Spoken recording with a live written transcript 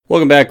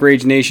Welcome back,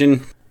 Rage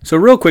Nation. So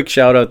real quick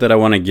shout out that I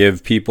want to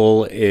give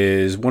people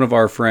is one of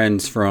our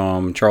friends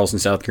from Charleston,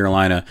 South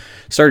Carolina,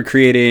 started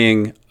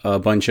creating a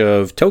bunch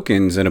of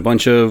tokens and a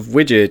bunch of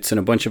widgets and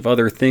a bunch of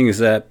other things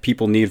that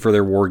people need for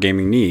their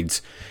wargaming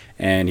needs.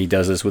 And he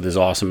does this with his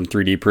awesome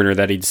 3D printer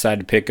that he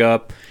decided to pick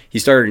up. He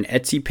started an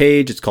Etsy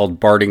page. It's called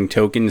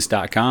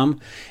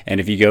bardingtokens.com. And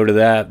if you go to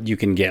that, you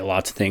can get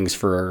lots of things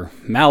for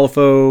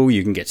Malifaux.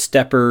 You can get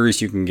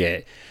steppers. You can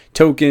get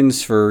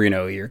tokens for,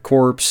 your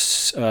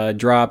corpse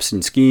drops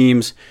and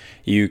schemes.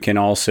 You can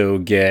also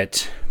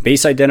get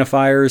base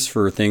identifiers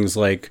for things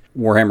like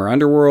Warhammer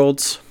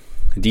Underworlds,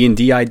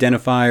 D&D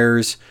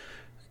identifiers,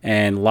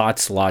 and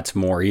lots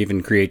more. He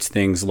even creates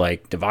things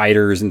like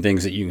dividers and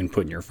things that you can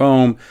put in your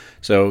foam.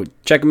 So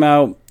check him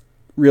out.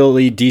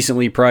 Really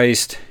decently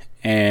priced,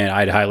 and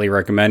I'd highly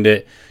recommend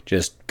it.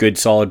 Just good,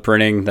 solid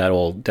printing that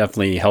will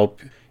definitely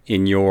help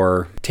in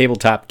your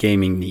tabletop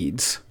gaming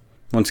needs.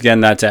 Once again,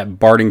 that's at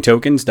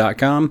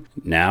bardingtokens.com.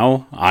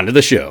 Now, on to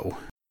the show.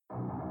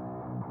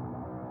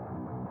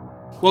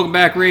 Welcome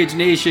back, Rage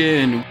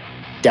Nation.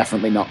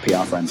 Definitely not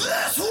PR friends.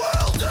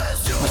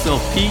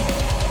 Myself, Pete.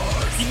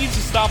 He needs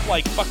to stop,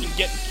 fucking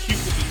getting cute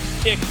with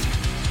his pick.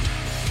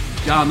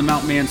 John the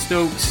Mountain Man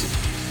Stokes.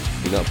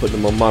 You're not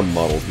putting them on my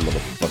models,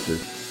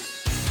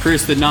 motherfucker.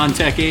 Chris the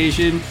Non-Tech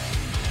Asian.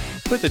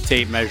 Put the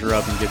tape measure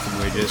up and get some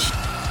wages.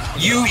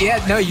 You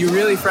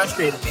really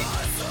frustrated me.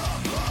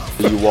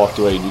 You walked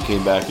away and you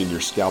came back and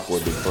your scalpel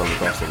had been thrown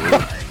across the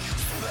room.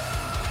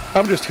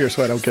 I'm just here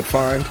so I don't get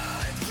fined.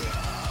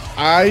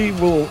 I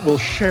will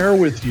share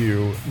with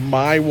you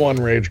my one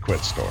rage quit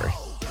story.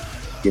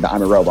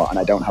 I'm a robot and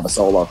I don't have a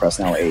solo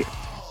personality.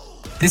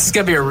 This is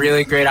going to be a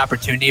really great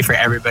opportunity for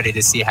everybody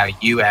to see how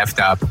you effed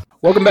up.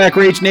 Welcome back,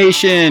 Rage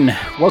Nation.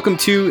 Welcome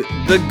to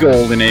the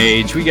Golden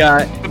Age. We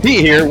got Pete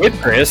here with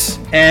Chris,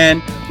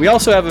 and we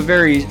also have a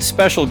very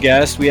special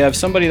guest. We have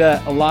somebody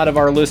that a lot of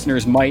our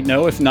listeners might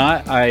know. If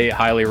not, I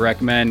highly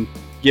recommend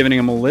giving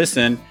him a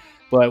listen.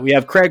 But we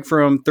have Craig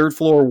from Third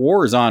Floor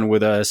Wars on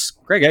with us.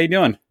 Craig, how you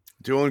doing?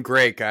 Doing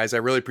great, guys. I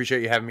really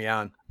appreciate you having me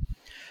on.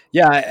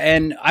 Yeah,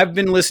 and I've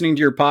been listening to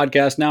your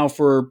podcast now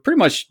for pretty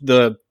much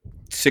the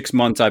 6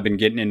 months I've been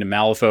getting into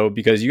Malifaux,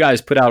 because you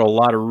guys put out a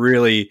lot of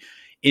really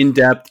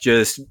in-depth,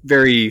 just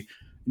very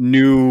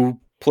new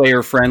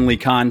player-friendly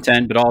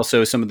content, but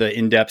also some of the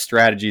in-depth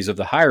strategies of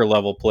the higher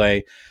level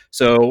play.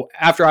 So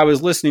after I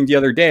was listening the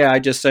other day, I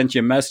just sent you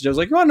a message. I was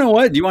like, oh, you know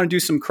what? Do you want to do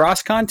some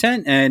cross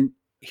content? And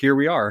here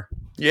we are.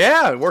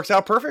 Yeah, it works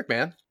out perfect,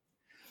 man.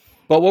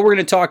 But what we're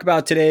going to talk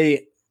about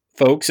today,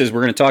 folks, is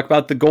we're going to talk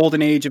about the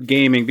golden age of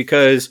gaming,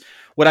 because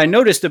what I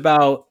noticed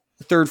about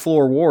Third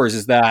Floor Wars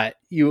is that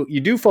you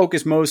do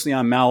focus mostly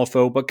on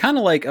Malifaux, but kind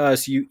of like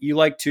us, you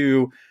like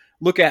to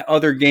look at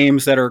other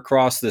games that are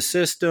across the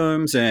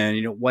systems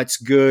and what's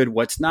good,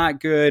 what's not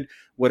good,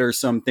 what are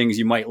some things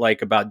you might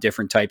like about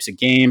different types of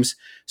games.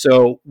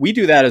 So we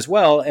do that as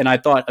well, and I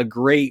thought a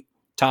great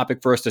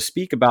topic for us to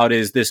speak about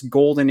is this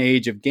golden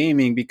age of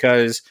gaming,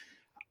 because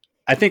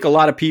I think a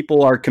lot of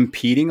people are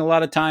competing a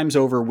lot of times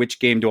over which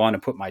game do I want to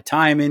put my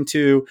time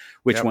into,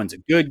 which one's a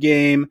good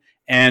game.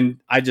 And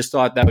I just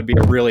thought that would be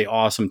a really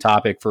awesome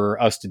topic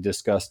for us to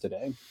discuss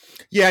today.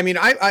 Yeah, I mean,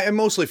 I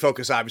mostly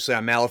focus, obviously,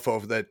 on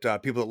Malifaux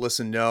that people that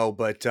listen know,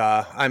 but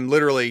I'm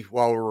literally,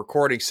 while we're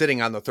recording,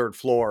 sitting on the third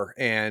floor,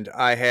 and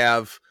I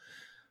have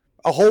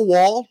a whole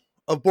wall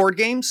of board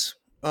games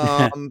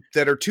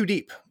that are too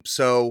deep.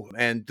 So,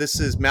 and this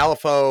is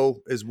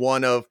Malifaux is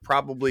one of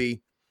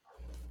probably,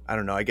 I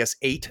don't know, I guess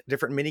 8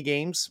 different mini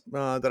games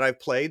that I've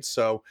played.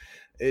 So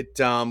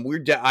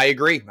I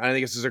agree. I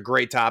think this is a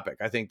great topic.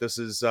 I think this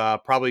is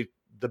probably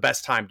the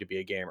best time to be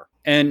a gamer.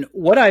 And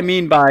what I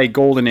mean by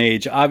golden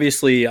age,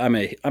 obviously I'm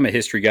a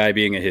history guy,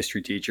 being a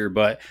history teacher,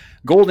 but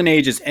golden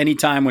age is any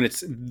time when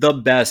it's the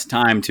best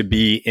time to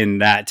be in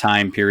that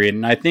time period.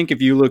 And I think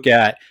if you look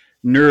at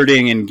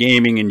nerding and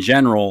gaming in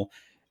general,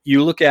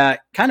 you look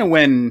at kind of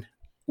when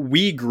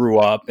we grew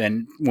up,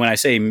 and when I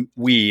say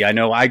we, I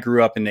know I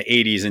grew up in the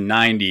 80s and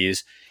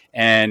 90s,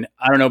 and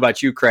I don't know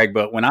about you, Craig,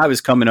 but when I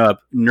was coming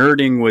up,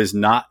 nerding was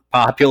not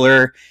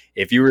popular.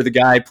 If you were the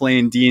guy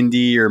playing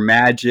D&D or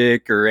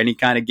Magic or any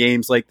kind of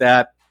games like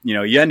that,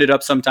 you ended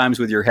up sometimes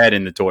with your head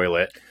in the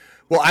toilet.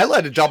 Well, I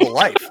led a double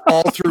life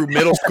all through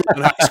middle school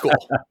and high school.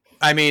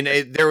 I mean,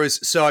 I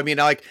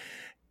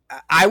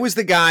was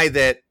the guy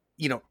that,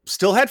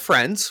 still had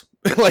friends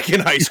like in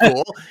high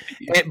school,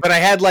 but I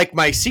had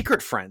my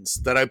secret friends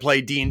that I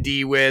played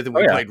D&D with, and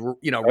we played,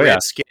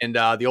 Risk and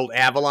the old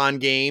Avalon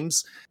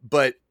games.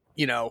 But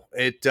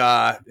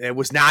it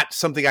was not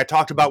something I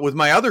talked about with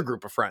my other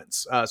group of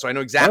friends. So I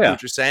know exactly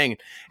what you're saying.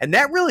 And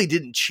that really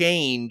didn't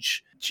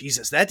change.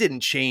 Jesus, that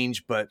didn't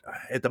change, but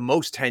at the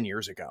most 10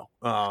 years ago,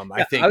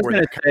 I think where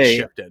that kind of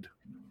shifted.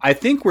 I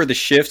think where the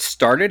shift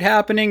started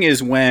happening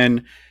is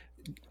when,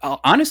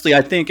 honestly,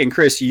 I think, and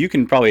Chris, you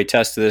can probably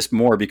attest to this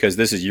more because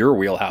this is your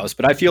wheelhouse,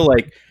 but I feel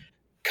like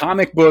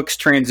comic books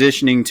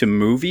transitioning to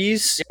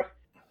movies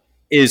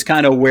is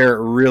kind of where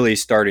it really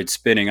started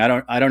spinning. I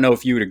don't know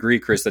if you would agree,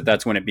 Chris, that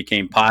that's when it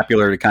became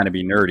popular to kind of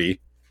be nerdy.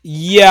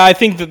 Yeah, I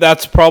think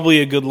that's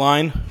probably a good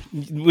line.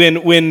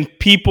 When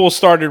people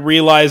started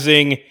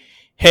realizing,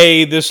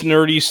 hey, this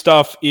nerdy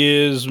stuff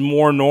is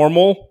more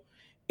normal,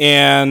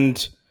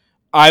 and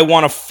I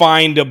want to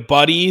find a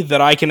buddy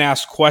that I can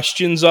ask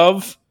questions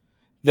of,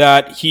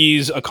 that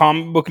he's a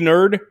comic book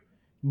nerd,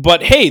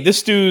 but hey,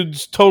 this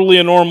dude's totally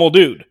a normal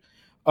dude.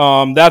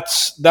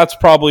 That's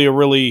probably a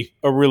really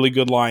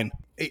good line.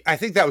 I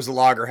think that was the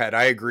loggerhead.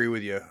 I agree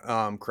with you,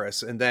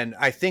 Chris. And then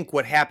I think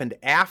what happened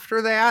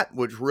after that,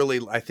 which really,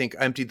 I think,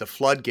 emptied the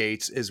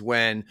floodgates, is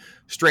when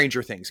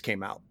Stranger Things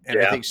came out. And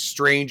I think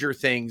Stranger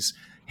Things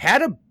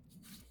had a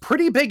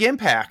pretty big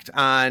impact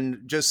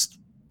on just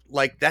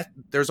like that.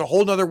 There's a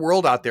whole nother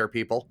world out there,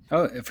 people.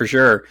 Oh, for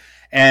sure.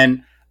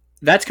 And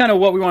that's kind of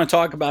what we want to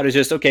talk about, is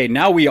just, okay,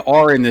 now we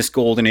are in this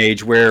golden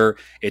age where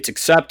it's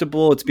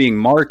acceptable, it's being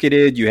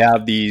marketed. You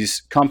have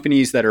these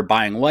companies that are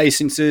buying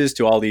licenses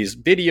to all these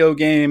video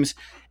games,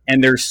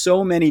 and there's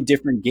so many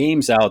different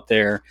games out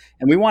there,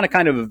 and we want to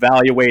kind of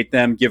evaluate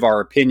them, give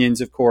our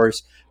opinions, of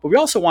course, but we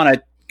also want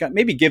to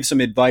maybe give some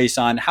advice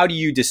on how do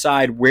you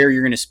decide where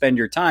you're going to spend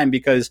your time,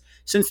 because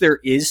since there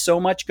is so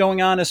much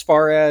going on as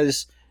far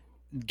as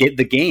get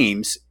the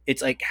games,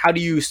 it's like, how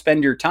do you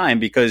spend your time?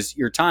 Because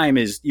your time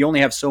is, you only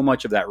have so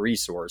much of that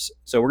resource.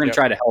 So we're going to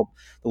try to help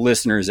the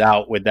listeners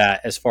out with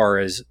that as far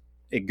as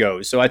it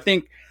goes. So I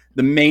think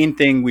the main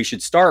thing we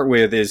should start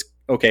with is,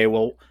 okay,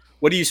 well,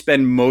 what do you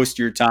spend most of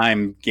your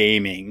time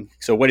gaming?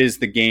 So what is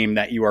the game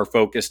that you are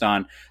focused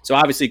on? So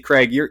obviously,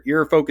 Craig,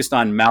 you're focused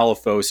on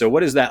Malifaux. So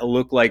what does that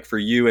look like for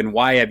you, and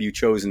why have you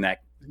chosen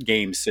that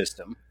game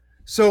system?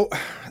 So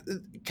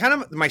kind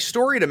of my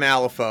story to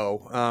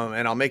Malifaux,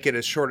 and I'll make it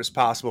as short as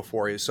possible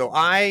for you. So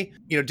I,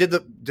 did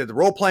the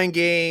role-playing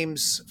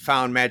games,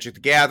 found Magic the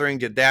Gathering,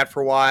 did that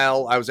for a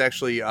while. I was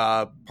actually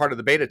part of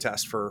the beta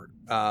test for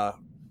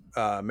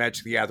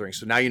Magic the Gathering.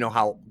 So now you know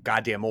how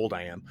goddamn old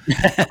I am.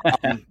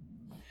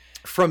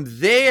 From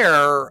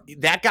there,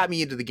 that got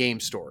me into the game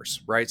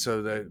stores, right?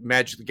 So the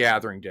Magic the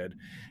Gathering did.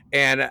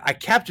 And I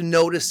kept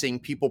noticing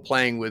people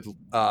playing with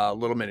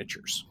little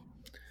miniatures.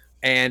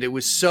 And it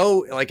was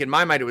so, like, in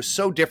my mind, it was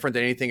so different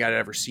than anything I'd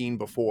ever seen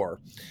before.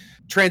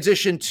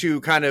 Transitioned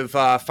to kind of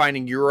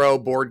finding Euro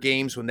board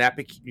games when that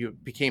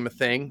became a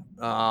thing,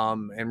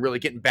 and really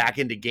getting back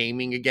into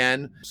gaming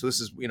again. So this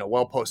is,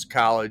 well post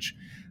college.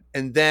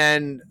 And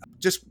then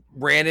just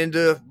ran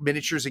into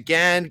miniatures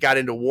again, got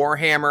into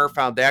Warhammer,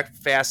 found that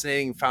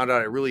fascinating, found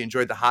out I really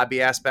enjoyed the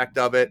hobby aspect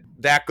of it.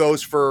 That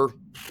goes for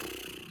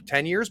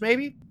 10 years,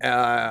 maybe.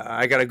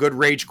 I got a good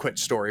rage quit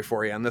story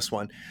for you on this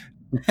one.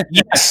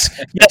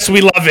 Yes,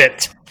 we love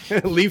it.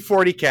 Leave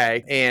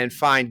 40K and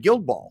find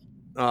Guild Ball.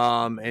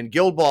 And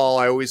Guild Ball,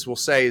 I always will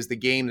say, is the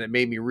game that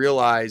made me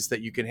realize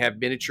that you can have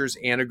miniatures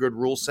and a good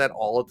rule set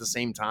all at the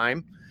same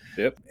time.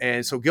 Yep.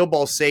 And so Guild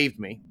Ball saved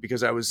me,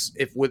 because I was,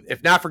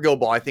 if not for Guild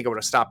Ball, I think I would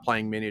have stopped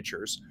playing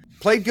miniatures.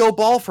 Played Guild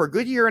Ball for a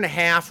good year and a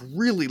half,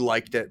 really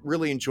liked it,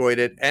 really enjoyed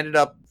it, ended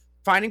up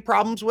finding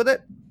problems with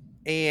it.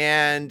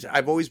 And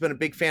I've always been a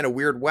big fan of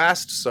Weird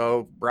West,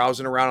 so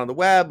browsing around on the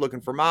web,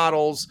 looking for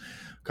models,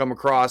 come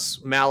across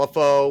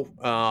Malifaux,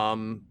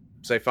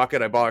 say, fuck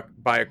it,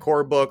 buy a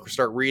core book,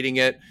 start reading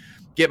it,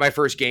 get my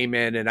first game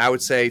in, and I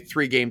would say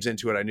 3 games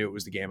into it, I knew it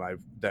was the game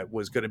that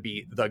was going to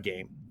be the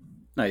game.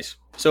 Nice.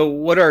 So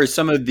what are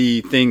some of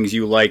the things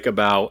you like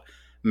about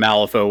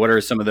Malifaux? What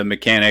are some of the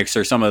mechanics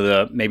or some of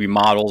the maybe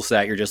models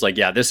that you're just like,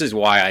 yeah, this is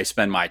why I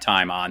spend my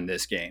time on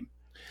this game?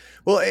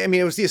 Well, I mean,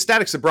 it was the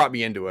aesthetics that brought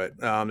me into it,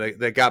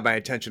 that got my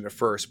attention at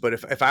first. But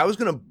if I was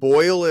going to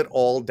boil it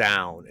all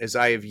down, is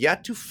I have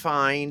yet to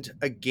find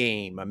a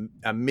game,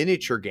 a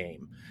miniature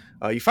game.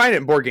 You find it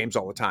in board games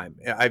all the time.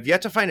 I've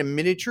yet to find a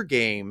miniature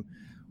game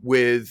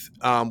with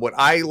what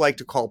I like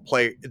to call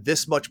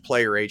this much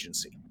player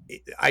agency.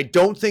 I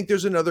don't think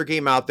there's another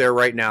game out there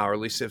right now, or at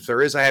least if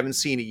there is, I haven't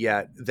seen it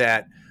yet,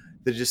 that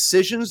the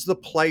decisions the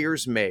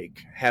players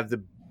make have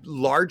the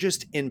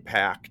largest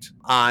impact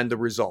on the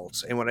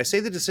results. And when I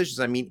say the decisions,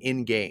 I mean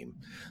in game.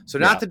 So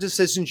not the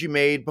decisions you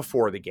made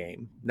before the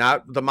game,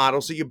 not the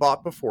models that you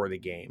bought before the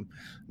game,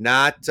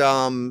 not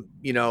the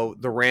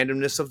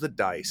randomness of the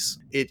dice.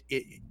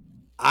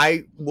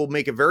 I will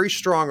make a very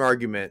strong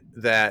argument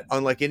that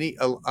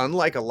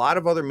unlike a lot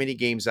of other mini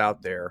games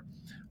out there,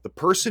 the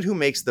person who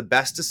makes the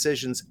best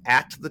decisions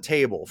at the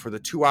table for the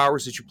 2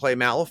 hours that you play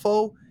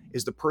Malifaux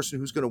is the person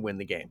who's going to win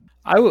the game.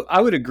 I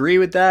would agree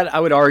with that. I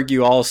would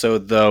argue also,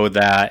 though,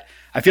 that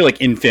I feel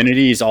like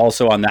Infinity is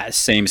also on that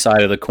same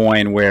side of the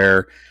coin,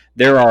 where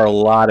there are a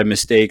lot of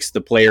mistakes the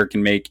player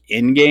can make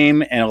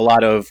in-game and a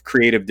lot of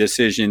creative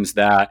decisions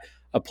that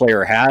a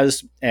player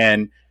has.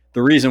 And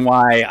the reason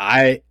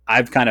why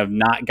I've kind of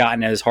not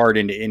gotten as hard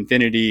into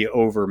Infinity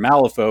over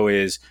Malifaux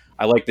is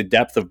I like the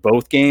depth of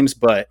both games,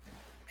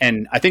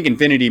 and I think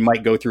Infinity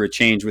might go through a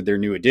change with their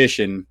new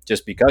edition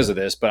just because of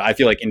this, but I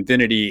feel like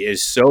Infinity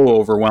is so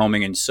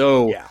overwhelming and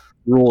so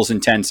rules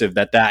intensive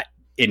that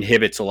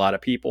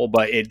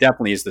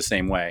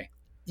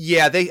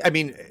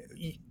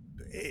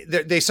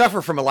they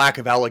suffer from a lack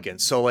of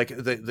elegance. So like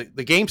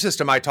the game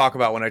system I talk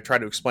about when I try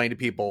to explain to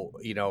people,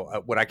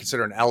 what I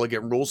consider an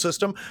elegant rule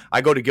system,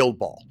 I go to Guild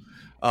Ball.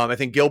 I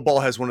think Guild Ball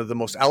has one of the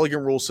most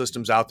elegant rule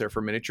systems out there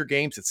for miniature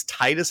games. It's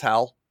tight as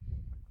hell.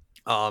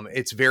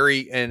 It's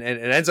very, and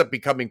it ends up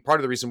becoming part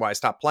of the reason why I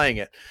stopped playing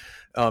it,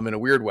 in a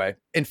weird way.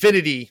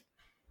 Infinity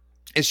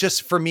is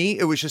just, for me,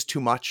 it was just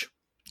too much.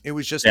 It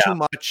was just too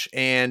much.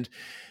 And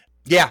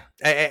yeah,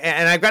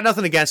 and I've got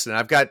nothing against it.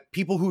 I've got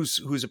people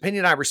whose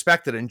opinion I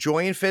respect that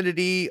enjoy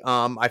Infinity.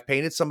 I've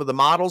painted some of the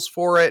models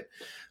for it,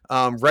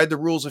 read the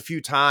rules a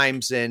few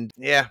times, and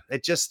yeah,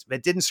 it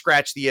didn't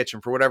scratch the itch.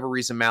 And for whatever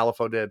reason,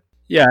 Malifaux did.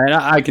 Yeah, and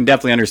I can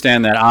definitely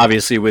understand that.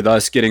 Obviously, with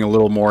us getting a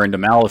little more into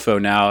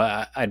Malifaux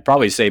now, I'd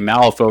probably say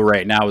Malifaux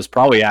right now is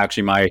probably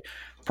actually my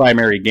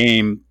primary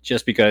game,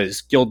 just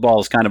because Guild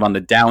Ball is kind of on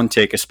the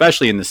downtick,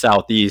 especially in the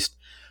Southeast.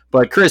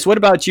 But Chris, what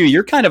about you?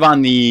 You're kind of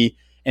on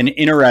an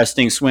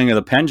interesting swing of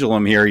the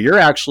pendulum here. You're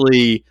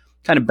actually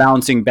kind of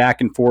bouncing back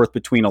and forth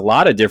between a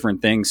lot of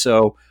different things.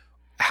 So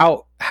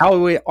how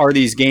are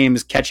these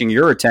games catching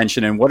your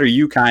attention, and what are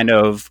you kind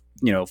of,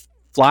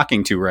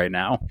 flocking to right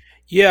now?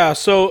 Yeah,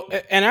 so,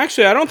 and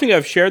actually, I don't think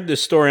I've shared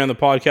this story on the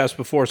podcast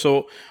before,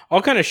 so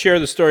I'll kind of share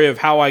the story of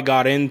how I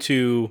got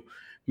into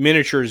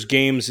miniatures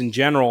games in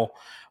general.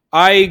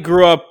 I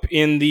grew up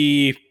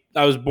I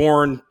was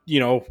born,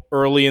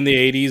 early in the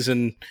 80s,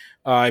 and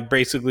I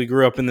basically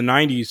grew up in the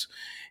 90s.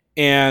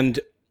 And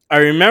I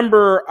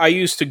remember I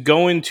used to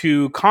go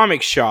into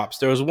comic shops.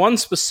 There was one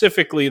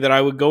specifically that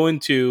I would go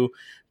into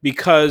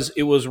because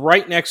it was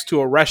right next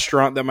to a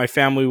restaurant that my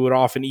family would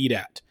often eat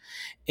at.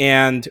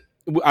 And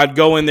I'd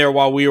go in there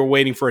while we were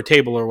waiting for a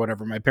table or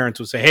whatever. My parents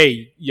would say,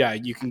 hey, yeah,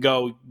 you can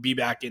go, be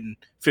back in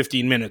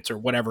 15 minutes or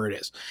whatever it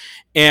is.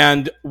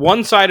 And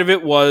one side of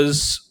it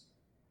was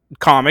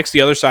comics.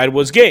 The other side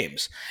was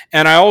games.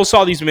 And I always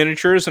saw these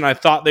miniatures and I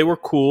thought they were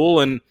cool.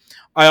 And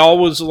I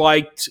always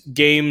liked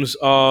games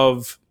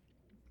of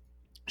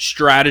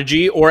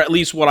strategy, or at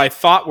least what I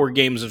thought were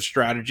games of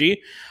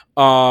strategy.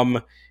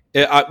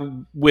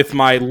 With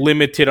my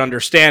limited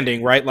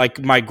understanding, right?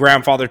 Like my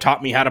grandfather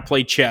taught me how to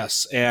play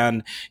chess,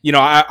 and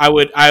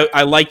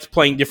I liked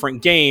playing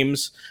different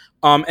games.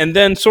 And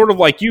then sort of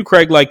like you,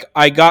 Craig, like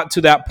I got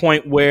to that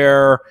point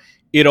where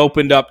it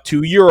opened up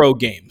to Euro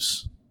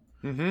games,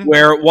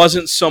 where it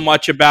wasn't so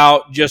much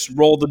about just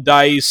roll the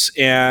dice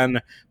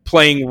and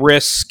playing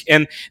Risk.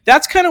 And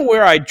that's kind of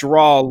where I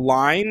draw a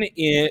line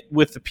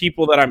with the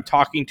people that I'm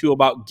talking to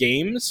about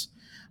games.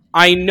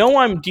 I know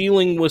I'm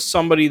dealing with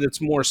somebody that's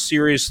more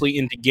seriously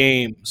into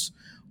games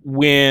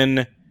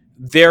when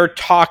they're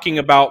talking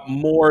about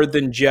more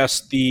than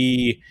just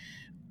the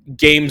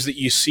games that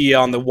you see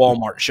on the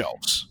Walmart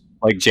shelves.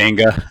 Like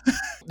Jenga.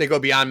 They go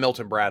beyond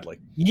Milton Bradley.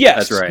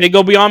 Yes, that's right. They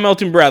go beyond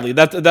Milton Bradley.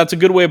 That's a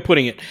good way of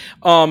putting it.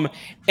 And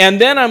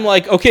then I'm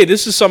like, okay,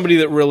 this is somebody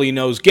that really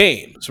knows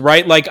games,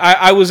 right? Like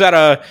I was at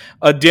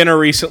a dinner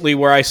recently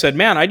where I said,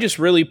 man, I just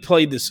really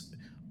played this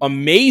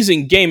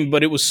amazing game,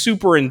 but it was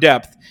super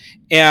in-depth.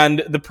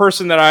 And the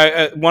person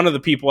that one of the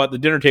people at the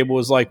dinner table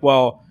was like,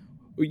 well,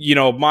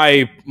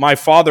 my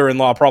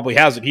father-in-law probably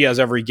has it. He has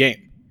every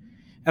game.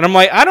 And I'm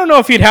like, I don't know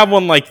if he'd have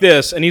one like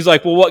this. And he's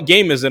like, well, what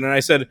game is it? And I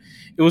said,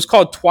 it was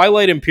called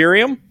Twilight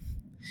Imperium.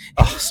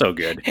 Oh, so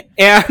good.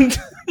 And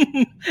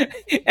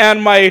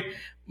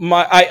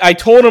I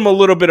told him a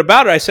little bit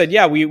about it. I said,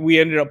 yeah, we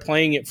ended up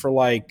playing it for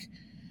like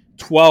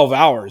 12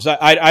 hours.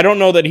 I don't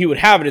know that he would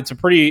have it. It's a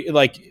pretty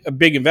a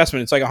big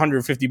investment. It's like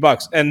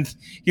 $150. And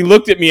he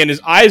looked at me and his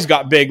eyes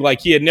got big,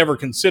 like he had never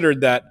considered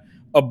that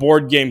a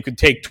board game could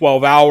take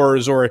 12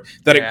 hours or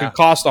that it could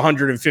cost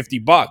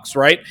 $150,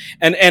 right?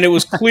 And it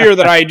was clear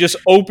that I had just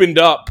opened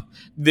up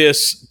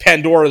this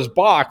Pandora's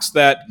box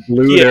that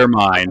blew their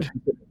mind.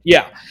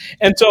 Yeah.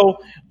 And so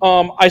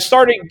I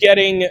started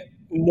getting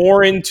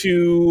more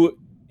into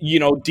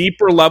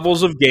deeper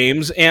levels of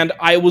games, and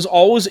I was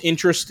always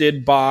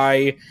interested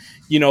by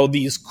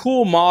these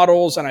cool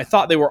models, and I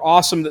thought they were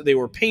awesome that they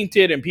were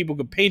painted and people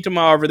could paint them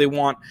however they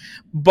want,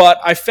 but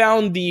I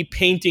found the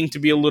painting to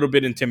be a little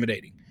bit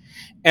intimidating.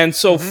 And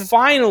so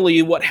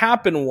finally what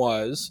happened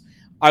was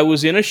I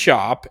was in a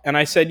shop and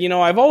I said,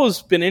 I've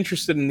always been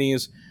interested in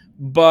these,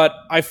 but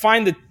I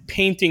find the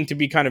painting to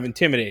be kind of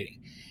intimidating.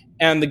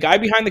 And the guy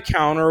behind the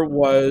counter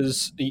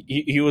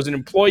he was an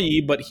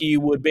employee, but he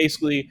would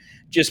basically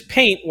just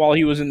paint while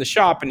he was in the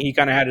shop, and he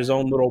kind of had his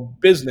own little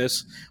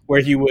business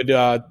where he would,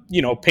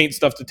 paint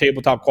stuff to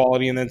tabletop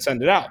quality and then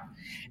send it out.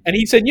 And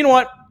he said, you know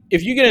what?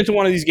 If you get into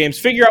one of these games,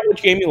 figure out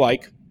which game you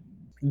like,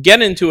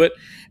 get into it,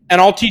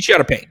 and I'll teach you how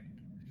to paint.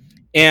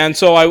 And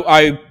so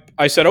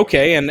I said,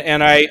 okay,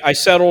 and I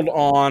settled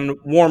on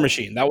War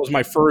Machine. That was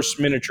my first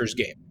miniatures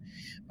game.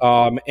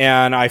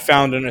 And I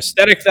found an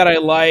aesthetic that I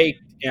liked,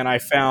 and I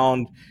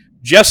found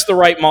just the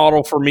right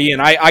model for me.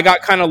 And I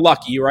got kind of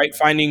lucky, right?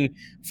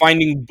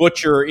 Finding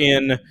Butcher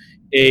in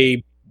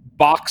a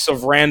box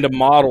of random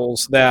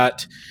models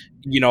that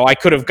I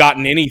could have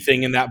gotten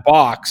anything in that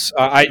box.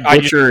 I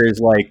Butcher is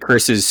like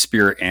Chris's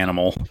spirit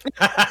animal.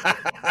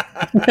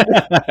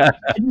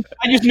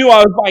 just knew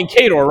I was buying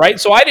Kador, right?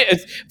 So I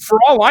didn't. For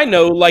all I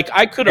know, like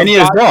I could have. And he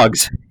has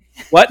dogs.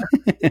 What?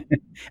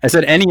 I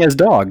said, and he has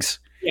dogs.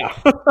 Yeah.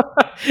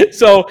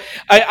 So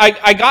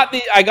I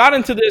got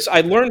into this.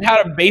 I learned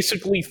how to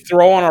basically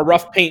throw on a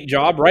rough paint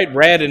job, right?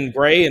 Red and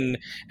gray, and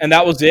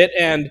that was it.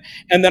 And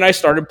then I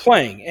started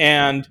playing,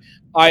 and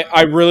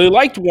I really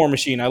liked War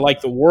Machine. I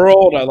liked the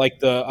world. I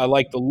liked the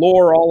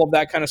lore, all of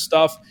that kind of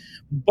stuff.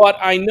 But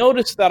I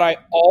noticed that I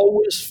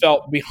always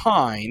felt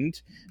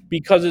behind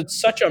because it's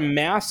such a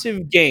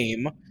massive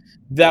game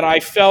that I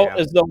felt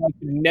as though I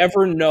could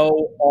never know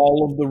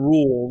all of the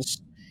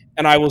rules.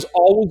 And I was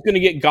always going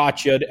to get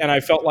gotcha'd, and I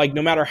felt like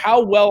no matter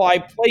how well I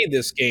play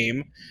this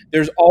game,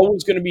 there's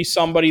always going to be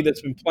somebody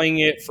that's been playing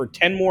it for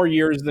 10 more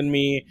years than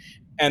me,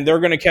 and they're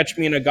going to catch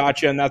me in a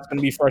gotcha, and that's going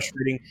to be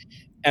frustrating.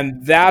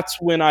 And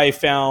that's when I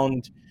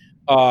found,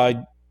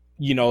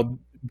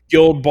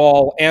 Guild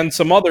Ball and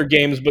some other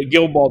games, but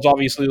Guild Ball is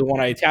obviously the one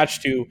I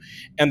attached to.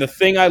 And the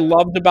thing I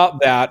loved about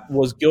that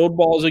was Guild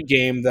Ball is a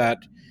game that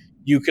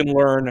you can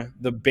learn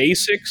the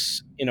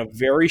basics in a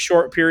very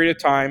short period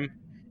of time.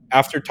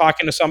 After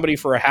talking to somebody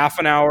for a half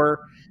an hour,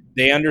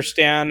 they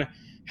understand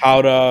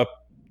how to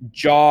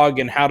jog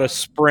and how to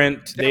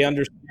sprint. They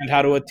understand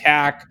how to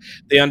attack.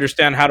 They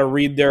understand how to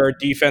read their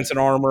defense and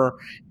armor.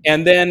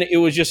 And then it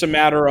was just a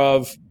matter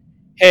of,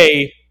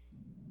 hey,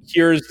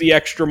 here's the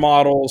extra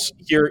models.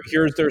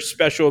 Here's their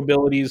special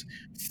abilities.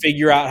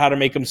 Figure out how to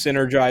make them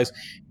synergize.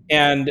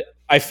 And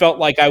I felt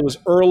like I was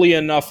early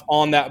enough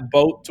on that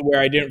boat to where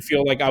I didn't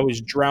feel like I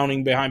was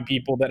drowning behind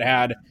people that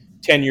had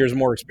 10 years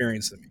more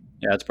experience than me.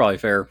 Yeah, that's probably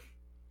fair.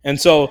 And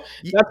so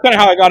that's kind of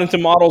how I got into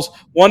models.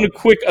 One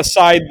quick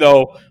aside,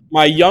 though,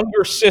 my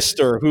younger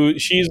sister, who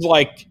she's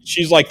like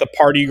the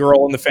party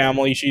girl in the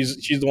family. She's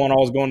the one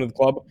always going to the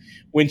club.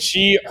 When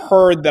she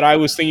heard that I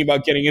was thinking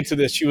about getting into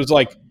this, she was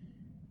like,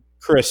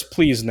 "Chris,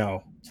 please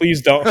no.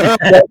 Please don't.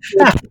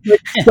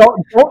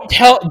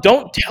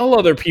 don't tell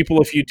other people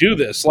if you do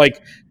this.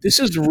 Like, this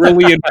is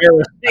really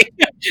embarrassing."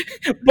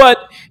 But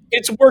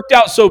it's worked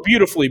out so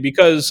beautifully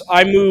because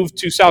I moved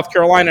to South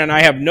Carolina and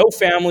I have no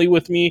family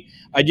with me.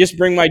 I just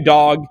bring my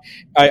dog.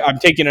 I'm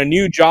taking a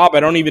new job.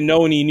 I don't even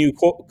know any new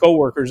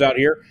coworkers out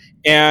here.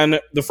 And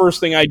the first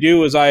thing I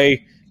do is I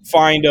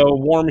find a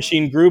War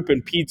Machine group,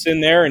 and Pete's in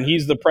there, and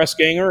he's the press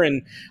ganger,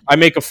 and I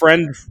make a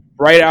friend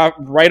right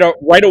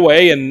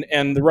away,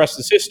 and the rest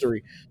is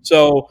history.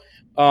 So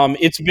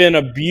it's been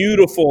a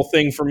beautiful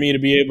thing for me to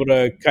be able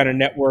to kind of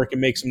network and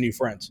make some new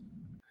friends.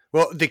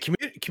 Well, the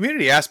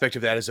community aspect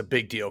of that is a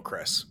big deal,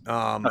 Chris.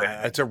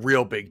 It's a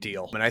real big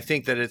deal. And I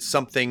think that it's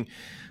something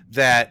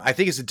that I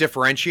think is a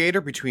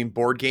differentiator between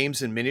board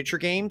games and miniature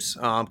games.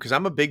 Because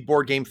I'm a big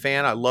board game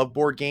fan. I love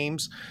board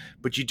games.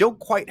 But you don't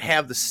quite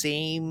have the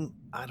same,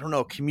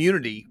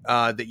 community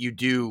that you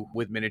do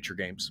with miniature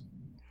games.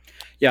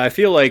 Yeah, I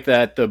feel like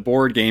that the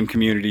board game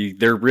community,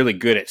 they're really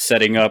good at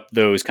setting up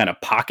those kind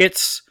of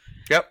pockets.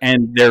 Yep.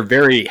 And they're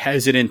very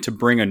hesitant to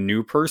bring a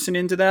new person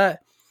into that.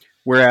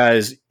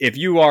 Whereas if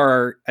you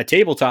are a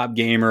tabletop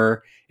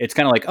gamer, it's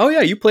kind of like, oh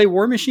yeah, you play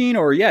War Machine,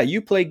 or yeah,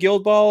 you play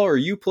Guild Ball, or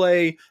you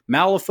play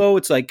Malifaux.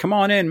 It's like, come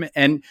on in.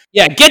 And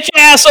yeah, get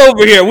your ass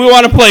over here. We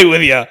want to play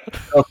with you.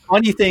 The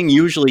funny thing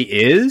usually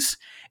is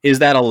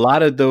that a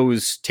lot of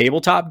those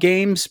tabletop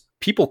games,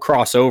 people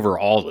cross over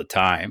all the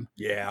time.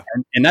 Yeah.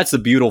 And that's the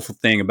beautiful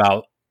thing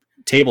about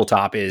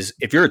tabletop is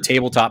if you're a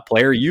tabletop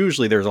player,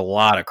 usually there's a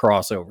lot of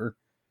crossover.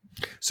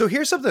 So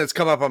here's something that's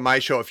come up on my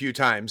show a few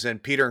times,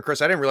 and Peter and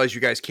Chris, I didn't realize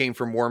you guys came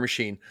from War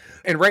Machine.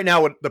 And right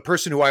now, the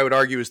person who I would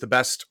argue is the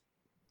best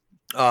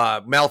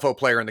Malifaux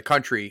player in the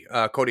country,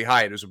 Cody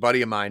Hyatt, who's a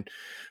buddy of mine,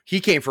 he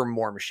came from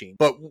War Machine.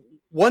 But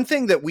one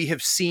thing that we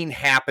have seen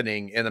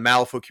happening in the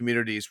Malifaux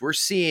communities, we're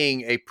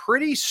seeing a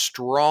pretty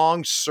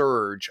strong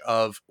surge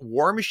of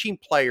War Machine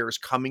players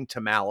coming to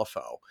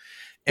Malifaux.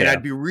 And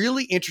I'd be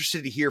really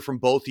interested to hear from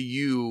both of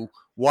you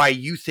why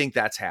you think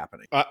that's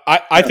happening.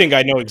 I think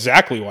I know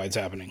exactly why it's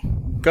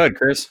happening. Go ahead,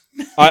 Chris.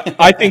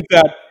 I think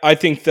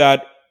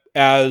that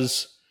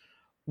as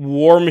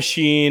War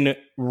Machine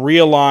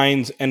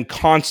realigns and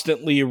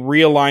constantly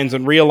realigns,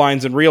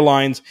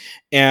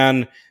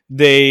 and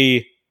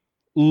they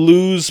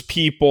lose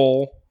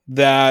people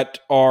that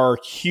are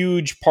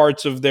huge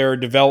parts of their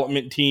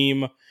development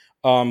team,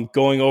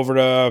 going over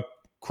to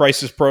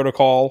Crisis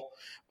Protocol,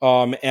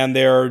 and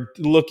they're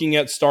looking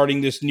at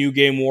starting this new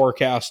game,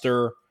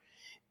 Warcaster.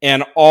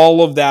 And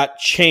all of that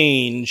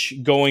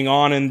change going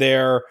on in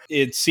there,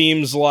 it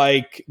seems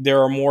like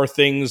there are more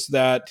things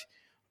that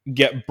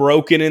get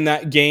broken in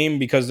that game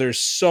because there's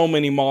so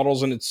many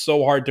models and it's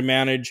so hard to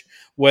manage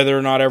whether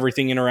or not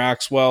everything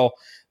interacts well,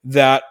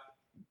 that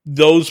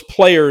those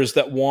players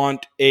that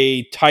want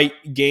a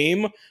tight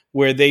game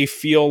where they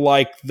feel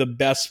like the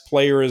best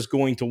player is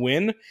going to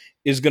win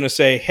is going to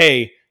say,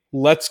 hey,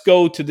 let's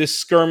go to this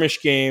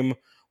skirmish game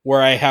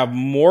where I have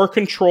more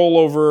control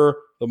over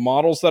the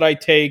models that I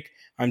take.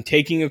 I'm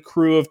taking a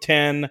crew of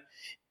 10,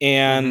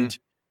 and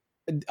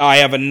I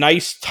have a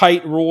nice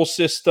tight rule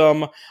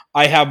system.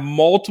 I have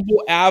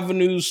multiple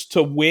avenues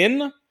to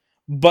win,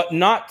 but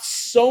not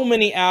so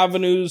many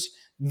avenues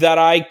that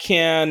I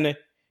can.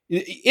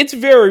 It's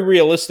very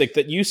realistic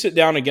that you sit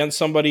down against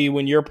somebody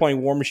when you're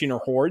playing War Machine or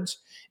Hordes,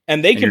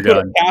 and they can put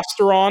a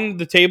caster on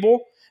the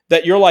table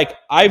that you're like,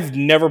 I've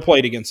never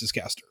played against this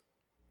caster.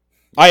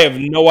 I have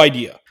no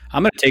idea.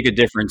 I'm going to take a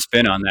different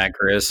spin on that,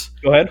 Chris.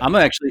 Go ahead. I'm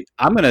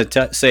going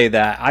to say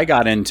that I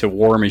got into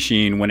War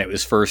Machine when it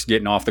was first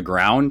getting off the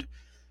ground.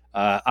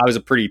 I was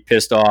a pretty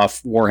pissed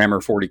off Warhammer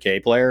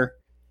 40K player,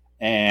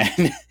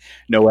 and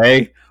no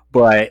way.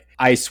 But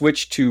I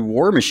switched to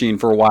War Machine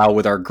for a while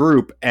with our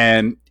group,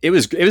 and it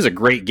was a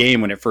great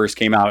game when it first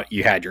came out.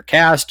 You had your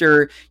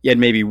caster, you had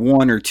maybe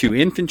 1 or 2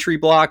 infantry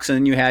blocks, and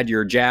then you had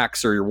your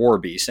jacks or your war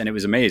beasts, and it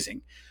was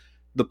amazing.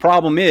 The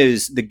problem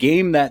is the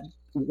game that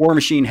War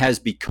Machine has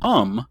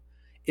become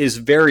is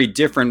very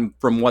different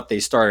from what they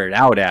started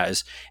out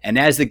as. And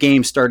as the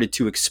game started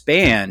to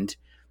expand,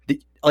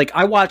 like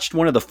I watched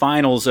one of the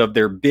finals of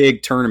their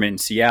big tournament in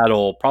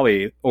Seattle,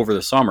 probably over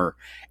the summer,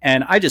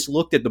 and I just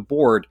looked at the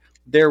board.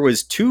 There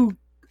was 2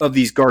 of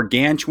these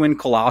gargantuan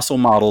colossal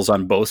models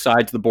on both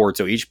sides of the board.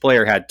 So each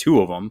player had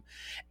 2 of them.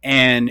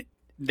 And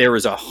there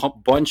was a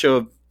bunch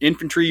of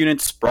infantry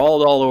units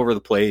sprawled all over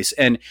the place.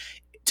 And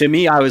to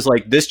me, I was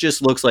like, this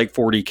just looks like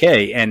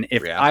 40K. And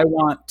if I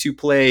want to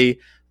play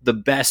the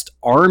best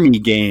army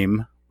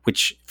game,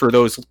 which for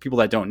those people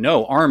that don't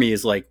know, army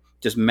is like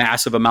just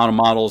massive amount of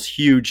models,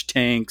 huge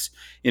tanks,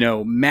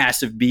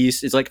 massive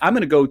beasts. It's like, I'm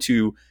going to go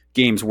to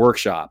Games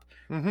Workshop.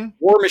 Mm-hmm.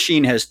 War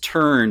Machine has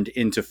turned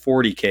into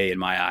 40K in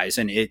my eyes,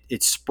 and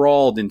it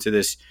sprawled into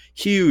this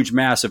huge,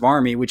 massive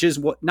army, which is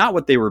not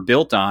what they were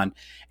built on.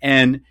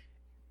 And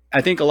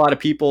I think a lot of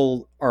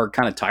people are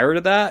kind of tired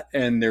of that,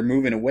 and they're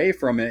moving away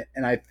from it.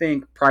 And I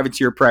think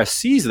Privateer Press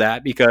sees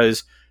that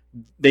because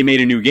they made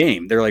a new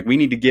game. They're like, we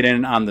need to get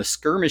in on the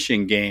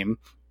skirmishing game,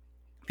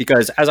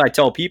 because as I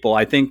tell people,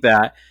 I think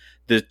that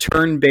the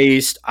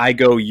turn-based, I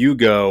go, you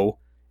go,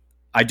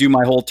 I do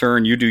my whole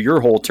turn, you do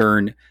your whole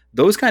turn,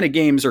 those kind of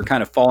games are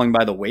kind of falling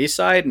by the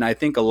wayside. And I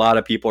think a lot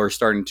of people are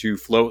starting to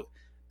float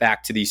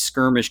back to these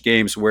skirmish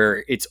games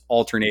where it's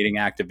alternating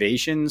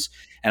activations.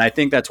 And I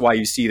think that's why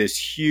you see this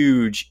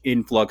huge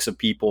influx of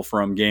people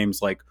from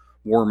games like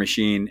War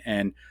Machine.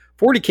 And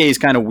 40K is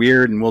kind of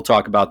weird, and we'll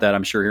talk about that,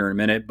 I'm sure, here in a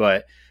minute.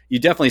 But you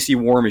definitely see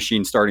War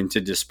Machine starting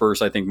to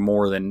disperse, I think,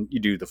 more than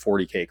you do the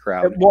 40K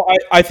crowd. Well,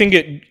 I think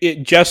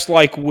it just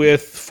like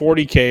with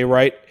 40K,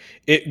 right?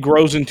 It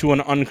grows into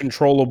an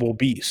uncontrollable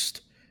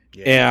beast.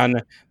 Yeah.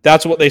 And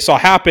that's what they saw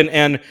happen.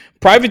 And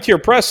Privateer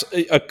Press,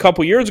 a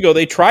couple years ago,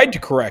 they tried to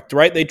correct,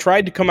 right? They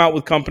tried to come out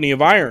with Company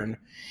of Iron.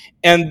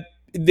 And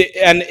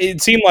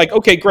it seemed like,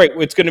 okay, great,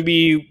 it's going to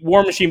be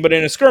War Machine, but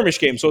in a skirmish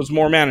game, so it's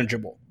more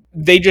manageable.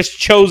 They just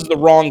chose the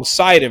wrong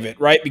side of it,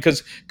 right?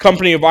 Because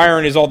Company of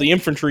Iron is all the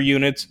infantry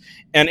units,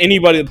 and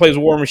anybody that plays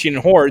War Machine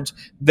and Hordes,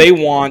 they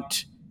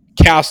want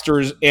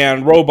casters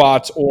and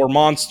robots or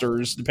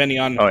monsters, depending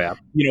on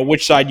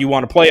which side you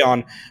want to play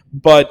on.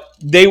 But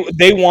they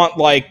want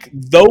like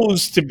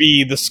those to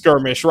be the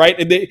skirmish, right?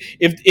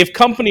 If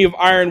Company of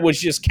Iron was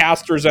just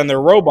casters and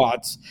their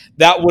robots,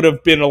 that would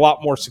have been a lot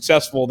more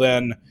successful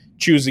than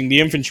choosing the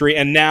infantry.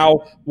 And now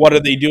what are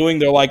they doing?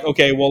 They're like,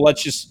 okay, well,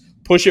 let's just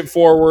push it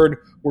forward.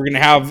 We're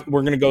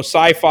gonna go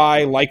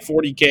sci-fi like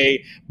 40K,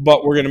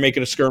 but we're gonna make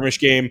it a skirmish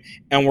game,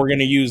 and we're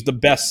gonna use the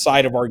best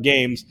side of our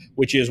games,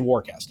 which is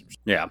Warcasters.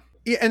 Yeah,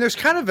 and there's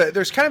kind of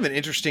an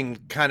interesting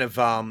kind of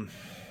I'm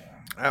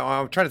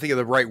trying to think of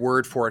the right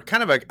word for it.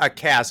 Kind of a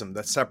chasm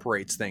that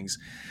separates things,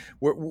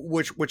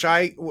 which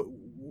I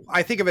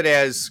think of it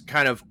as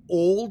kind of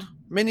old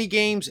mini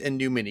games and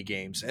new mini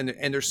games, and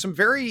there's some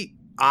very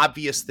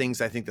obvious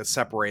things I think that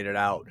separate it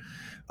out.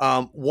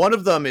 One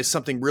of them is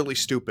something really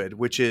stupid,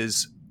 which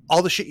is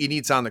all the shit you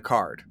need's on the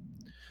card.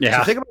 Yeah.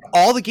 So think about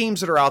all the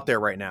games that are out there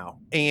right now.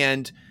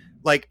 And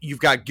like you've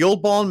got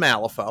Guild Ball and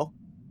Malifaux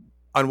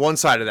on one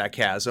side of that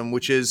chasm,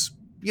 which is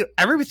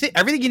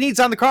everything you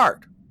need's on the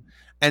card.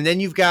 And then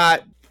you've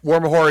got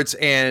Warhammer Hordes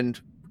and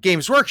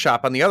Games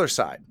Workshop on the other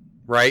side,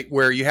 right?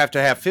 Where you have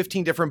to have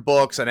 15 different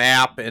books, an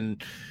app,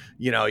 and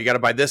you got to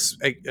buy this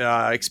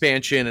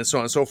expansion and so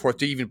on and so forth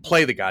to even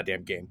play the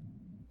goddamn game.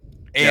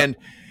 And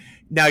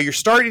now you're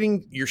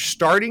starting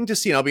to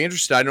see, and I'll be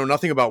interested, I know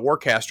nothing about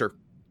Warcaster,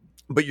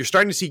 but you're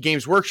starting to see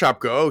Games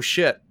Workshop go, oh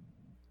shit,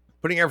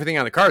 putting everything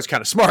on the card is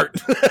kind of smart.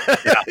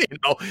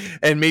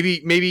 And maybe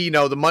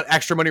the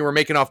extra money we're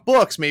making off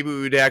books, maybe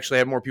we would actually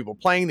have more people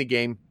playing the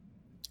game.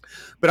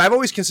 But I've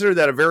always considered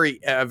that a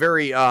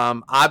very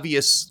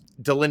obvious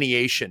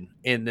delineation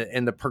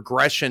in the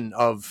progression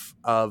of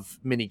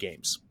mini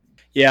games.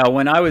 Yeah,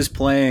 when I was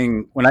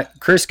playing,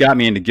 Chris got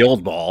me into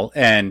Guild Ball,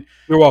 and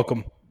you're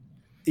welcome.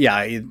 Yeah,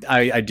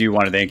 I do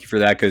want to thank you for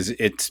that, because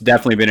it's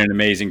definitely been an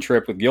amazing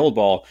trip with Guild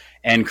Ball.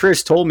 And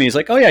Chris told me, he's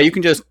like, oh yeah, you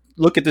can just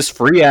look at this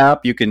free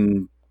app. You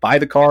can buy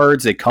the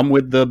cards. They come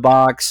with the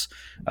box.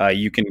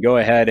 You can go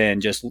ahead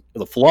and just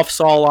the fluff's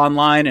all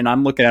online. And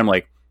I'm looking at him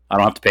like, I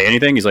don't have to pay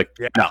anything. He's like,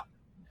 no.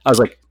 I was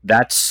like,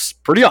 that's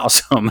pretty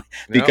awesome,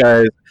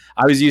 because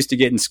I was used to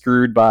getting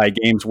screwed by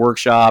Games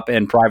Workshop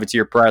and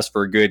Privateer Press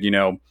for a good,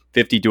 $50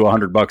 to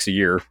 $100 a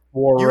year.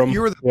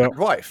 You were the third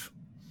wife.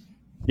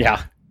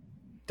 Yeah,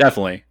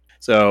 definitely.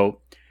 So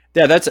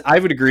yeah, I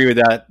would agree with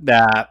that.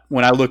 That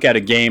when I look at a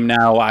game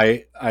now,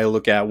 I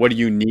look at what do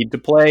you need to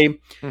play,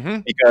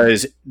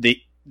 because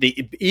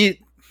I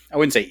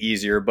wouldn't say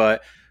easier,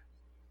 but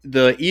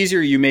the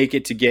easier you make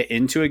it to get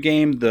into a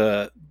game,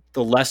 the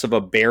less of a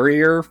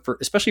barrier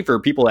especially for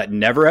people that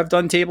never have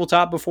done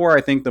tabletop before.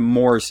 I think the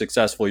more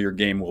successful your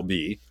game will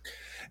be.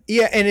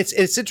 Yeah, and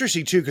it's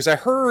interesting too, because I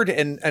heard,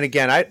 and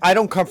again, I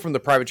don't come from the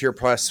Privateer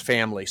Press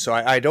family, so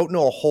I don't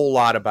know a whole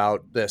lot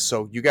about this.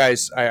 So you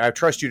guys, I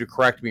trust you to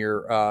correct me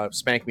or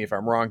spank me if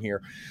I'm wrong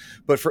here.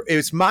 But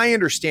it's my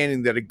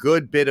understanding that a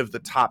good bit of the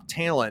top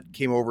talent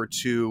came over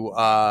to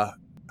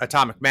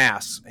Atomic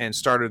Mass and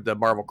started the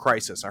Marvel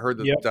Crisis. I heard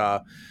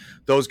that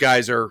those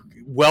guys are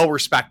well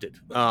respected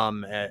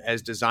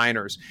as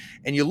designers.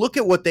 And you look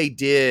at what they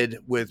did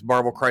with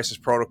Marvel Crisis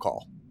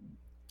Protocol.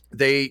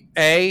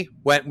 They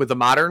went with the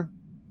modern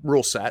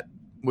rule set,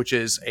 which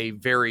is a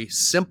very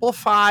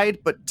simplified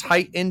but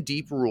tight and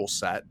deep rule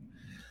set.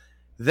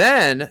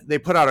 Then they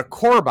put out a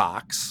core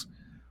box,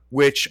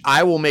 which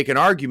I will make an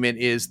argument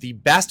is the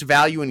best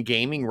value in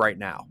gaming right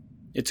now.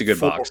 It's a good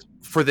box.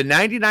 For the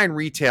 $99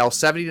 retail,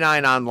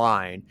 $79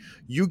 online,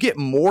 you get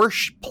more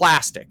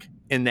plastic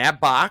in that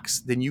box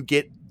than you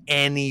get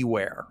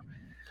anywhere.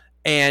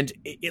 And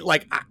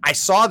I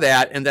saw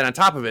that, and then on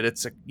top of it,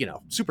 it's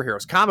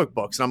superheroes, comic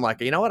books, and I'm like,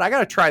 you know what, I got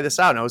to try this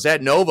out. And I was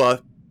at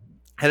Nova,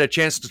 had a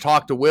chance to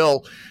talk to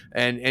Will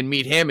and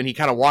meet him, and he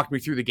kind of walked me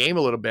through the game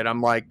a little bit.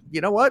 I'm like,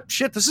 you know what,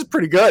 shit, this is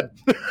pretty good.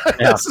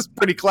 Yeah. This is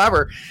pretty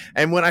clever.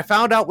 And when I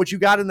found out what you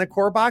got in the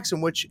core box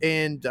and what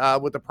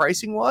the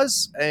pricing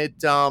was,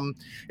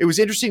 it was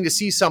interesting to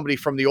see somebody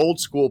from the old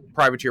school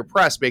Privateer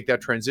Press make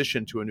that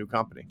transition to a new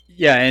company.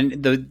 Yeah,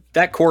 and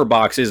that core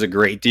box is a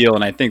great deal,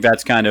 and I think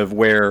that's kind of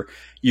where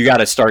you got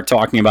to start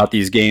talking about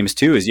these games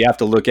too, is you have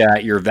to look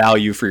at your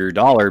value for your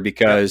dollar,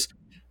 because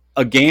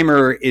a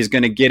gamer is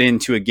going to get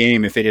into a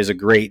game if it is a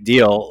great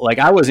deal. Like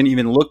I'm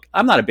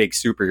not a big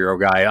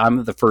superhero guy.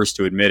 I'm the first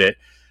to admit it,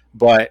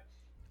 but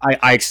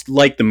I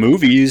like the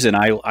movies, and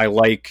I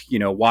like,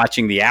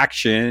 watching the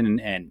action,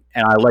 and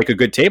I like a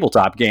good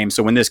tabletop game.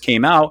 So when this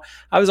came out,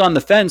 I was on the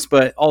fence,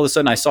 but all of a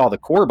sudden I saw the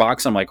core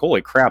box. I'm like,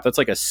 holy crap, that's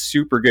like a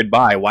super good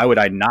buy. Why would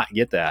I not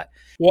get that?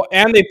 Well,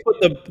 and they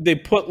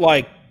put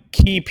like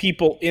key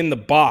people in the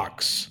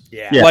box.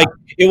 Yeah. Like,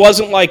 it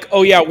wasn't like,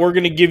 oh yeah, we're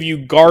going to give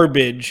you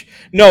garbage.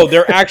 No,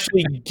 they're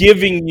actually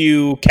giving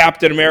you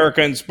Captain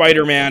America and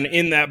Spider-Man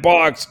in that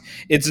box.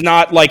 It's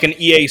not like an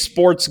EA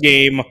Sports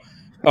game,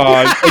 for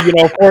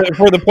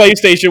the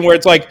PlayStation, where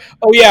it's like,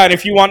 oh yeah, and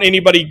if you want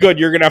anybody good,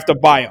 you're going to have to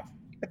buy them.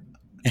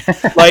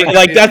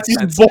 like that's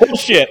just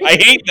bullshit. I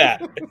hate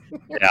that.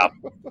 Yeah.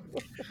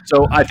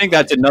 So I think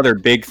that's another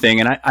big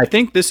thing. And I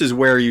think this is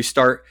where you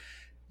start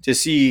to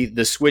see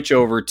the switch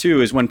over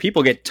too, is when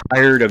people get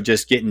tired of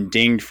just getting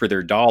dinged for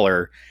their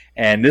dollar.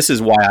 And this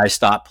is why I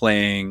stopped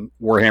playing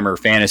Warhammer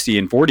Fantasy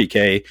and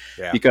 40K,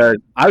 because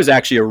I was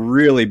actually a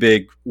really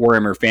big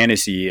Warhammer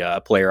Fantasy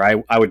player.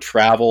 I would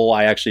travel.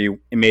 I actually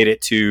made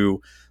it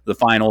to the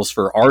finals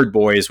for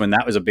Ardboys when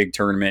that was a big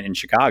tournament in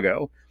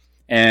Chicago.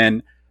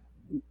 And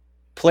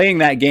playing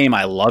that game,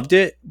 I loved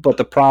it. But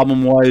the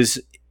problem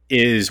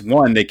is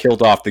one, they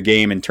killed off the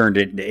game and turned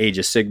it into Age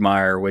of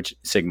Sigmar,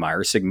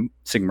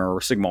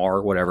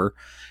 Sigmar, whatever.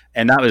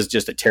 And that was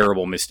just a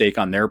terrible mistake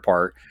on their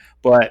part.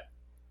 But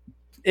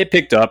it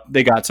picked up.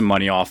 They got some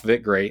money off of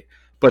it. Great.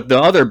 But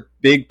the other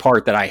big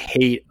part that I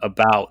hate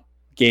about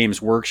Games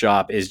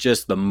Workshop is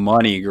just the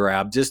money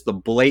grab, just the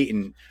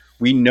blatant,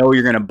 we know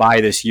you're going to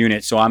buy this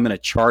unit, so I'm going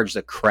to charge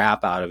the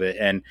crap out of it.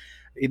 And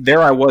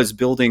there I was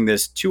building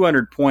this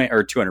 200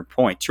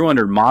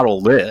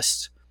 model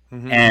list.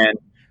 Mm-hmm. And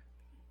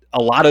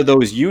a lot of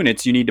those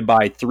units, you need to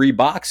buy 3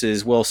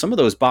 boxes. Well, some of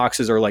those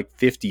boxes are like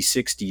 50,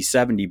 60,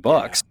 70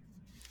 bucks.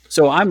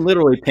 So I'm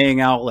literally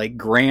paying out like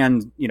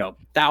grand,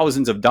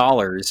 thousands of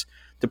dollars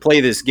to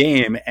play this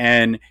game.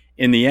 And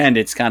in the end,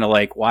 it's kind of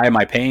like, why am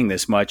I paying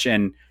this much?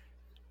 And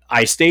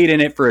I stayed in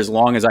it for as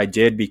long as I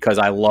did because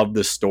I love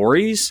the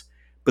stories,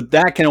 but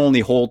that can only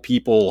hold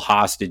people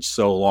hostage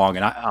so long.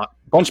 And a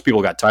bunch of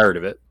people got tired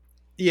of it.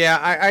 Yeah,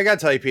 I got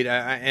to tell you, Pete,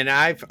 I'm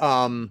not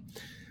going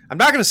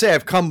to say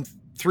I've come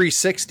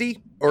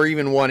 360 or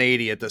even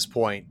 180 at this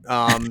point.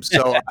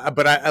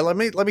 But let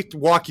me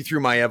walk you through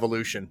my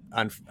evolution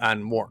on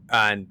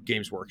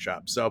Games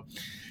Workshop. So,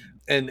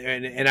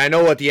 and I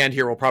know at the end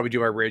here we'll probably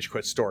do my rage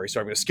quit story, so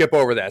I'm going to skip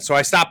over that. So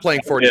I stopped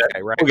playing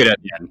 40K, right? We'll get at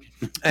the end.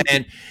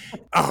 And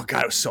oh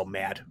god, I was so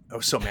mad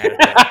at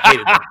that. I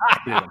hated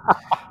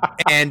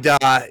them.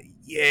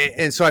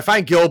 And so I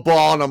find Guild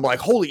Ball, and I'm like,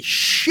 holy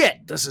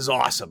shit, this is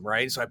awesome,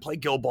 right? So I play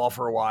Guild Ball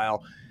for a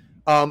while.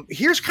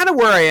 Here's kind of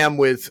where I am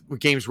with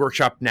Games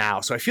Workshop now.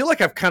 So I feel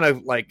like I've kind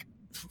of like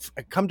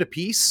come to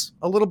peace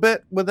a little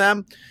bit with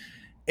them.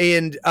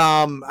 And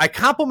I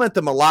compliment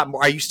them a lot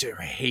more. I used to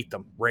hate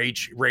them,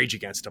 rage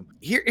against them.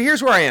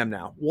 Here's where I am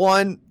now.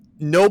 One,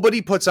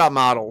 nobody puts out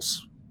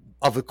models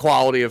of the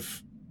quality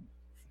of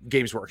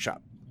Games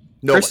Workshop.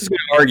 Nobody. Chris is going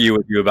to argue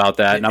with you about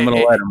that, and I'm going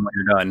to let him when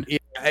you're done.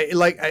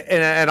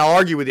 And I'll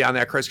argue with you on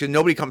that, Chris, because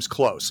nobody comes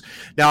close.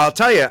 Now, I'll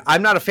tell you,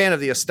 I'm not a fan of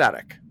the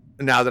aesthetic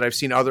now that I've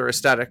seen other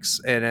aesthetics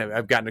and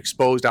I've gotten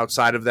exposed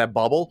outside of that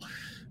bubble.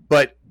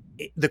 But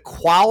the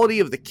quality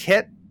of the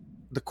kit,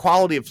 the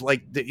quality of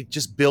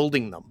just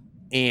building them,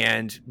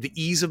 and the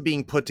ease of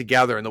being put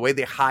together, and the way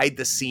they hide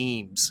the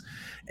seams,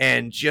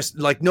 and just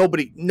like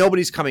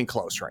nobody's coming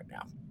close right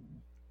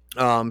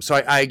now.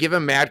 So I give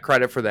him mad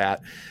credit for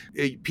that.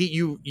 Pete,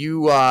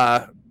 you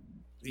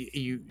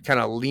kind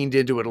of leaned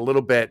into it a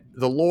little bit.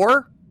 The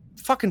lore,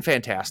 fucking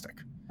fantastic.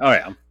 Oh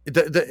yeah.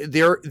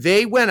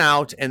 They went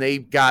out and they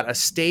got a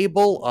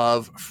stable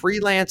of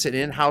freelance and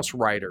in-house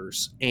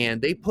writers,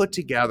 and they put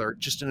together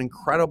just an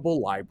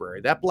incredible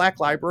library. That Black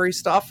Library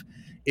stuff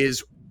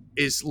is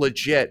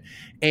legit.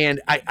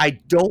 And I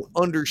don't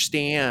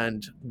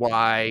understand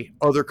why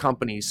other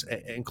companies,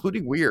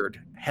 including Weird,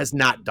 has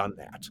not done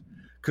that.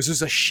 Because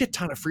there's a shit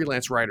ton of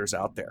freelance writers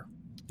out there.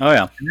 Oh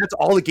yeah. And that's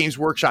all the Games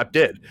Workshop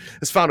did,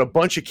 is found a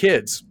bunch of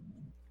kids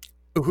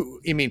who,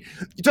 I mean,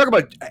 you talk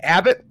about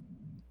Abbott,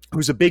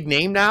 who's a big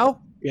name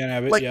now. Yeah,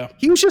 Abbott, yeah.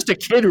 He was just a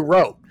kid who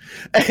wrote.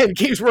 And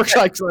Games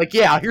Workshop's like,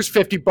 yeah, here's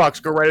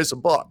 $50, go write us a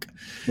book.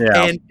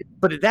 Yeah.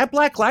 But that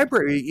Black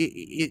Library,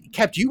 it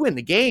kept you in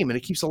the game, and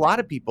it keeps a lot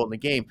of people in the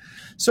game.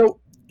 So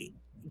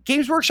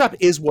Games Workshop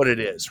is what it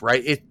is,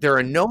 right? They're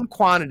a known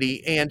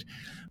quantity, and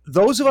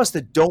those of us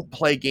that don't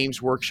play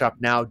Games Workshop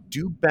now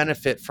do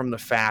benefit from the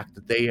fact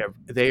that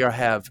they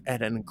have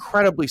had an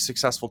incredibly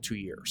successful 2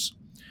 years.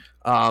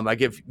 I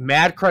give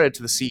mad credit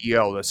to the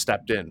CEO that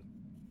stepped in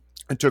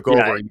and took over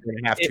a year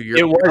and a half, 2 years.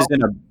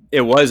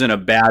 It was in a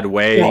bad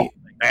way. Oh,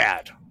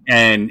 bad.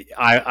 And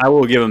I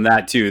will give them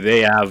that too.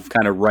 They have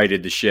kind of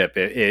righted the ship.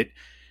 They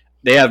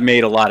have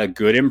made a lot of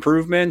good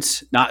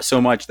improvements. Not so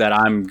much that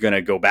I'm going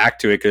to go back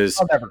to it, because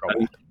I'll never go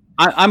back.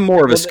 I'm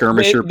more of a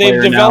skirmisher they've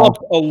player developed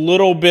now. a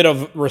little bit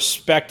of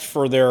respect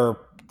for their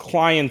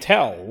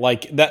clientele.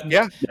 Like that.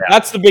 Yeah.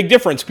 That's the big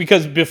difference,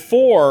 because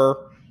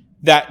before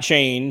that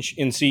change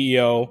in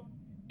CEO,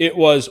 it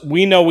was,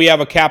 we know we have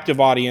a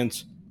captive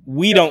audience.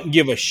 We don't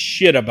give a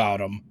shit about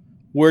them.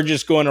 We're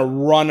just going to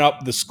run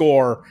up the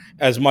score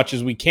as much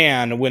as we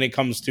can when it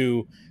comes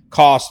to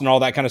cost and all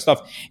that kind of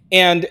stuff.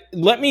 And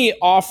let me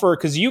offer,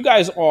 because you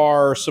guys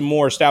are some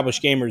more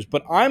established gamers,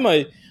 but I'm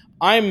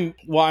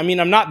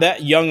not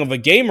that young of a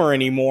gamer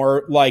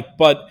anymore,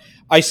 but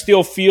I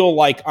still feel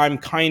like I'm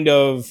kind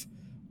of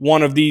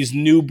one of these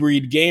new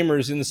breed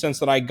gamers, in the sense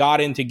that I got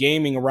into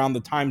gaming around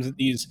the times that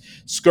these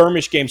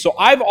skirmish games. So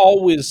I've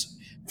always,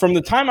 from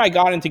the time I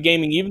got into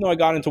gaming, even though I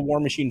got into War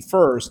Machine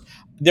first,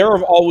 there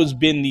have always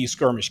been these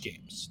skirmish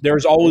games.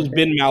 There's always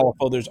been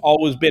Malifaux. There's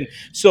always been.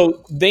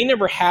 So they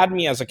never had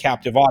me as a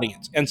captive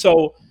audience. And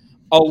so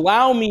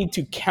allow me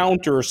to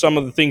counter some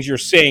of the things you're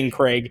saying,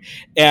 Craig,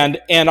 and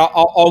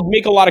I'll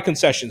make a lot of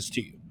concessions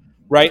to you,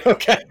 right?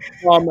 Okay.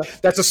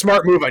 That's a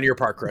smart move on your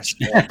part, Chris.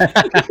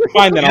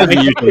 Fine, then. I'll make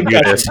no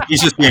concessions.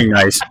 He's just being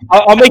nice.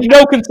 I'll make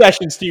no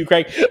concessions to you,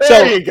 Craig. So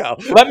There you go.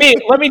 let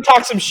me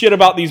talk some shit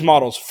about these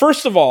models.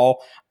 First of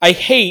all, I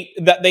hate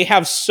that they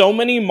have so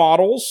many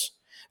models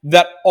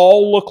that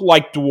all look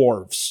like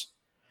dwarves,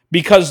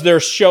 because they're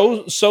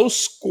so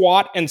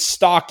squat and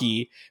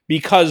stocky,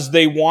 because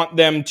they want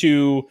them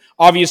to,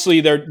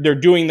 obviously they're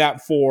doing that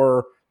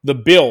for the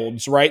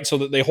builds, right? So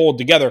that they hold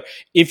together.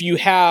 If you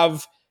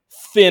have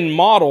thin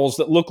models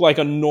that look like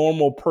a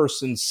normal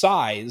person's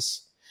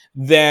size,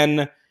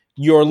 then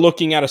you're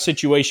looking at a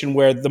situation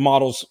where the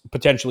models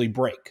potentially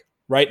break,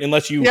 right?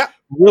 Unless you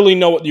really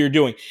know what you're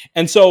doing.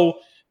 And so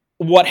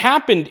what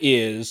happened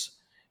is,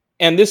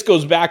 and this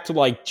goes back to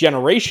like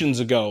generations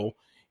ago,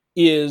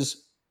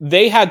 is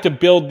they had to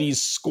build these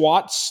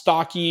squat,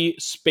 stocky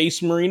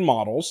Space Marine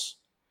models,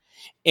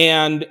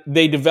 and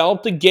they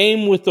developed a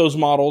game with those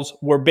models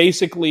where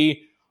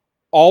basically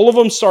all of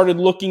them started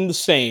looking the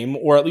same,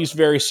 or at least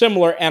very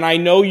similar. And I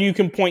know you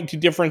can point to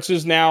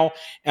differences now,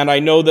 and I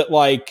know that,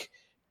 like,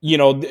 you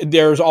know,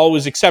 there's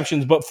always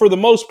exceptions, but for the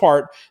most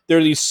part, there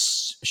are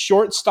these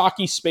short,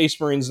 stocky Space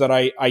Marines that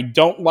I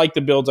don't like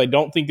the builds. I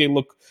don't think they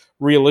look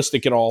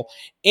realistic at all.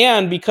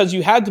 And because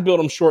you had to build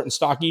them short and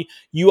stocky,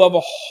 you have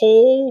a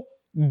whole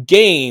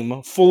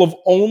game full of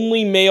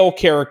only male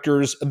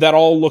characters that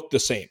all look the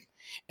same.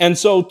 And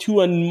so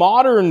to a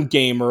modern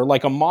gamer,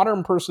 like a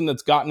modern person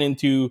that's gotten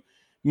into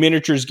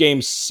miniatures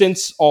games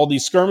since all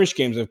these skirmish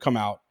games have come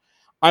out,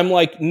 I'm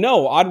like,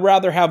 no, I'd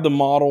rather have the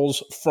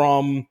models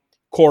from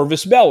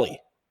Corvus Belli.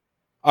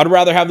 I'd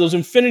rather have those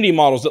Infinity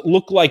models that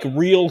look like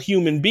real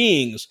human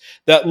beings,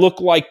 that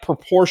look like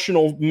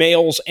proportional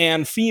males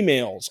and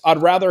females.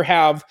 I'd rather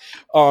have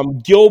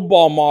Guild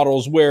Ball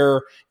models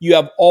where you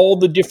have all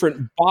the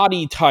different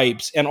body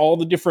types and all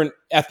the different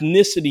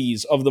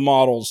ethnicities of the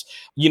models.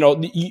 You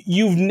know,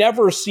 you've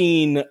never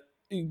seen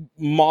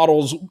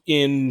models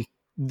in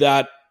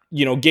that,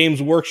 you know, Games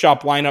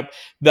Workshop lineup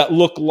that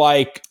look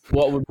like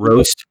what would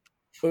Roast.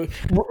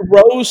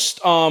 Roast.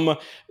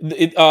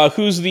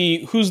 Who's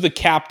the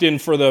captain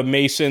for the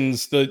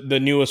Masons? The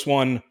newest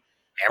one.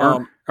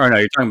 Hammer? Or no,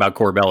 you're talking about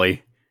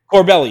Corbelli.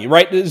 Corbelli,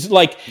 right? It's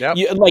like Yep.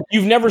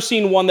 you've never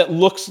seen one that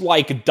looks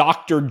like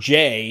Dr.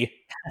 J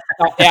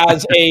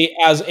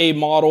as a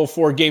model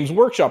for Games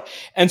Workshop.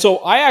 And so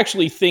I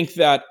actually think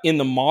that in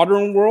the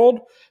modern world,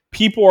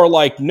 people are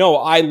like, no,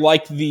 I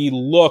like the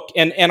look.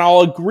 And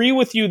I'll agree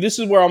with you. This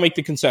is where I'll make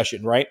the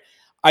concession, right?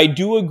 I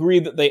do agree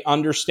that they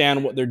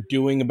understand what they're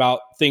doing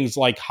about things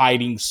like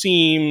hiding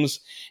seams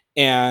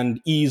and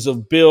ease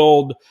of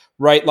build,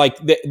 right? Like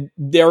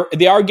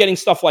they are getting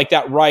stuff like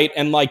that right,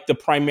 and like the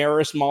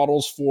Primaris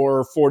models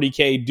for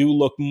 40K do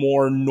look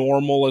more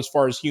normal as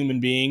far as human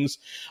beings,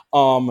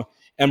 and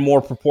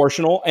more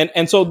proportional,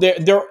 and so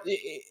they're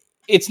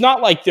it's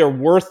not like they're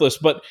worthless,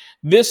 but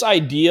this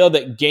idea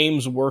that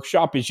Games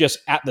Workshop is just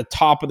at the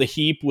top of the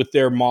heap with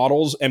their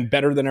models and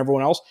better than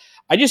everyone else,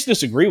 I just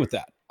disagree with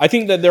that. I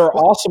think that there are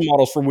awesome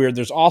models for Weird.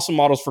 There's awesome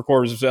models for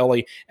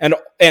Corbelli, and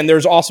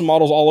there's awesome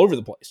models all over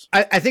the place.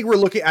 I think we're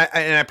looking,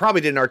 and I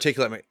probably didn't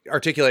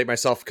articulate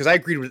myself because I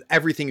agreed with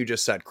everything you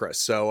just said,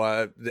 Chris.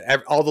 So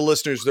all the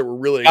listeners that were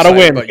really gotta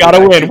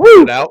win,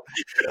 woo!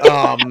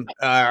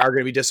 Are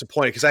going to be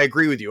disappointed because I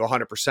agree with you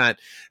 100%.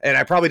 And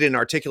I probably didn't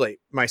articulate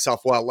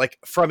myself well, like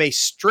from a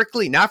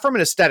strictly, not from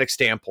an aesthetic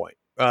standpoint.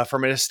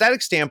 From an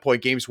aesthetic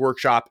standpoint, Games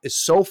Workshop is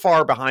so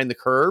far behind the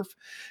curve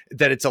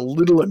that it's a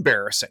little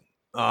embarrassing.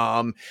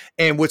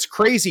 And what's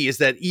crazy is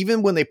that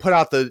even when they put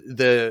out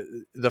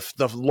the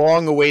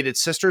long-awaited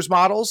Sisters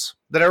models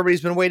that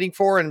everybody's been waiting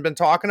for and been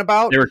talking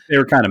about, they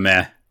were kind of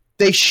meh.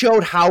 They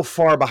showed how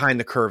far behind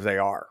the curve they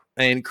are.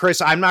 And Chris,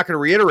 I'm not going to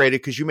reiterate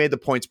it because you made the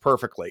points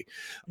perfectly.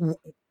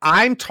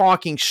 I'm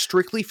talking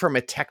strictly from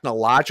a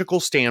technological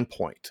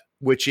standpoint,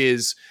 which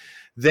is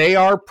they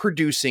are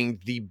producing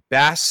the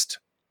best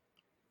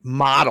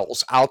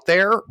models out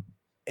there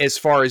as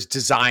far as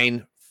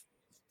design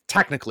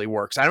technically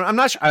works. I'm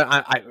not sure.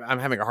 I'm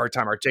having a hard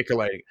time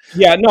articulating.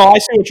 Yeah, no, I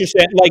see what you're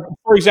saying. Like,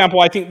 for example,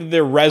 I think that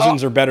their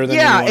resins are better than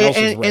anyone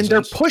else's resins. And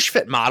their push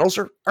fit models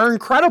are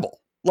incredible.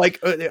 Like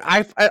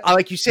I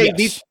like you say,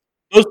 yes.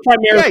 Those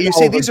Primaris. Yeah, you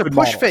say these are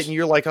push fit, and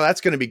you're like, oh,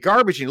 that's going to be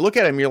garbage. And you look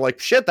at them, and you're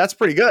like, shit, that's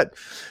pretty good.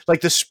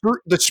 Like the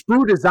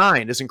sprue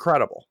design is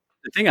incredible.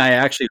 The thing I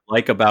actually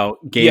like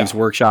about Games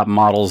Workshop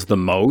models the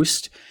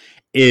most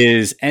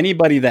is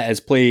anybody that has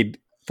played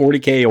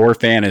 40K or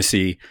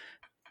Fantasy.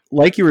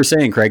 Like you were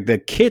saying, Craig, the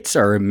kits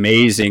are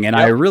amazing, and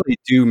I really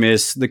do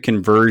miss the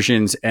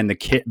conversions and the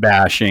kit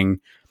bashing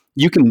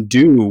you can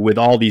do with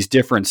all these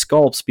different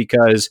sculpts,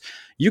 because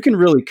you can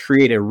really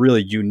create a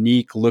really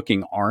unique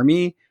looking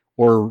army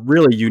or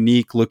really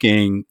unique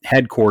looking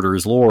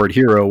headquarters, lord,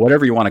 hero,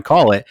 whatever you want to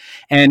call it.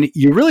 And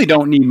you really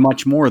don't need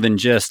much more than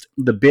just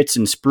the bits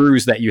and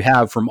sprues that you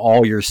have from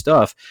all your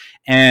stuff.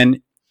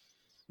 And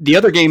the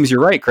other games,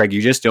 you're right, Craig,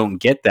 you just don't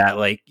get that.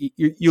 Like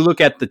you look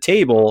at the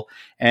table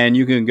and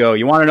you can go,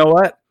 you want to know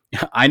what?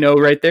 I know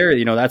right there,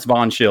 that's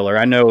Von Schiller.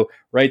 I know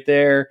right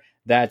there,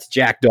 that's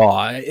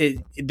Jackdaw.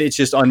 It's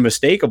just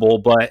unmistakable.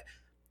 But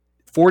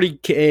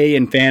 40K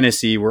and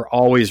Fantasy were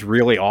always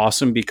really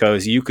awesome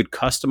because you could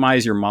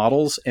customize your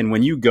models. And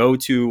when you go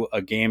to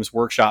a Games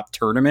Workshop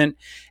tournament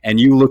and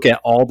you look at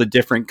all the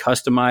different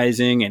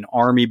customizing and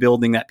army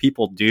building that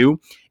people do,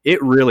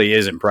 it really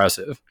is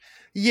impressive.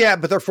 Yeah,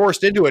 but they're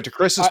forced into it, to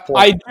Chris's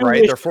point,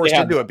 right? They're forced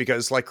into it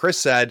because, like Chris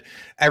said,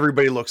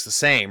 everybody looks the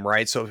same,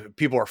 right? So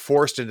people are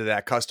forced into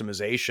that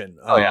customization.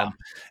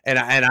 And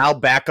I'll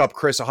back up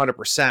Chris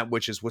 100%,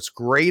 which is what's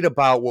great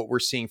about what we're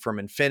seeing from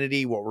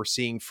Infinity, what we're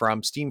seeing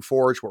from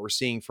Steamforged, what we're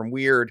seeing from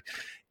Weird,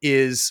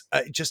 is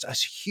just a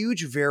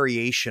huge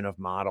variation of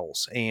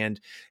models, and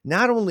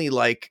not only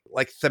like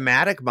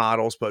thematic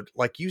models, but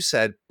like you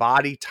said,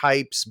 body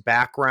types,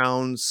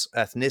 backgrounds,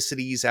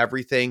 ethnicities,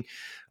 everything.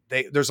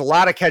 There's a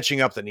lot of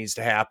catching up that needs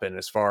to happen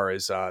as far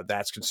as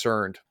that's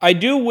concerned. I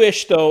do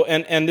wish, though,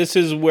 and this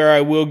is where I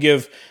will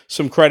give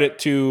some credit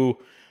to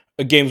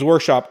a Games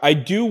Workshop. I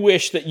do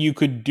wish that you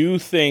could do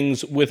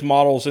things with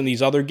models in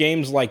these other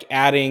games, like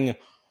adding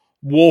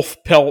wolf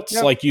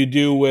pelts, like you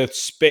do with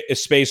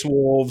Space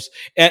Wolves,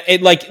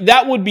 and like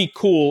that would be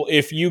cool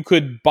if you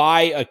could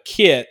buy a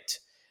kit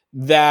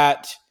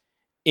that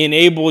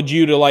enabled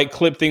you to like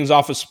clip things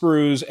off of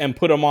sprues and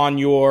put them on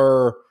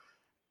your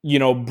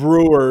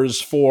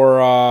brewers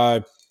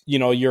for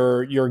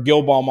your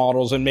Guild Ball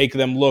models and make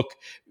them look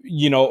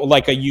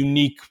like a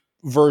unique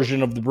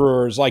version of the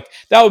brewers. Like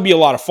that would be a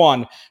lot of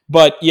fun.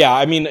 But yeah,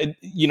 I mean,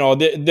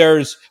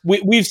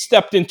 we've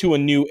stepped into a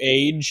new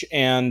age,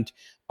 and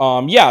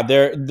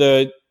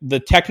the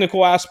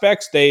technical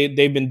aspects,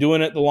 they've been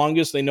doing it the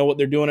longest. They know what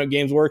they're doing at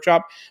Games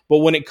Workshop. But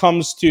when it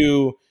comes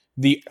to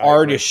the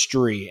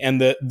artistry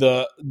and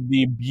the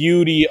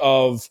beauty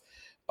of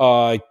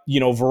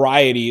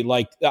variety,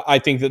 like I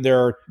think that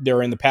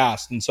they're in the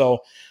past. And so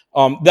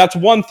that's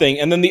one thing.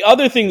 And then the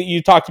other thing that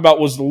you talked about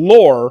was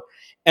lore.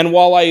 And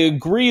while I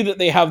agree that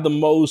they have the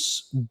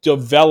most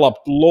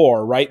developed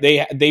lore, right?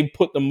 They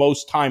put the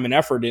most time and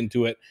effort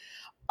into it.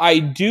 I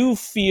do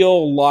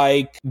feel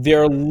like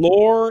their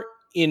lore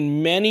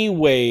in many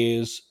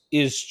ways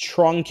is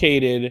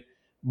truncated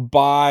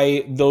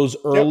by those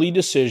early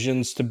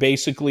decisions to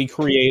basically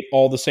create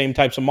all the same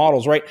types of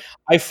models, right?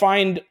 I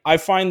find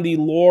the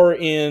lore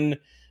in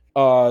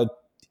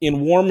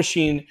War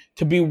Machine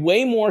to be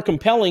way more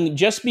compelling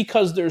just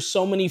because there's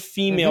so many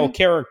female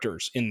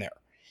characters in there.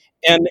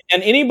 And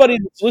anybody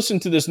that's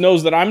listened to this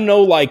knows that I'm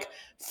no like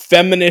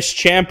feminist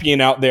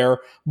champion out there,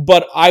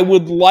 but I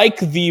would like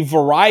the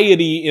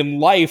variety in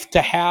life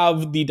to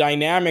have the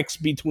dynamics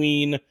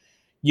between,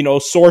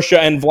 Sorsha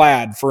and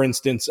Vlad, for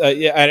instance.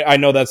 I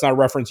know that's not a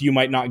reference you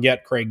might not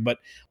get, Craig, but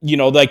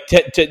like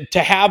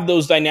to have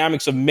those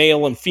dynamics of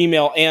male and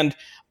female. And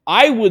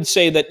I would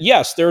say that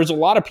yes, there's a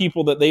lot of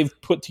people that they've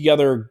put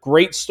together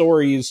great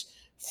stories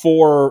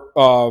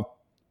for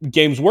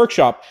Games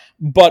Workshop.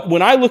 But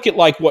when I look at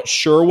like what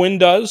Sherwin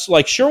does,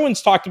 like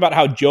Sherwin's talked about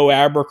how Joe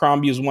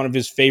Abercrombie is one of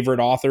his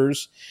favorite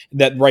authors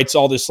that writes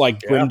all this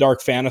like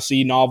grimdark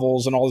fantasy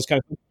novels and all this kind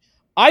of thing.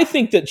 I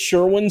think that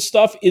Sherwin's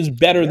stuff is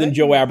better than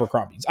Joe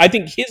Abercrombie's. I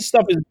think his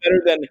stuff is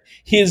better than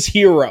his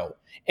hero.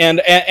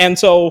 And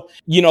so,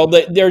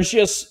 there's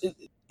just,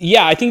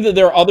 I think that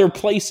there are other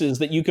places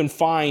that you can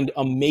find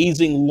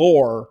amazing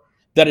lore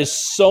that is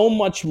so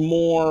much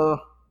more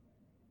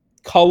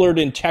colored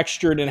and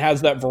textured and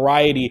has that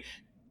variety,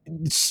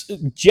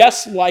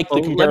 just like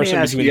the comparison. Let me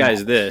ask you guys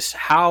models. this: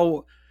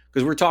 how?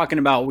 Because we're talking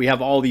about we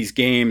have all these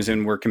games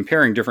and we're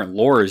comparing different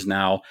lores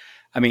now.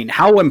 I mean,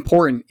 how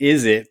important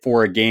is it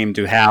for a game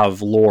to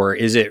have lore?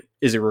 Is it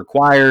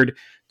required?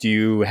 Do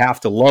you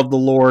have to love the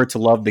lore to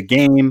love the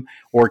game,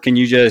 or can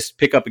you just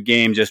pick up a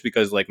game just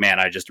because, like, man,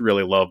 I just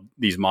really love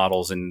these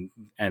models and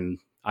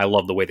I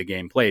love the way the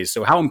game plays?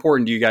 So, how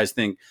important do you guys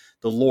think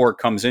the lore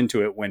comes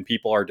into it when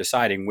people are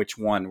deciding which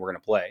one we're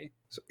going to play?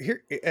 So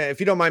here, if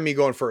you don't mind me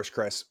going first,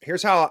 Chris,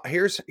 here's how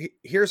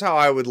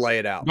I would lay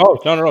it out. Oh,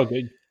 no,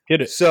 good.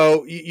 Hit it.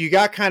 So you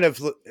got kind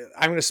of,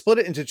 I'm going to split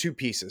it into two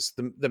pieces,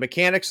 the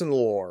mechanics and the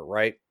lore,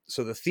 right?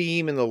 So the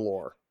theme and the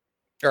lore,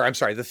 or I'm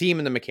sorry, the theme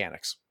and the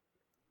mechanics.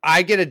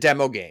 I get a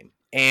demo game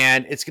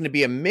and it's going to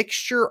be a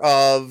mixture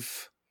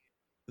of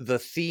the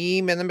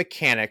theme and the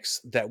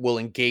mechanics that will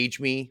engage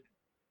me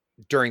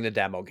during the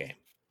demo game,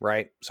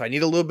 right? So I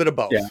need a little bit of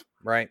both,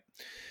 right?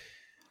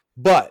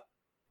 But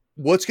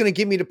what's going to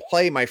get me to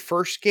play my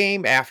first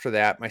game after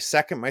that, my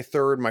second, my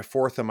third, my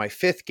fourth, and my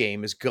fifth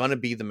game is going to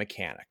be the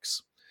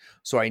mechanics.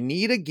 So I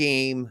need a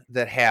game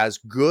that has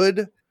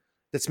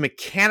that's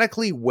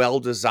mechanically well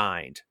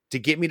designed to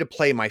get me to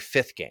play my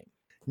fifth game.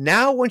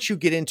 Now, once you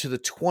get into the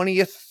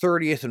 20th,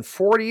 30th, and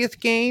 40th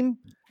game,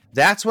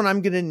 that's when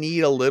I'm going to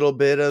need a little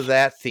bit of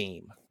that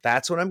theme.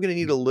 That's when I'm going to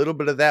need a little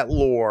bit of that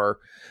lore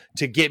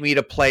to get me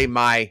to play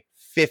my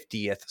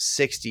 50th,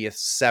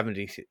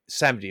 60th,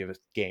 70th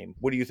game.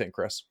 What do you think,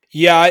 Chris?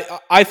 Yeah,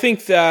 I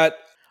think that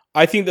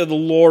the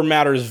lore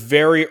matters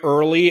very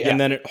early and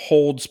then it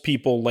holds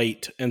people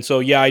late. And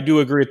so, I do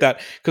agree with that,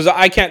 because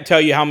I can't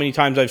tell you how many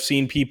times I've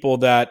seen people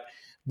that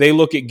they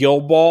look at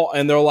Guild Ball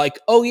and they're like,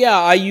 oh yeah,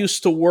 I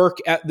used to work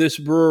at this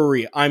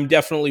brewery. I'm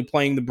definitely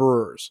playing the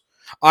brewers.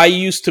 I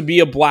used to be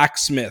a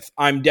blacksmith.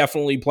 I'm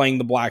definitely playing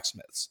the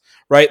blacksmiths,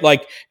 right?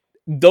 Like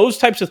those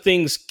types of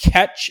things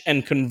catch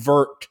and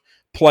convert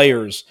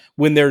players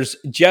when there's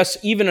just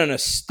even an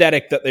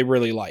aesthetic that they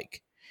really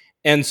like.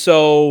 And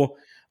so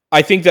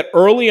I think that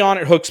early on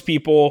it hooks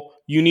people.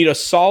 You need a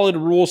solid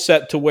rule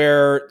set to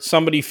where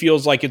somebody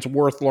feels like it's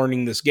worth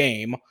learning this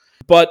game.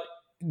 But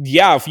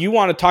if you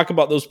want to talk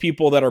about those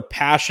people that are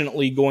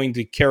passionately going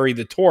to carry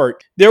the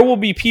torch, there will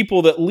be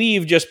people that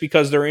leave just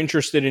because they're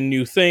interested in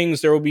new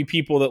things. There will be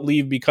people that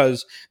leave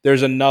because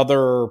there's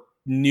another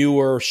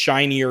newer,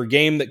 shinier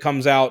game that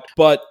comes out.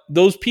 But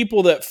those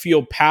people that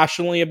feel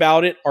passionately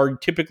about it are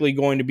typically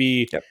going to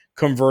be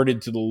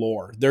converted to the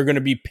lore. They're going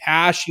to be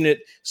passionate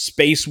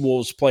Space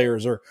Wolves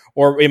players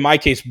or in my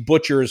case,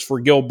 butchers for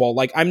Guild Ball.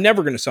 Like, I'm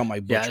never going to sell my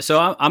butchers. Yeah,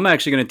 so I'm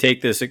actually going to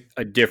take this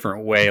a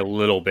different way a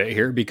little bit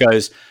here,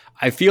 because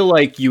I feel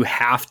like you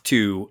have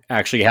to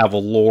actually have a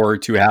lore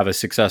to have a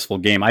successful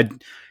game.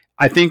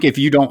 I think if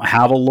you don't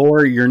have a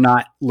lore, you're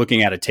not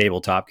looking at a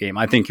tabletop game.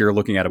 I think you're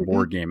looking at a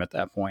board game at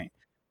that point.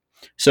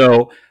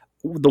 So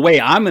the way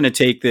I'm going to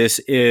take this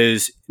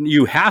is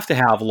you have to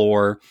have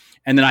lore.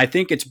 And then I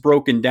think it's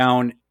broken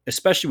down,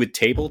 especially with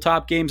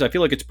tabletop games. I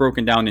feel like it's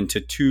broken down into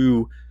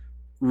two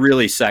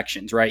really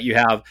sections, right? You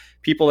have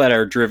people that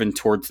are driven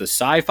towards the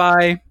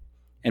sci-fi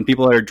and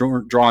people that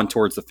are drawn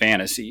towards the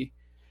fantasy.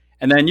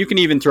 And then you can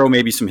even throw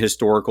maybe some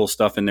historical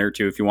stuff in there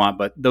too if you want,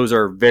 but those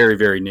are very,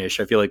 very niche.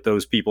 I feel like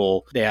those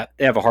people, they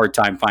have a hard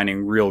time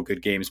finding real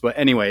good games. But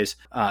anyways,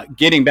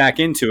 getting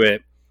back into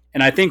it,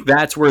 and I think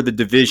that's where the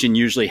division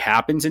usually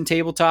happens in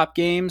tabletop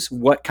games.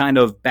 What kind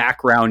of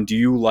background do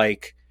you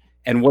like,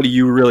 and what do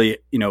you really,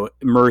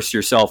 immerse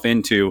yourself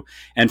into?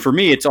 And for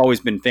me, it's always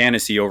been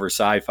fantasy over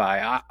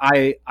sci-fi.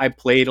 I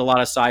played a lot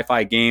of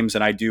sci-fi games,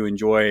 and I do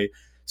enjoy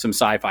some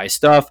sci-fi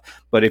stuff.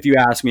 But if you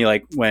ask me,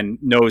 like, when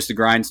nose to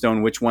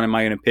grindstone, which one am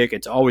I going to pick?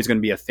 It's always going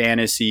to be a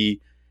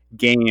fantasy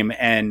game.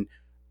 And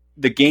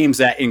the games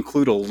that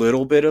include a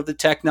little bit of the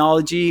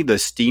technology, the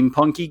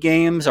steampunky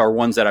games, are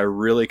ones that I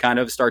really kind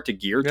of start to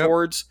gear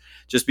towards,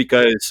 just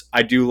because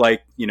I do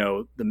like,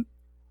 the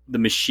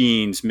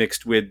machines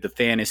mixed with the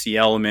fantasy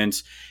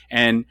elements.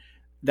 And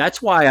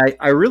that's why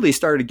I really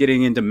started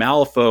getting into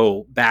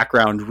Malifaux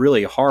background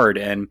really hard.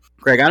 And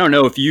Greg, I don't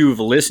know if you've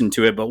listened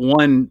to it, but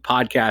one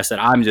podcast that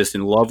I'm just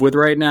in love with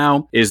right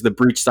now is the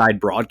Breachside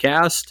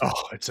Broadcast.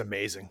 Oh, it's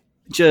amazing.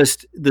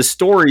 Just the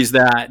stories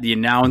that the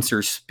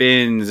announcer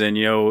spins and,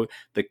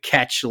 the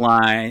catch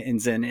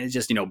lines, and it's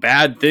just,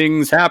 bad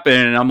things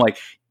happen. And I'm like,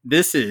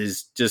 this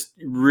is just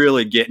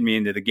really getting me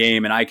into the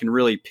game. And I can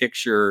really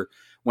picture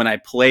when I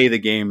play the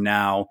game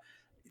now,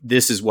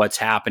 this is what's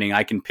happening.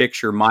 I can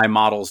picture my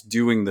models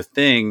doing the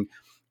thing.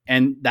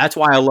 And that's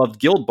why I loved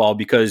Guild Ball,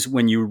 because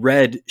when you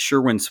read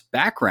Sherwin's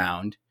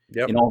background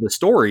in all the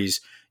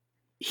stories,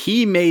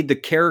 he made the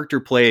character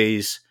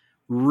plays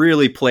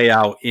really play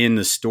out in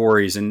the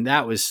stories. And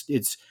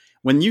it's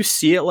when you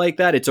see it like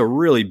that, it's a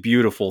really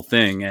beautiful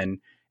thing. And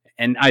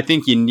I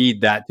think you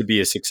need that to be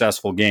a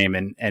successful game,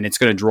 and it's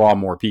going to draw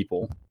more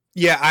people.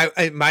 Yeah,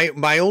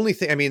 my only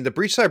thing, the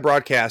Breachside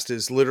Broadcast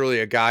is literally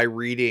a guy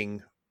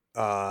reading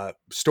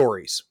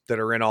stories that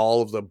are in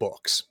all of the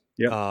books,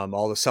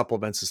 all the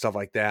supplements and stuff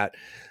like that.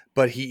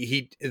 But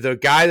the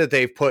guy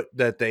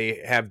that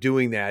they have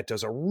doing that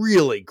does a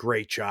really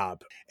great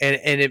job.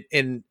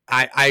 And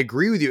I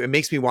agree with you. It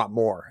makes me want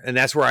more. And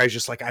that's where I was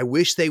just like, I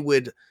wish they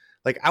would,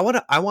 like, I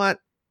want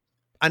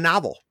a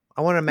novel.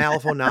 I want a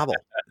Malifaux novel.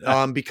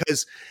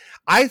 Because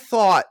I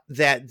thought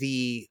that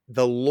the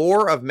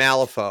lore of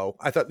Malifaux,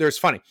 I thought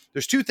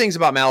there's two things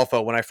about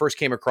Malifaux when I first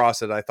came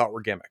across it I thought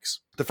were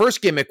gimmicks. The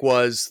first gimmick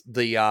was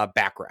the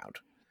background.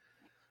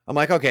 I'm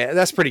like, okay,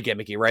 that's pretty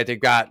gimmicky, right? They've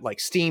got like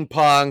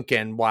steampunk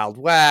and Wild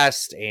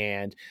West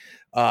and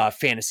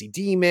fantasy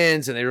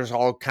demons, and they're just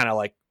all kind of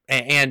like,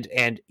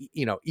 and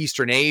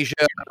Eastern Asia.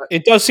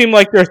 It does seem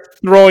like they're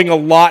throwing a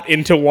lot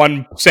into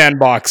one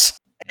sandbox.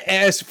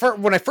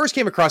 When I first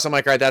came across, I'm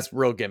like, all right, that's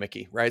real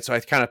gimmicky, right? So I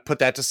kind of put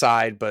that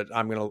aside, but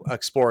I'm going to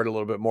explore it a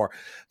little bit more.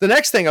 The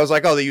next thing I was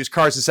like, oh, they use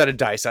cards instead of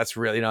dice. That's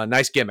really, a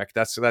nice gimmick.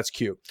 That's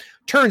cute.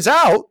 Turns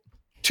out,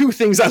 two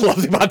things I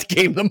loved about the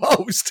game the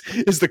most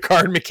is the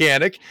card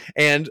mechanic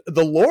and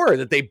the lore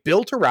that they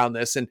built around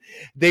this. And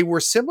they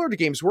were similar to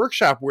Games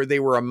Workshop, where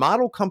they were a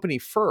model company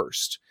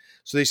first.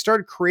 So they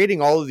started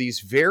creating all of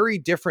these very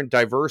different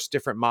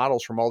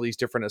models from all these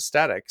different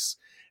aesthetics.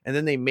 And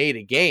then they made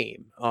a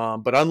game.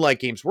 But unlike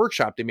Games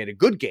Workshop, they made a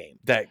good game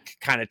that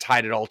kind of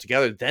tied it all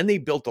together. Then they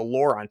built the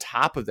lore on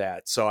top of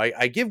that. So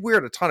I give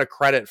Weird a ton of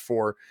credit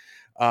for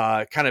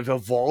kind of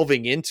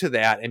evolving into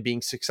that and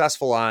being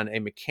successful on a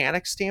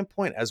mechanic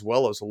standpoint as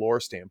well as a lore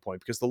standpoint,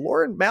 because the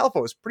lore in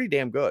Malifaux is pretty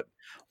damn good.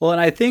 Well,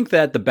 and I think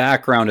that the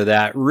background of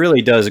that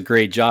really does a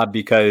great job,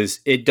 because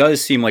it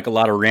does seem like a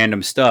lot of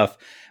random stuff,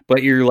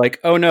 but you're like,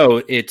 oh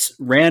no, it's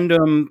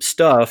random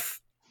stuff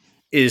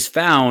is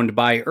found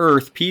by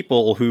Earth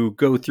people who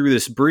go through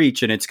this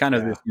breach, and it's kind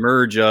of this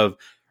merge of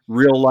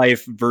real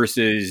life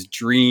versus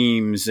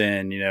dreams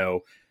and,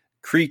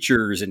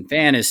 creatures and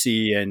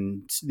fantasy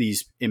and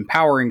these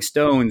empowering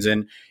stones,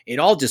 and it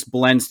all just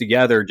blends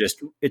together.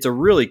 It's a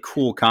really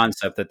cool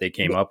concept that they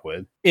came up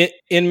with.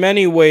 In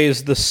many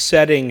ways, the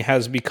setting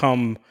has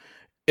become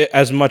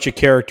as much a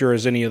character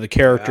as any of the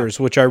characters,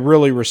 which I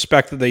really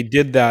respect that they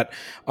did that.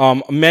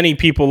 Many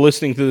people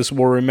listening to this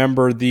will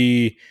remember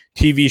the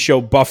TV show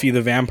Buffy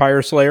the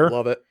Vampire Slayer.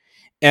 Love it.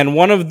 And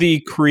one of the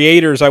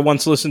creators, I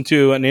once listened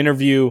to an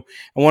interview,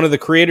 and one of the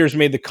creators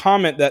made the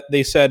comment that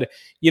they said,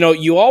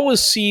 you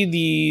always see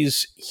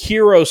these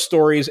hero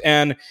stories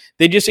and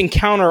they just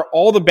encounter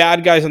all the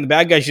bad guys and the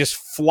bad guys just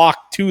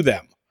flock to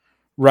them,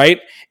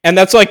 right? And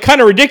that's like kind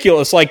of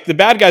ridiculous. Like the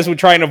bad guys would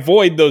try and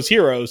avoid those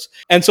heroes.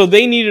 And so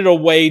they needed a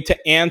way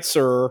to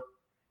answer,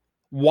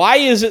 why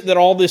is it that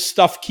all this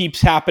stuff keeps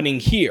happening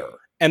here?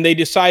 And they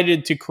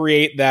decided to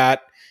create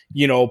that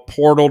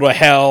portal to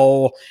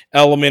hell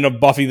element of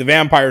Buffy the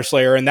Vampire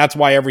Slayer. And that's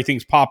why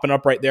everything's popping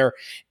up right there.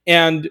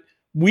 And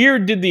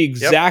Weird did the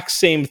exact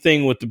same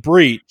thing with the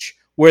Breach,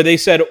 where they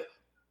said,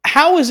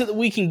 how is it that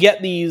we can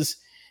get these,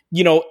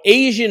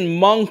 Asian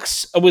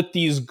monks with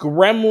these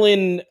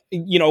gremlin,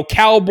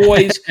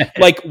 cowboys?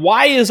 Like,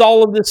 why is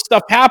all of this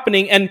stuff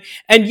happening? And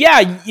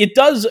yeah, it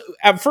does,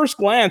 at first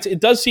glance,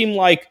 it does seem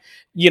like,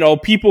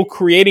 people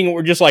creating it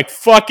were just like,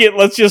 fuck it,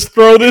 let's just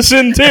throw this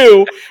in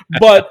too.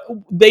 But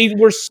they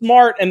were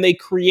smart, and they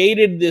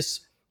created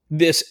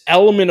this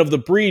element of the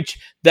Breach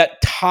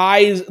that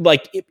ties,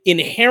 like,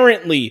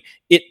 inherently,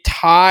 it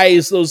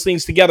ties those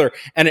things together,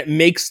 and it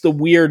makes the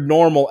weird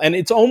normal. And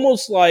it's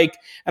almost like,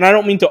 and I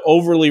don't mean to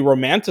overly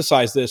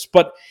romanticize this,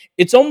 but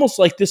it's almost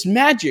like this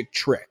magic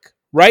trick,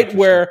 right?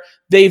 Where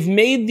they've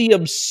made the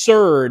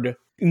absurd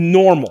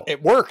normal.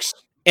 It works.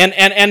 And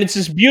it's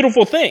this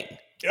beautiful thing.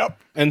 Yep.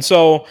 And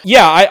so,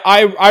 yeah,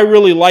 I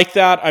really like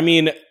that. I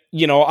mean,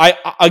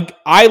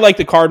 I like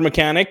the card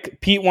mechanic.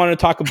 Pete wanted to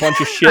talk a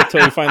bunch of shit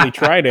till he finally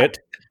tried it.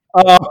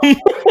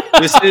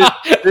 This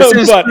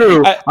is But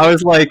true. I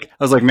was like,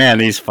 man,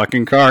 these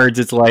fucking cards.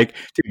 It's like,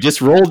 dude,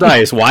 just roll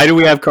dice. Why do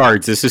we have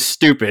cards? This is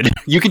stupid.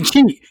 You can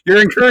cheat.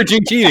 You're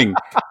encouraging cheating.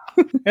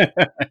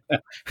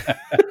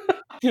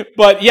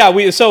 But yeah,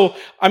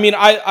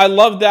 I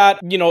love that.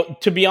 You know,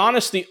 to be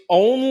honest, the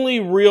only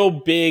real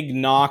big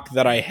knock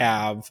that I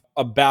have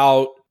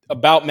about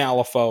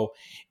Malifaux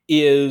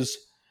is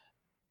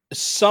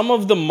some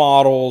of the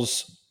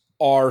models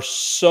are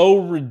so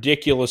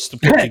ridiculous to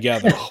put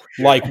together.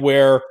 Like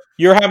where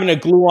you're having to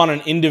glue on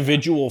an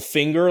individual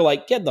finger,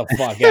 like get the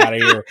fuck out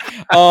of here.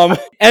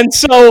 And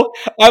so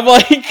I'm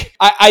like,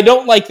 I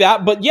don't like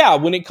that. But yeah,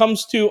 when it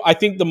comes to, I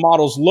think the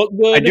models look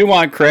good. I do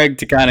want Craig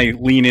to kind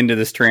of lean into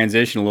this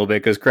transition a little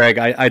bit because Craig,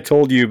 I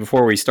told you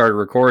before we started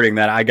recording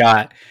that I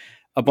got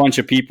a bunch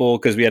of people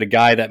because we had a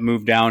guy that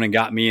moved down and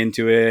got me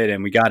into it,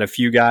 and we got a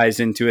few guys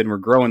into it, and we're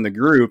growing the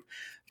group.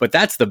 But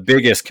that's the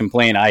biggest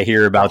complaint I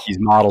hear about these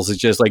models.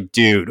 It's just like,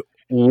 dude,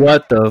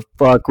 what the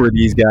fuck were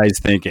these guys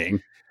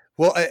thinking?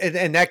 Well,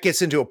 and that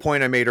gets into a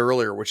point I made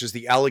earlier, which is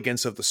the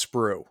elegance of the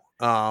sprue.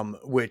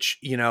 Which,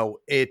 you know,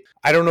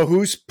 I don't know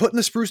who's putting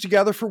the sprues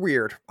together for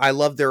Weird. I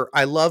love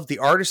the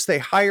artists they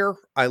hire.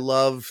 I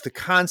love the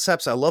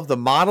concepts. I love the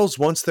models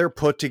once they're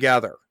put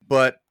together.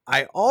 But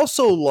I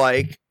also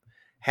like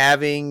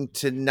having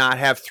to not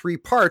have three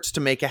parts to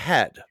make a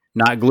head.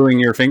 Not gluing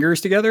your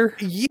fingers together?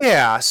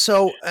 Yeah.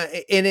 So,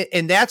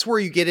 and that's where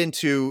you get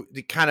into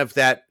the kind of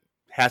that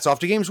hats off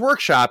to Games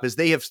Workshop is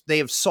they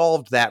have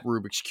solved that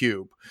Rubik's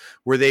Cube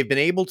where they've been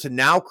able to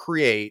now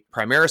create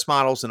Primaris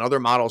models and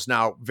other models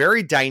now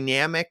very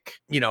dynamic,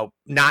 you know,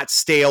 not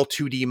stale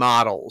 2D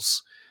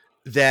models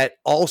that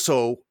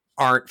also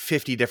aren't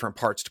 50 different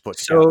parts to put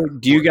together. So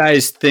do you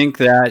guys think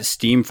that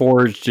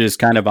Steamforged is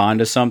kind of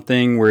onto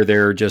something where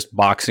they're just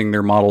boxing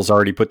their models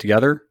already put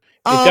together?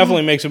 It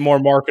definitely makes it more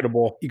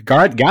marketable.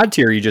 God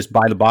tier, you just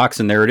buy the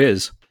box and there it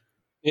is.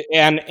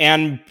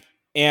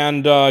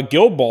 And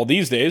Guild Ball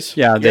these days.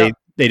 Yeah, they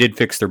did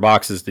fix their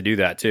boxes to do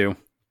that too.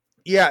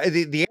 Yeah,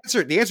 the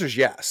answer is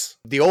yes.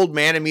 The old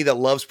man in me that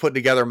loves putting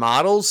together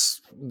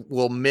models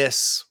will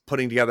miss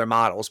putting together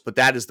models, but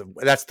that's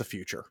the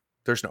future.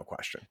 There's no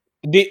question.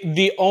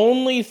 The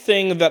only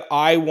thing that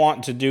I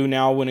want to do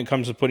now when it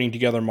comes to putting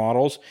together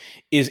models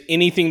is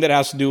anything that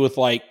has to do with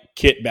like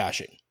kit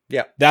bashing.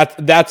 Yeah.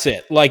 That's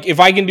it. Like if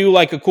I can do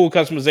like a cool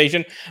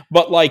customization,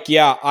 but like,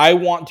 yeah, I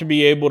want to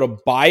be able to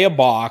buy a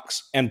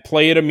box and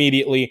play it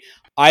immediately.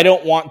 I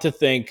don't want to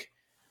think,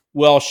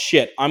 well,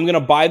 shit, I'm going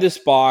to buy this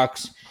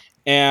box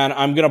and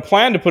I'm going to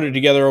plan to put it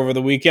together over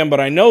the weekend,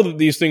 but I know that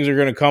these things are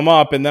going to come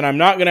up and then I'm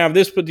not going to have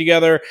this put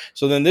together.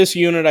 So then this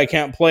unit I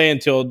can't play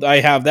until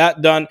I have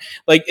that done.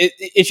 Like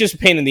it's just a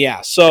pain in the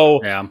ass.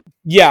 So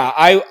yeah,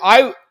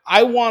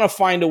 I want to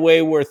find a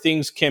way where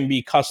things can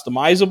be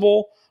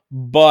customizable,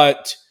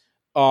 but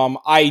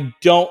I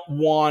don't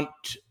want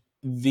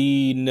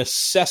the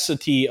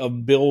necessity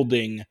of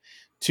building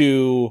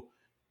to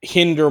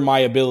hinder my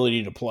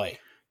ability to play.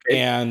 Okay.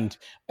 And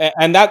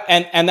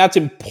that's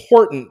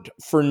important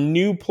for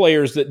new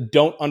players that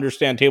don't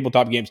understand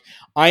tabletop games.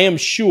 I am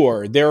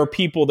sure there are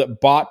people that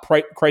bought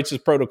Crisis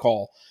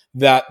Protocol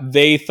that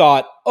they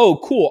thought, oh,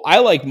 cool, I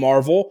like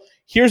Marvel.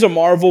 Here's a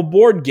Marvel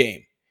board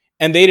game.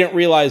 And they didn't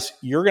realize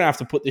you're going to have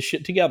to put this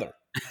shit together.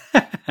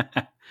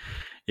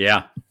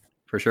 Yeah,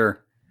 for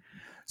sure.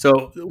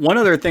 So one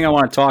other thing I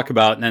want to talk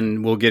about, and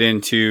then we'll get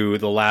into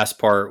the last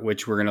part,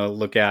 which we're going to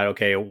look at,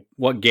 okay,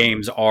 what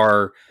games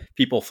are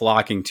people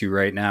flocking to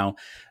right now?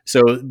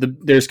 So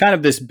there's kind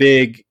of this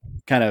big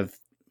kind of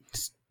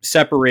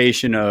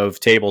separation of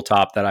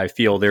tabletop that I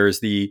feel. There's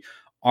the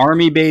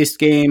army-based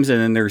games,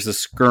 and then there's the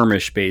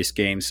skirmish-based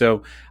games.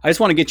 So I just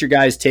want to get your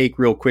guys' take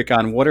real quick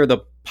on what are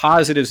the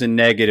positives and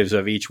negatives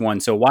of each one.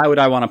 So why would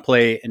I want to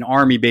play an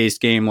army-based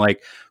game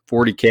like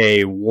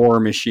 40K, War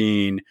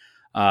Machine?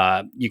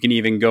 You can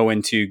even go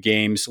into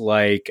games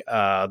like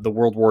the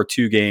World War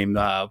II game,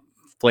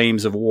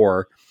 Flames of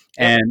War.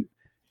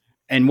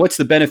 And what's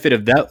the benefit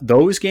of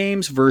those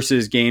games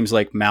versus games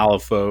like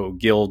Malifaux,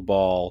 Guild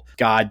Ball,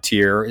 God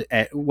Tier?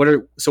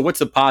 What's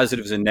the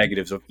positives and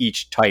negatives of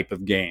each type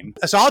of game?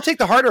 So I'll take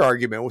the harder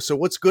argument. So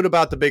what's good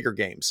about the bigger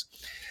games?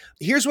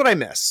 Here's what I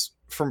miss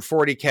from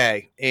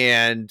 40K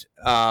and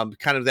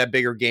kind of that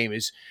bigger game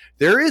is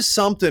there is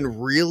something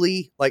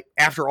really like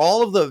after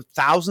all of the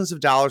thousands of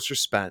dollars are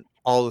spent,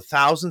 all the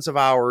thousands of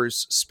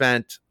hours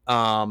spent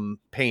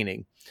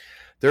painting,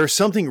 there's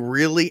something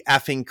really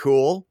effing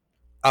cool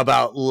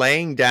about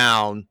laying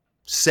down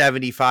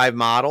 75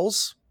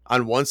 models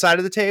on one side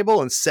of the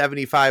table and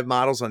 75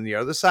 models on the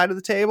other side of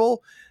the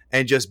table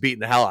and just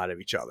beating the hell out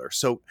of each other.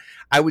 So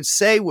I would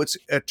say what's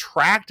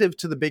attractive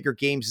to the bigger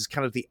games is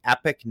kind of the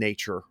epic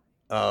nature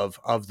of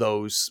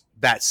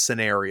that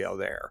scenario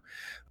there.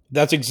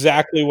 That's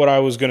exactly what I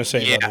was going to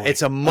say. Yeah,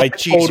 it's a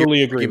much easier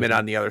argument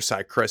on the other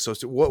side, Chris. So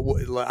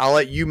I'll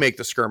let you make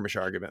the skirmish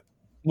argument.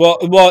 Well,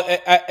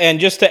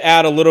 and just to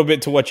add a little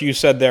bit to what you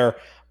said there,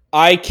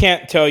 I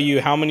can't tell you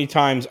how many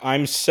times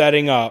I'm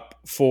setting up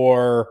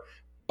for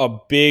a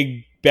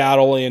big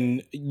battle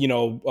in,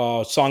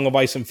 Song of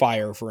Ice and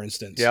Fire, for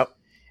instance. Yep.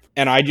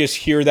 And I just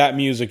hear that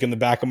music in the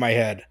back of my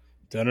head.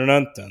 Like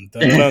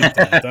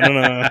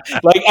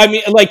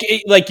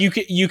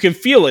you can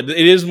feel it.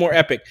 It is more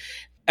epic.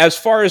 As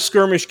far as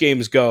skirmish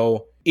games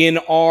go, in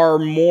our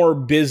more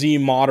busy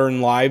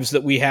modern lives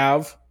that we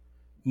have,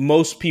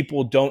 most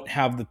people don't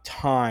have the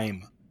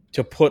time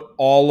to put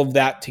all of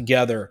that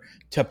together,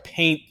 to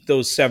paint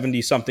those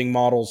 70-something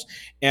models,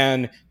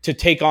 and to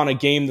take on a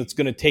game that's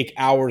going to take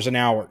hours and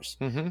hours.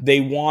 Mm-hmm. They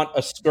want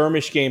a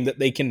skirmish game that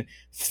they can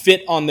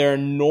fit on their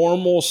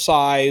normal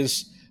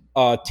size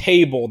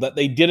table, that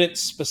they didn't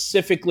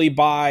specifically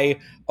buy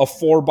a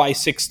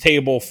 4x6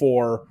 table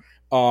for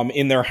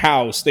in their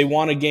house. They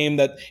want a game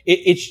that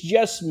it's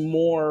just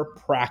more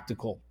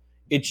practical.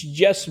 It's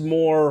just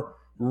more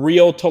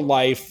real to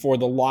life for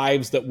the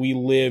lives that we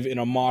live in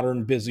a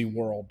modern, busy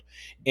world.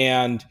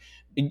 And,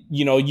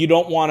 you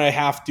don't want to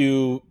have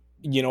to,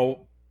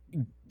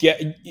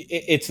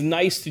 it's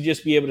nice to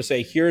just be able to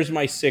say, here's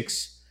my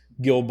 6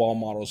 Guild Ball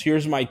models,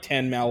 here's my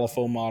 10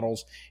 Malifaux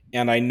models,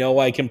 and I know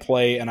I can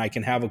play and I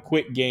can have a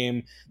quick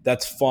game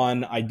that's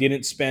fun. I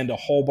didn't spend a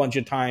whole bunch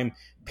of time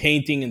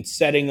painting and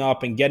setting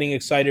up and getting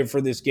excited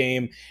for this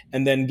game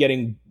and then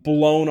getting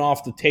blown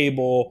off the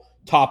table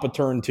top of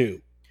turn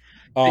 2.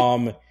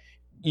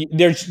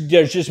 There's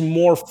just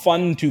more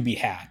fun to be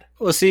had.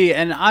 Well, see,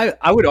 and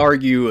I would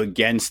argue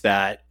against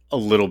that a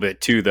little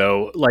bit too,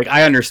 though. Like,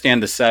 I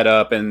understand the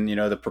setup and,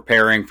 the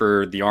preparing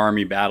for the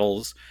army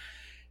battles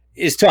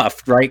is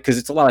tough, right? Because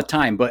it's a lot of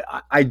time. But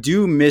I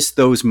do miss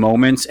those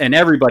moments, and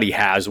everybody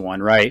has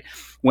one, right?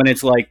 When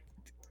it's like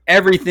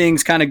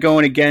everything's kind of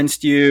going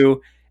against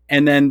you,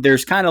 and then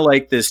there's kind of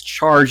like this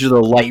charge of the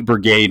light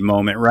brigade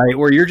moment, right?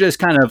 Where you're just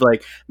kind of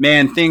like,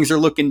 man, things are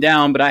looking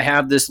down, but I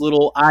have this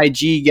little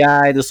IG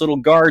guy, this little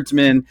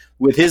guardsman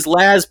with his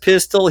las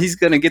pistol. He's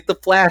going to get the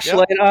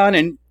flashlight on,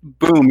 and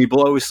boom, he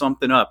blows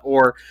something up.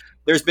 Or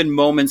there's been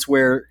moments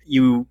where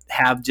you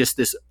have just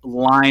this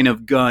line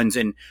of guns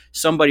and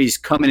somebody's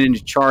coming in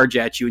to charge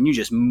at you, and you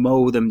just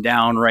mow them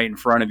down right in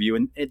front of you.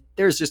 And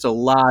there's just a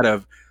lot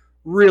of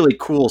really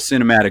cool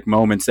cinematic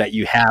moments that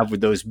you have with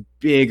those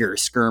bigger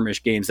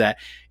skirmish games that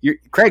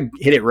Craig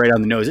hit it right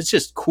on the nose. It's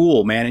just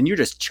cool, man. And you're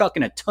just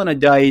chucking a ton of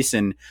dice.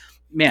 And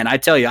man, I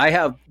tell you, I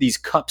have these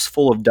cups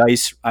full of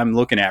dice I'm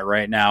looking at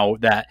right now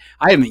that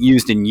I haven't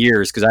used in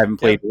years because I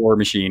haven't played War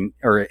Machine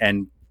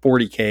and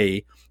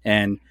 40K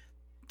and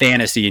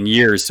Fantasy in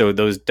years. So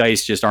those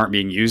dice just aren't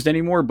being used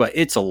anymore, but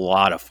it's a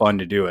lot of fun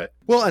to do it.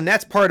 Well, and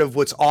that's part of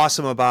what's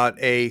awesome about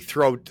a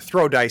throw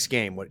dice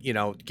game.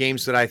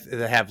 Games that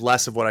have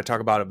less of what I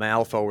talk about at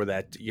Malifaux, where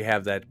that you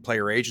have that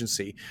player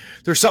agency.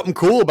 There's something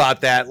cool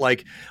about that.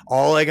 Like,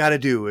 all I got to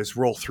do is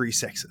roll 3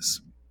 6s.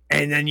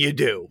 And then you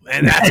do,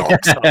 and that's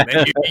awesome.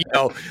 And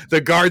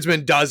the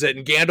guardsman does it,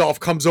 and Gandalf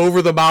comes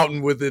over the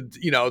mountain with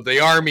the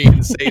army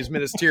and saves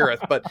Minas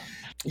Tirith. But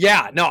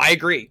yeah, no, I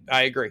agree.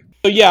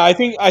 So yeah, I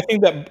think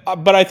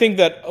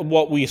that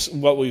what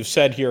we've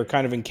said here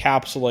kind of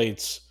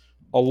encapsulates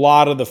a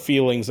lot of the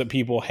feelings that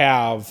people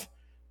have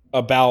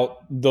about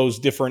those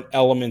different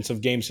elements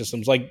of game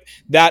systems. Like,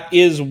 that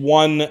is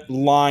one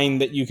line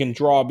that you can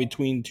draw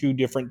between 2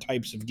 different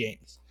types of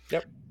games.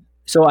 Yep.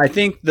 So I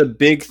think the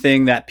big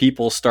thing that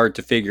people start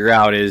to figure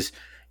out is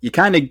you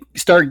kind of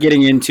start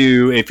getting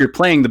into, if you're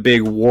playing the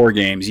big war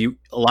games, a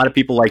lot of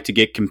people like to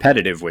get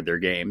competitive with their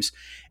games.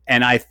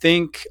 And I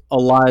think a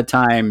lot of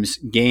times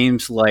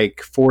games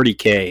like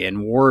 40K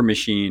and War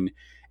Machine,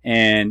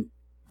 and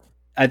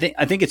I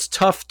think it's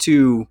tough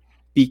to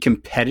be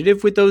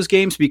competitive with those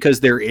games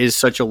because there is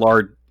such a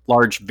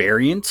large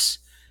variance.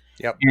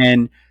 Yep.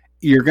 And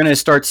you're going to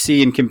start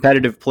seeing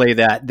competitive play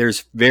that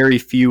there's very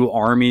few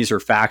armies or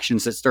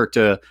factions that start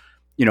to,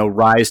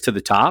 rise to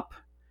the top.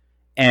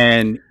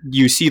 And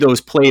you see those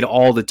played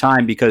all the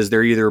time because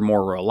they're either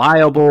more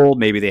reliable,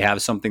 maybe they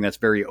have something that's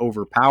very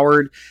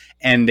overpowered,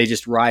 and they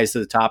just rise to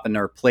the top and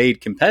are played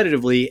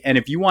competitively. And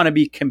if you want to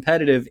be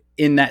competitive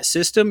in that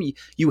system,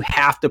 you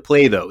have to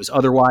play those.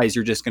 Otherwise,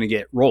 you're just going to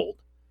get rolled.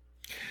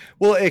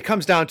 Well, it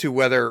comes down to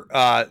whether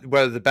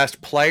the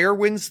best player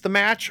wins the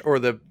match or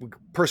the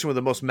person with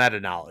the most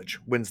meta knowledge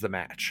wins the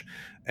match.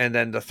 And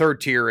then the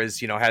third tier is,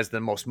 has the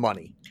most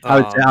money.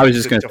 I was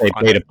just going to say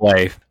pay to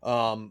play.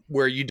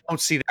 Where you don't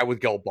see that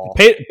with Guild Ball.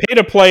 Pay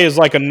to play is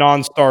like a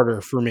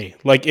non-starter for me.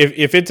 Like,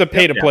 if it's a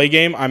pay to play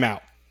game, I'm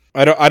out.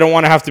 I don't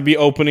want to have to be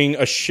opening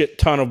a shit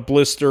ton of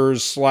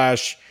blisters /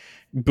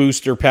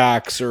 booster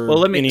packs or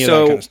any of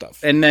that kind of stuff.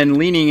 And then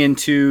leaning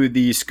into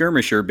the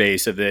skirmisher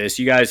base of this,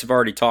 you guys have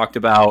already talked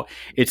about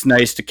it's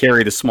nice to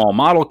carry the small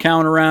model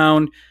count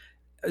around.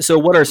 So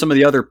what are some of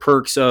the other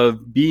perks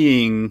of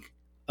being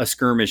a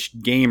skirmish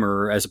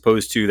gamer as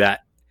opposed to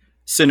that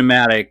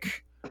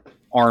cinematic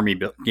army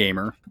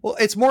gamer? Well,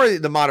 it's more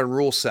the modern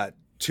rule set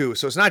too.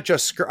 So it's not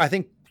just I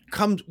think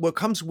what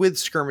comes with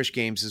skirmish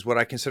games is what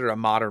I consider a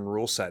modern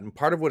rule set, and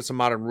part of what's a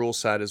modern rule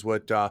set is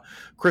what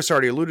Chris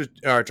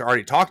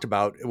already talked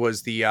about. It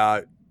was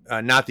the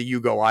not the you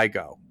go I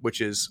go, which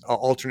is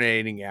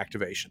alternating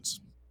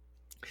activations.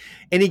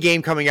 Any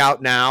game coming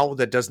out now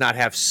that does not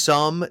have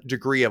some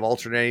degree of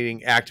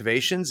alternating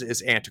activations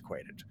is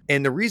antiquated.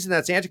 And the reason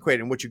that's antiquated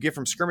and what you get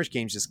from skirmish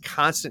games is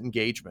constant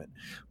engagement,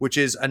 which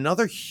is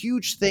another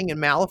huge thing in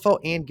Malifaux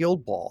and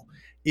Guild Ball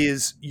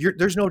is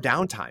there's no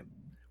downtime.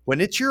 When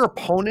it's your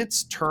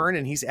opponent's turn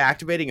and he's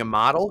activating a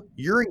model,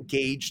 you're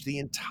engaged the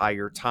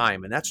entire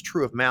time. And that's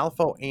true of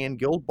Malifaux and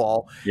Guild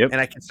Ball. Yep. And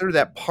I consider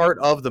that part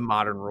of the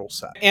modern rule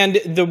set. And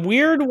the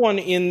weird one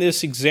in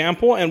this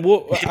example, and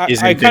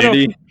is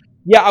Infinity.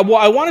 I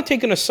want to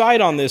take an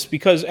aside on this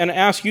because, and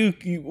ask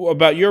you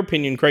about your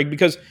opinion, Craig,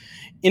 because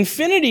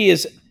Infinity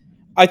is,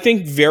 I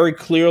think, very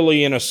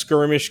clearly in a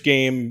skirmish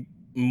game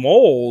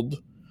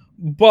mold,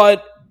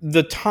 but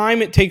the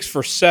time it takes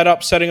for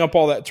setting up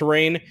all that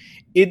terrain,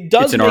 it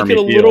does make it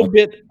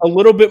a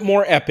little bit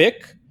more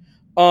epic.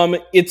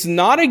 It's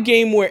not a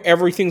game where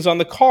everything's on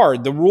the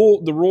card. The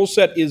rule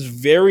set is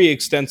very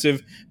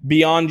extensive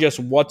beyond just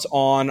what's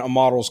on a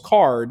model's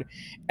card,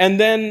 and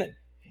then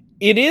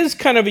it is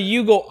kind of a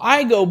you go,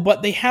 I go,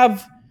 but they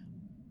have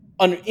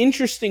an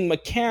interesting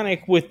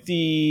mechanic with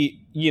the,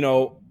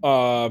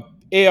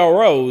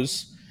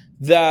 AROs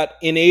that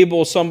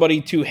enable somebody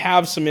to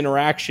have some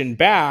interaction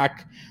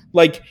back.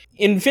 Like,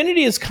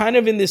 Infinity is kind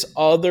of in this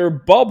other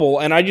bubble,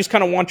 and I just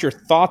kind of want your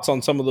thoughts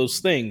on some of those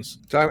things.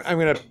 So I'm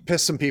going to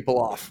piss some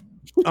people off.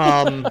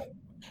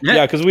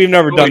 Yeah, because we've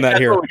never done that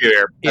here.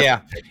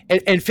 Yeah,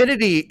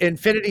 Infinity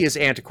is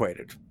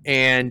antiquated,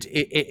 and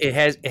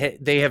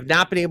they have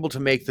not been able to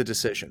make the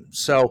decision.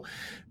 So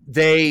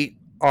they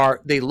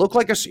look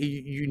like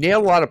you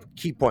nail a lot of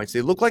key points.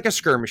 They look like a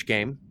skirmish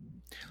game,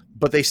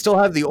 but they still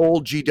have the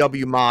old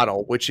GW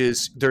model, which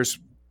is there's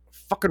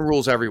fucking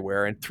rules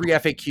everywhere and 3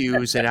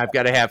 FAQs, and I've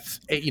got to have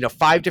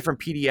 5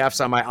 different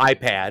PDFs on my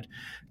iPad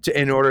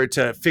in order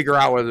to figure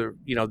out whether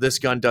this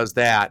gun does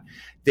that.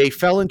 They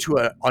fell into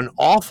an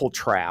awful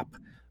trap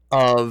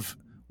of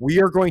we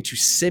are going to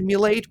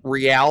simulate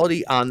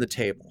reality on the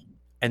table.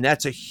 And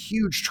that's a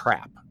huge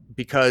trap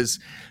because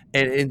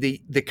and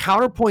the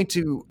counterpoint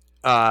to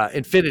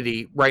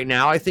Infinity right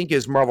now, I think,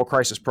 is Marvel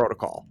Crisis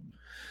Protocol.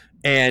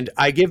 And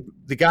I give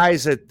the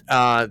guys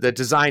that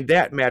designed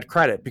that mad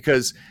credit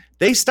because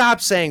they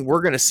stopped saying we're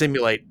not going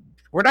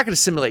to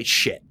simulate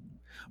shit.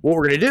 What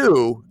we're going to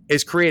do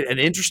is create an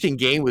interesting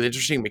game with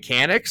interesting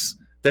mechanics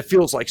that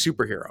feels like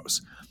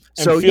superheroes.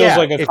 And feels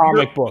like a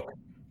comic book.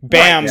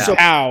 Bam, right,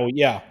 pow,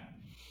 yeah.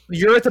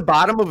 You're at the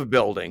bottom of a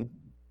building,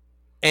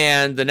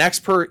 and the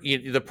next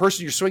the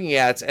person you're swinging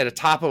at's at the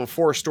top of a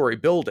 4-story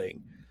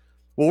building.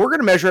 Well, we're going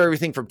to measure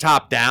everything from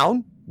top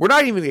down. We're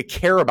not even going to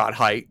care about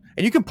height,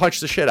 and you can punch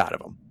the shit out of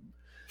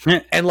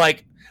them. And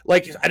like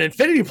an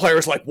Infinity player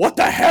is like, what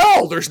the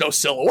hell? There's no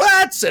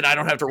silhouettes, and I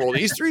don't have to roll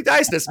these 3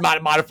 dice. That's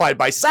modified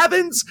by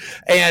 7s.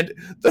 And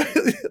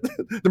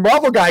the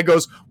Marvel guy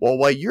goes, well,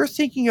 while you're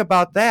thinking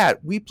about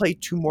that, we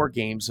played 2 more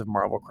games of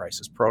Marvel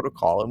Crisis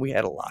Protocol, and we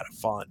had a lot of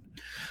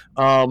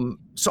fun.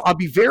 So I'll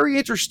be very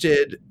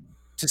interested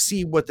to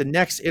see what the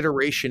next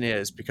iteration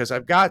is, because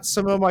I've got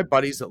some of my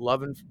buddies that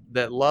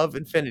love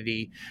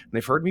Infinity, and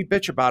they've heard me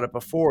bitch about it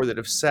before, that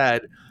have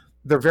said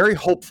they're very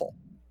hopeful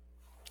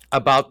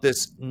about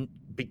this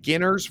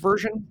beginner's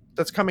version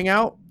that's coming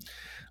out.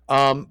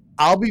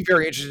 I'll be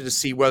very interested to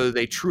see whether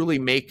they truly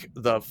make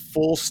the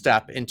full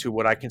step into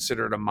what I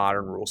consider a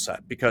modern rule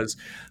set. Because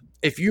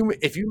if you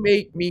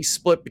make me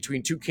split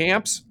between 2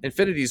 camps,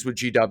 Infinity's with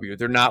GW.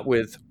 They're not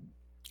with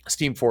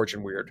Steamforged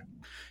and Weird.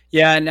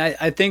 Yeah, and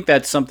I think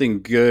that's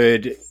something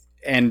good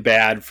and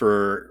bad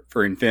for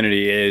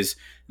Infinity is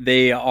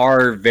they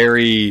are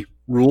very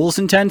rules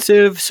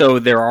intensive. So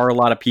there are a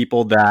lot of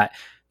people that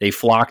they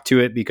flock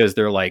to it because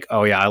they're like,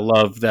 oh yeah, I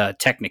love the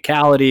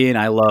technicality and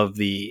I love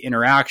the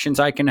interactions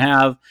I can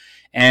have.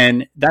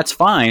 And that's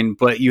fine,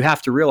 but you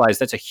have to realize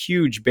that's a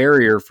huge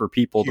barrier for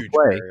people to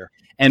play. Barrier.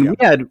 And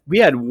we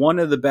had one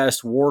of the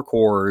best war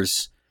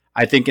cores,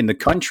 I think, in the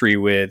country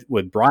with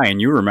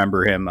Brian. You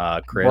remember him,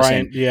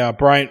 Chris?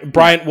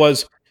 Brian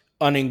was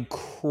an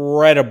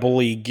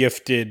incredibly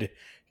gifted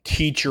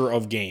teacher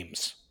of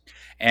games.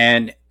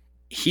 And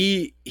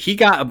he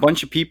got a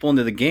bunch of people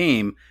into the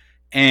game,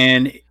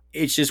 and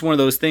it's just one of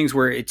those things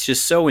where it's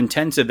just so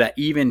intensive that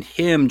even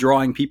him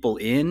drawing people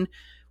in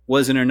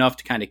wasn't enough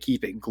to kind of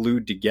keep it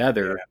glued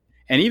together. Yeah.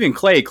 And even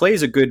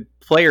Clay's a good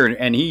player,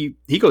 and he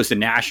goes to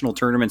national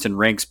tournaments and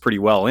ranks pretty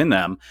well in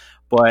them,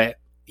 but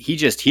he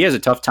has a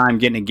tough time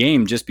getting a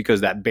game just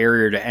because that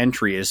barrier to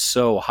entry is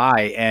so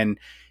high. And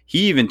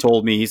he even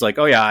told me, he's like,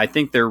 oh yeah, I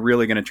think they're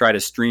really going to try to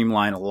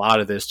streamline a lot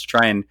of this to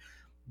try and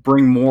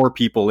bring more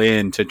people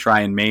in to try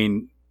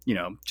and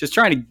just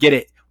trying to get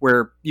it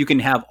where you can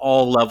have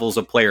all levels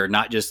of player,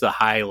 not just the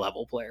high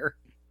level player.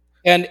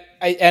 And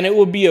it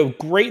would be a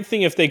great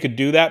thing if they could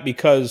do that,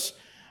 because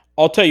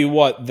I'll tell you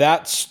what,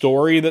 that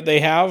story that they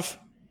have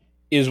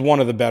is one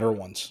of the better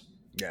ones.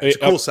 Yeah, it's a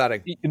cool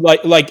setting.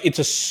 Like it's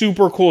a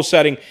super cool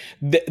setting.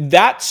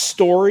 That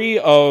story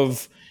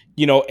of,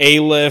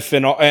 Aleph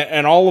and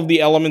all of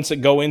the elements that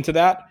go into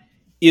that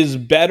is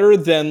better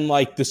than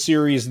like the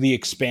series The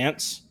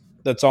Expanse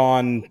that's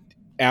on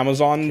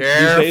Amazon these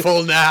days.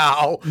 Careful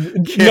now.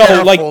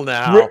 No, like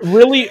now.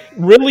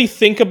 really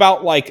think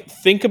about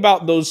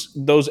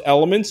those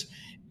elements.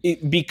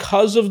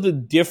 Because of the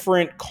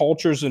different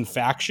cultures and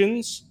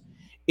factions,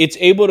 it's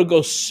able to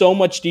go so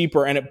much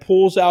deeper, and it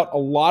pulls out a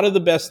lot of the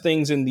best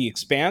things in the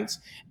Expanse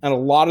and a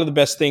lot of the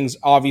best things,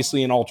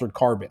 obviously, in Altered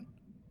Carbon.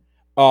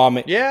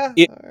 Yeah,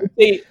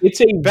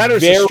 it's a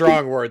better's a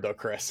strong word though,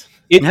 Chris.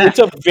 It's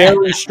a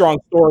very strong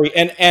story,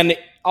 and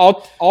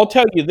I'll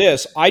tell you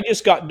this: I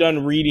just got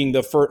done reading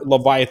the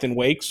Leviathan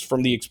Wakes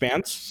from the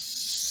Expanse.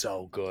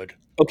 So good.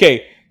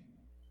 Okay,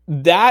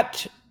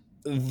 that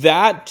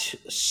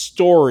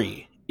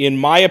story, in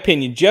my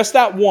opinion, just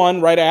that one,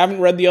 right? I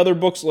haven't read the other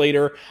books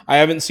later. I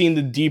haven't seen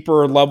the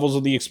deeper levels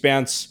of the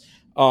Expanse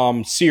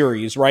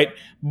series, right?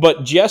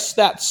 But just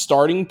that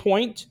starting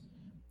point,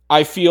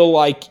 I feel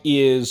like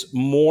is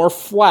more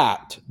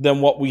flat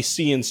than what we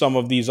see in some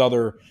of these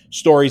other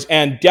stories,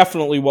 and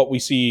definitely what we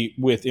see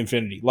with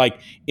Infinity. Like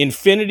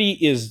Infinity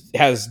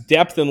has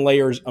depth and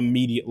layers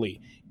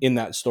immediately in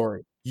that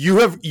story. You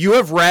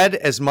have read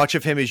as much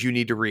of him as you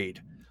need to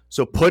read.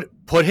 So put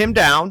him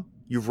down.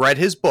 You've read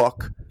his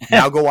book.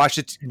 Now go watch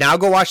it. Now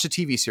go watch the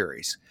TV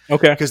series.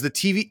 Okay. Because the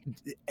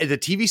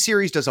TV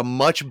series does a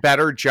much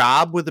better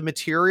job with the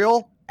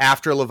material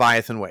after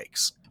Leviathan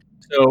Wakes.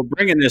 So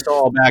bringing this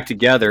all back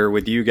together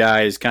with you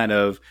guys kind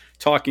of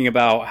talking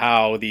about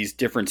how these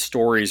different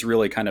stories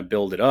really kind of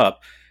build it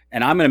up.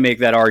 And I'm going to make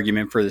that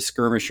argument for the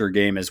skirmisher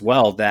game as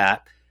well,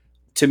 that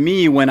to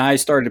me, when I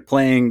started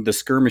playing the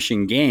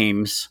skirmishing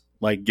games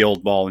like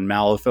Guild Ball and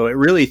Malifaux, it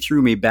really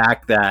threw me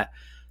back that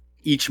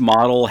each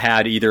model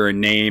had either a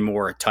name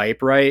or a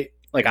type, right?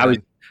 Like I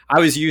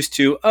was used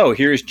to, oh,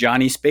 here's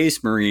Johnny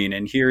Space Marine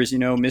and here's,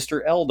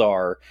 Mr.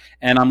 Eldar.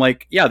 And I'm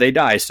like, yeah, they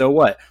die. So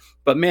what?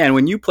 But man,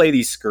 when you play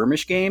these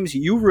skirmish games,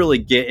 you really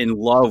get in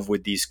love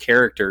with these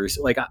characters.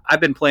 Like I've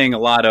been playing a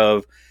lot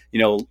of,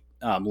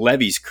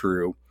 Levy's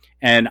crew,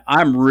 and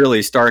I'm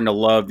really starting to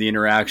love the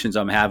interactions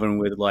I'm having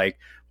with like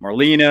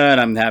Marlena, and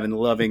I'm having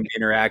loving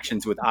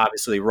interactions with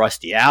obviously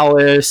Rusty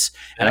Alice,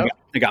 and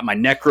I got my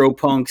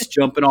Necropunks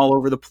jumping all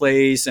over the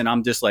place, and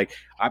I'm just like,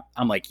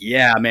 I'm like,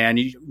 yeah, man,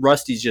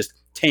 Rusty's just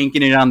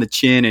tanking it on the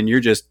chin, and you're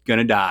just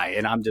gonna die,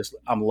 and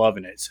I'm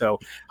loving it. So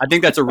I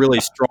think that's a really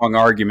strong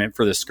argument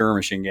for the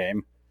skirmishing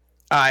game.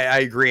 I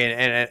agree,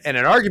 and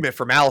an argument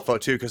for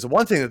Malifaux too, because the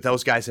one thing that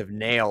those guys have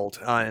nailed,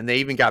 and they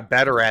even got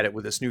better at it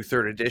with this new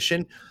third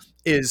edition,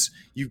 is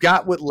you've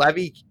got what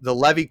the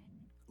Levy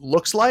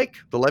looks like,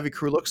 the Levy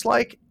crew looks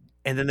like,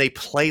 and then they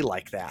play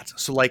like that.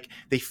 So like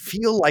they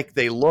feel like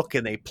they look,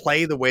 and they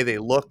play the way they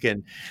look,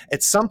 and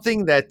it's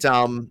something that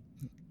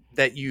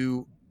that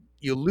you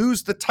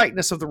lose the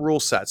tightness of the rule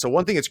set. So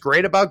one thing that's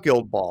great about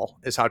Guild Ball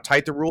is how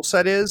tight the rule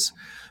set is,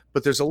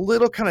 but there's a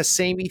little kind of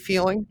samey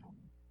feeling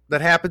that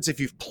happens if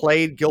you've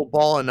played Guild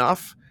Ball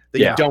enough that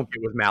you don't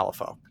get with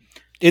Malifaux.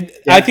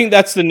 I think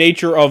that's the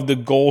nature of the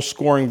goal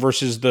scoring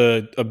versus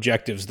the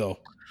objectives, though.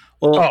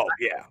 Well,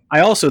 I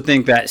also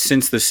think that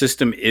since the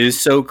system is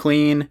so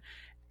clean,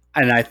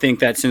 and I think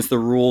that since the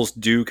rules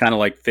do kind of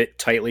like fit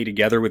tightly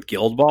together with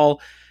Guild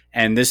Ball,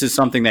 and this is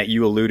something that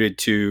you alluded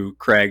to,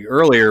 Craig,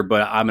 earlier,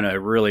 but I'm going to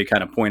really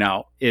kind of point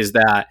out, is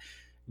that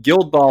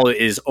Guild Ball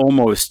is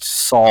almost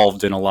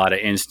solved in a lot of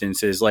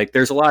instances. Like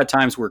there's a lot of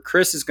times where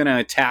Chris is going to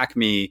attack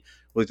me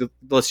with,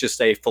 let's just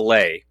say,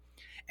 fillet.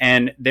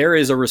 And there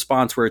is a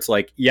response where it's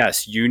like,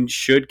 yes, you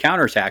should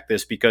counterattack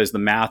this because the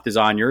math is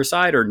on your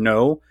side, or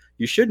no,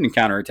 you shouldn't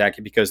counterattack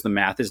it because the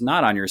math is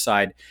not on your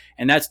side.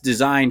 And that's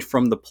designed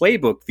from the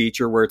playbook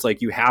feature where it's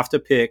like you have to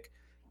pick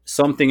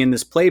something in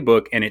this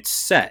playbook and it's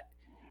set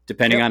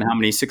depending on how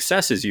many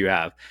successes you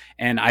have.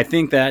 And I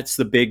think that's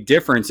the big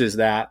difference, is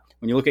that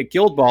when you look at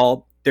Guild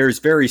Ball, there's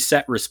very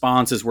set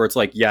responses where it's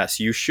like, yes,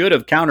 you should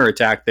have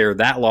counterattacked there.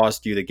 That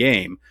lost you the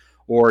game.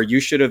 Or you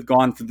should have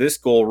gone for this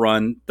goal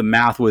run. The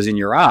math was in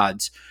your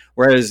odds.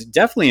 Whereas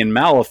definitely in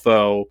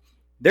Malifaux,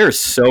 there's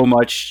so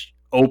much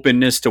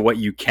openness to what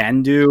you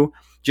can do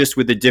just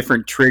with the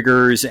different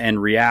triggers and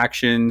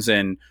reactions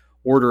and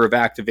order of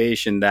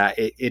activation, that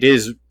it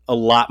is a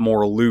lot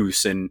more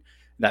loose, and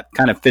that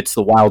kind of fits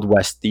the Wild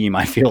West theme,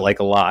 I feel like,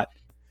 a lot.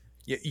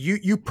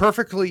 You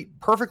perfectly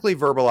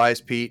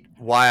verbalized, Pete,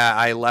 why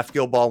I left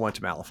Guild Ball, went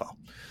to Malifaux.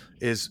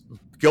 Is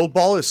Guild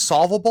Ball is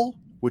solvable,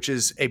 which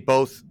is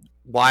both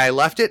why I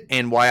left it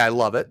and why I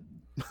love it.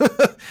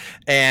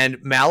 And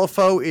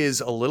Malifaux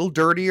is a little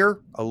dirtier,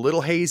 a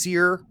little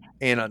hazier,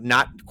 and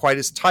not quite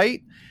as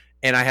tight,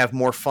 and I have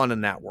more fun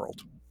in that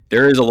world.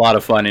 There is a lot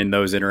of fun in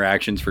those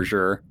interactions for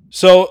sure.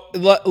 So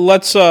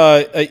let's.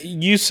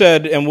 You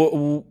said,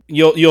 and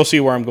you'll see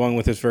where I'm going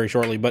with this very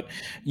shortly. But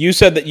you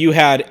said that you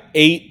had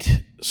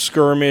 8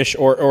 skirmish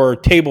or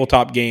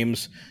tabletop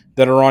games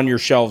that are on your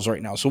shelves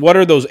right now. So what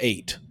are those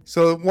 8?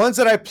 So the ones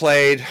that I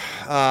played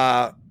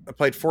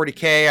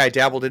 40K. I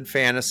dabbled in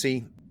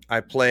fantasy.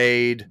 I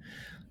played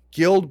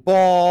Guild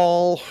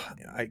Ball.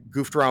 I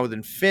goofed around with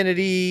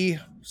Infinity.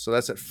 So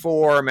that's at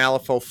 4.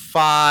 Malifaux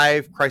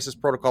 5. Crisis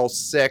Protocol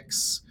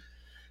 6.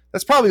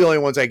 That's probably the only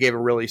ones I gave a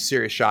really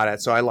serious shot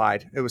at, so I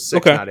lied. It was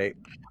 6, not 8.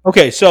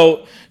 Okay,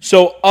 so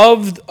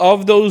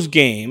of those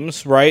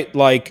games, right?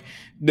 Like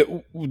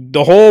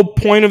the whole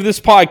point of this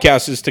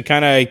podcast is to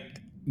kind of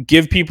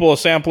give people a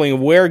sampling of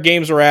where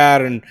games are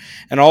at and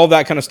all of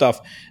that kind of stuff.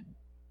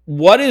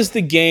 What is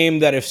the game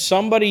that if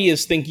somebody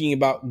is thinking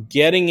about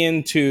getting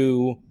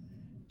into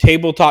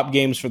tabletop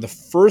games for the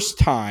first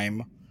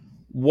time,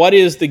 what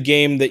is the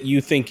game that you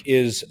think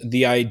is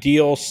the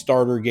ideal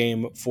starter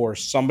game for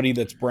somebody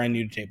that's brand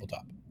new to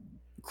tabletop?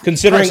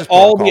 Considering Crisis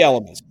all Protocol. the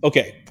elements.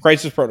 Okay,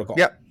 Crisis Protocol.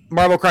 Yep.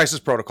 Marvel Crisis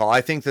Protocol.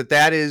 I think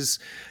that is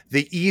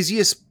the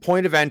easiest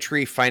point of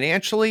entry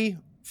financially,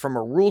 from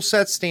a rule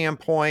set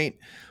standpoint,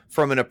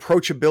 from an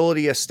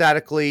approachability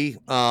aesthetically.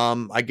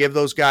 I give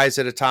those guys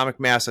at Atomic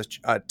Mass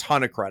a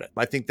ton of credit.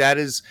 I think that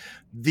is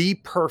the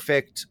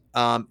perfect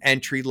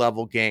entry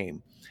level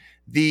game.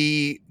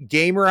 The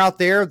gamer out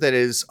there that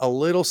is a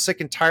little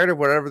sick and tired of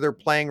whatever they're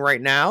playing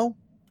right now,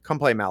 come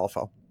play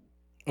Malifaux.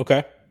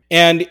 Okay.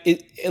 And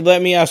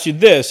let me ask you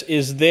this.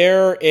 Is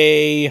there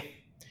a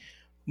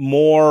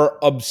more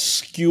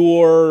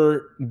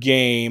obscure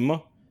game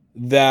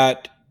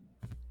that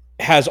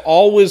has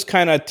always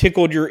kind of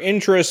tickled your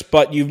interest,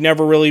 but you've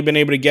never really been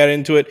able to get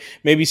into it?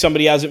 Maybe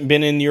somebody hasn't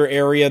been in your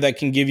area that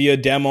can give you a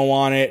demo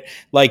on it.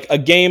 Like a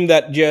game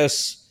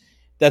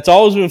that's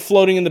always been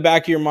floating in the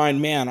back of your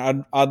mind.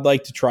 Man, I'd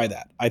like to try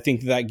that. I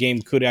think that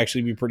game could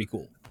actually be pretty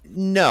cool.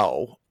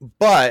 No,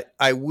 but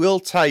I will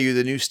tell you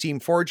the new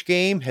Steam Forge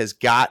game has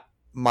got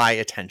my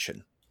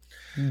attention.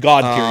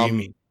 God tier, you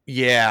mean?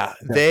 Yeah,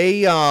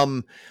 they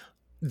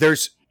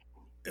there's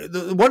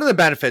one of the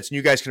benefits, and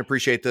you guys can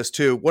appreciate this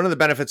too. One of the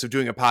benefits of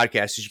doing a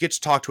podcast is you get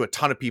to talk to a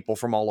ton of people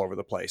from all over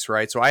the place,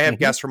 right? So I have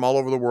guests from all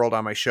over the world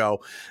on my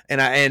show,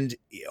 and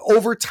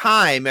over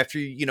time, after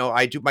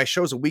I do my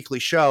show's a weekly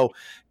show.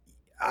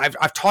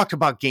 I've talked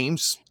about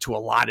games to a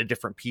lot of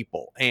different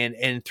people,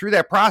 and through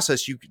that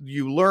process,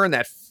 you learn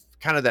that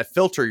kind of that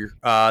filter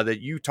that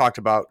you talked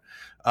about,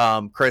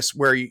 Chris,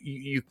 where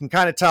you can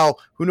kind of tell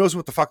who knows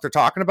what the fuck they're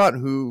talking about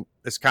and who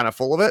is kind of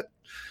full of it.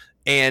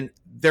 And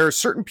there are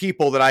certain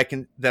people that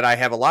I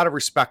have a lot of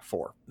respect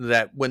for,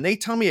 that when they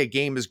tell me a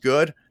game is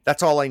good,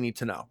 that's all I need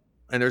to know.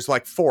 And there's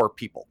like 4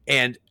 people,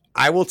 and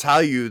I will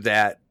tell you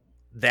that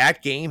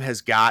game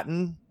has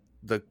gotten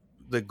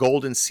the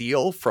golden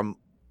seal from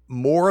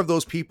more of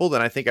those people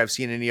than I think I've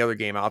seen any other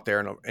game out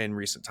there in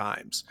recent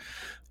times.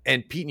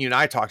 And Pete and you and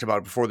I talked about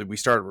it before that we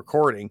started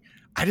recording.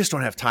 I just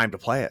don't have time to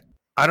play it.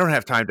 I don't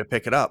have time to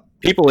pick it up.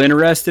 People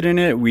interested in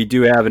it, we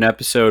do have an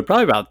episode,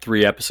 probably about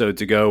 3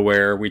 episodes ago,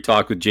 where we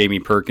talked with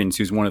Jamie Perkins,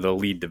 who's one of the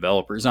lead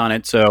developers on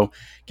it. So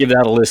give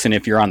that a listen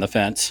if you're on the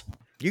fence.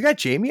 You got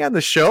Jamie on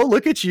the show?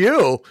 Look at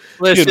you.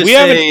 Let's Dude,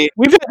 just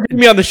we've had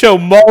Jamie on the show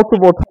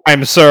multiple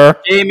times, sir.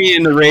 Jamie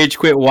and the Rage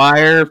Quit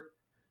Wire,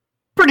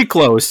 pretty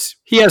close.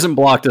 He hasn't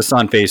blocked us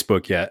on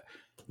Facebook yet.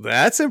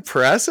 That's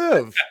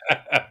impressive.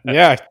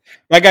 Yeah.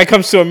 That guy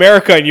comes to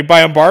America and you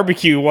buy him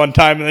barbecue one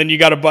time and then you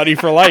got a buddy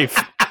for life.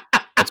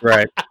 That's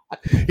right.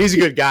 He's a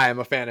good guy. I'm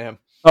a fan of him.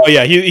 Oh,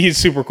 yeah. He's a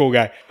super cool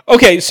guy.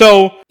 Okay,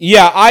 so,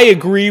 yeah, I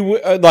agree.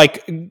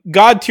 Like,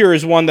 God tier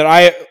is one that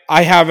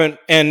I haven't,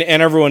 and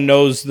everyone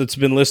knows that's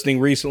been listening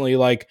recently.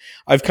 Like,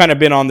 I've kind of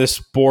been on this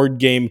board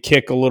game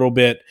kick a little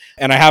bit,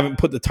 and I haven't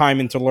put the time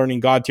into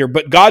learning God tier.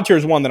 But God tier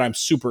is one that I'm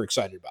super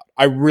excited about.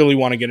 I really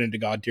want to get into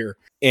God tier.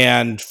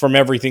 And from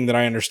everything that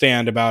I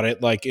understand about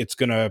it, like, it's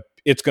gonna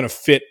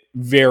fit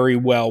very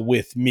well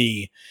with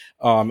me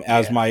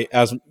as my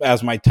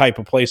type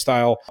of play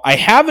style. I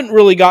haven't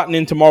really gotten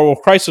into Marvel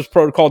Crisis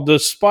Protocol,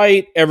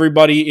 despite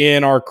everybody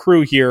in our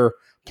crew here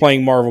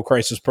playing Marvel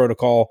Crisis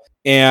Protocol.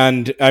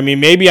 And I mean,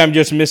 maybe I'm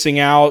just missing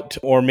out,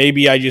 or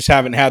maybe I just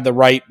haven't had the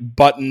right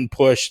button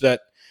push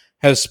that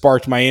has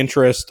sparked my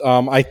interest.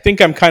 I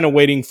think I'm kind of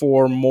waiting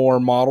for more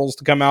models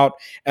to come out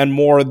and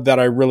more that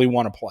I really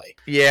want to play.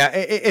 Yeah,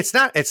 it's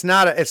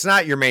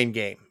not your main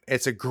game.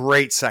 It's a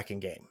great second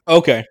game.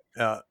 Okay.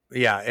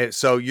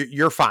 So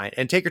you're fine,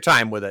 and take your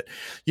time with it.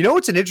 You know,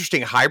 it's an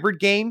interesting hybrid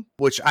game,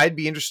 which I'd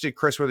be interested,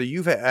 Chris, whether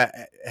you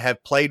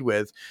have played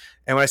with.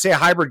 And when I say a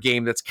hybrid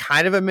game, that's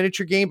kind of a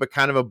miniature game, but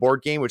kind of a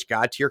board game, which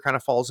God tier kind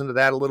of falls into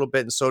that a little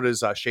bit, and so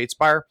does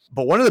Shadespire.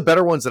 But one of the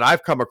better ones that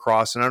I've come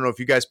across, and I don't know if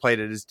you guys played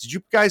it, is did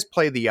you guys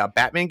play the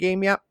Batman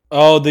game yet?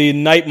 Oh, the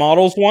Night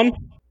Models one?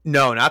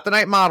 No, not the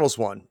Night Models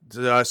one.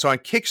 So on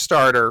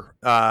Kickstarter,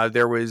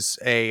 there was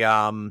a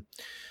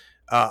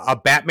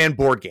Batman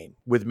board game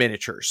with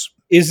miniatures.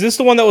 Is this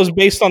the one that was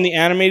based on the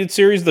animated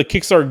series? The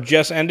Kickstarter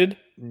just ended?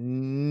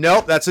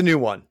 Nope, that's a new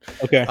one.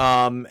 Okay.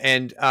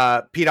 And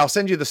Pete, I'll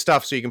send you the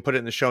stuff so you can put it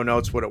in the show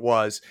notes what it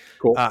was.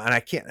 Cool. And I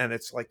can't, and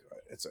it's like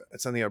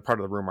it's on the other part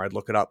of the room where I'd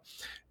look it up.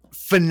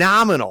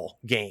 Phenomenal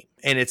game,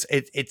 and it's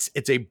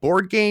a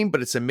board game,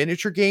 but it's a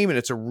miniature game, and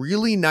it's a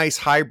really nice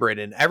hybrid.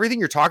 And everything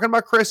you're talking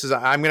about, Chris, is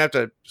I'm gonna have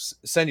to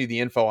send you the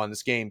info on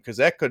this game, because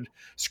that could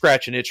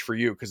scratch an itch for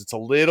you, because it's a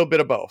little bit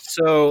of both.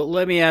 So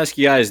let me ask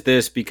you guys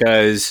this,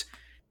 because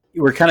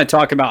we're kind of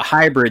talking about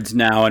hybrids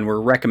now, and we're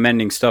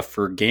recommending stuff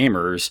for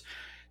gamers.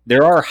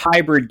 There are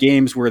hybrid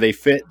games where they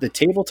fit the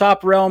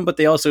tabletop realm, but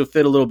they also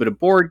fit a little bit of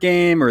board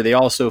game, or they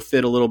also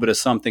fit a little bit of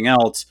something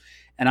else.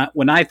 And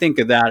when I think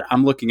of that,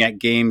 I'm looking at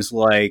games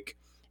like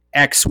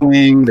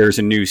X-Wing. There's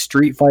a new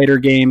Street Fighter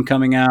game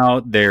coming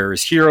out.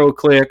 There's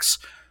HeroClix.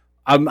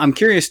 I'm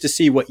curious to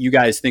see what you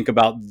guys think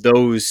about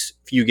those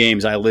few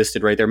games I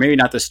listed right there. Maybe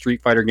not the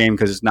Street Fighter game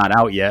because it's not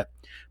out yet,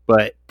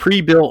 but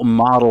pre-built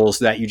models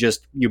that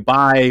you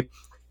buy,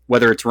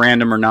 whether it's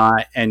random or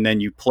not, and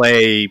then you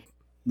play,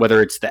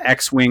 whether it's the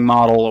X-Wing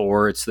model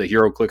or it's the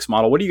HeroClix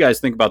model. What do you guys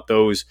think about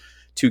those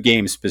two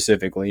games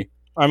specifically?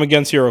 I'm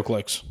against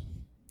HeroClix.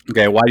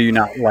 Okay, why do you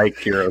not like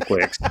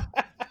HeroClix?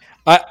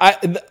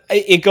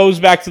 It goes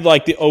back to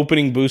like the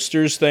opening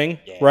boosters thing,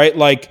 right?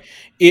 Like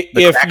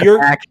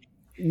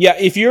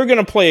if you're going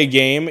to play a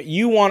game,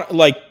 you want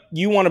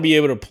to be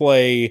able to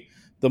play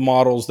the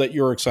models that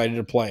you're excited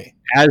to play.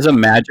 As a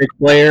Magic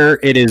player,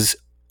 it is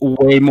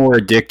way more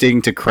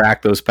addicting to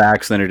crack those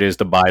packs than it is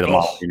to buy the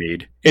model you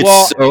need.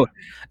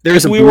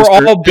 If we were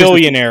all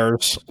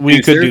billionaires,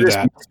 we could do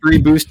that. Free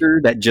booster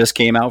that just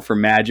came out for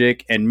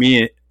Magic, and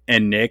me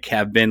and Nick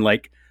have been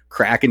like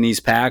cracking these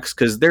packs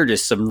because they're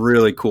just some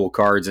really cool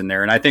cards in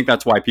there, and I think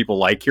that's why people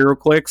like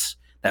HeroClix.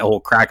 That whole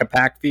crack a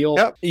pack feel.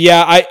 Yep.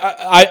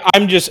 Yeah,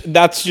 I'm just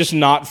that's just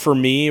not for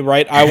me,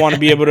 right? I want to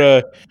be able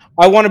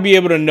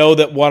to know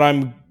that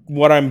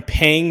what I'm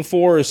paying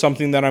for is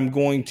something that I'm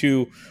going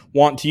to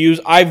want to use.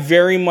 I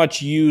very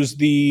much use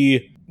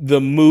the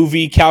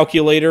movie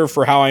calculator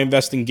for how I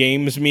invest in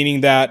games,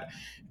 meaning that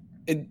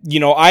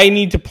I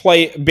need to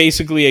play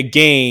basically a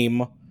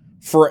game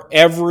for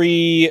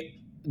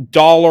every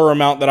dollar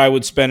amount that I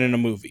would spend in a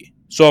movie.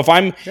 So if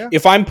I'm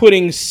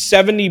putting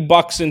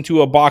 $70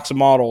 into a box of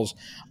models,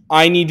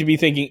 I need to be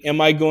thinking, am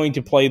I going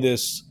to play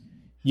this,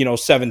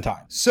 7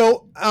 times?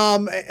 So,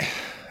 the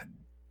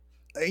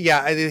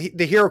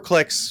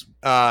HeroClix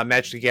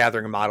Magic the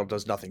Gathering model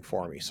does nothing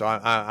for me. So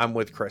I'm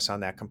with Chris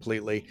on that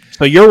completely.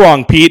 So you're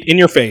wrong, Pete. In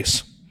your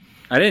face.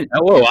 I didn't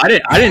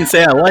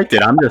say I liked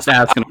it. I'm just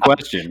asking a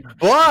question.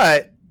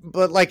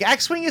 But like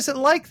X-Wing isn't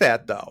like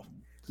that though.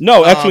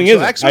 No, X-Wing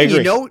isn't. X-Wing, I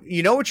agree.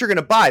 You know what you're going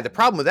to buy. The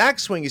problem with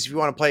X-Wing is if you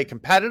want to play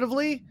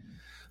competitively,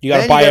 you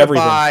got to buy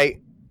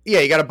everything.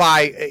 You got to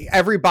buy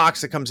every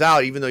box that comes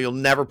out, even though you'll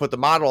never put the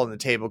model on the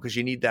table because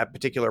you need that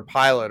particular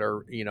pilot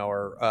or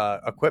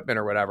equipment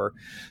or whatever.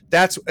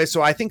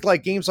 So I think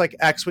like games like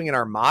X-Wing and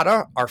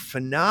Armada are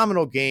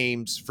phenomenal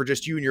games for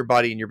just you and your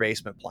buddy in your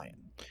basement playing.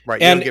 Right?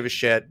 You don't give a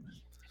shit.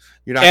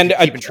 You're not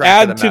keeping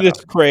track of the meta. To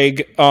this,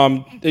 Craig.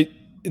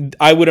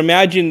 I would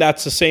imagine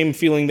that's the same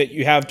feeling that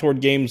you have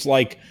toward games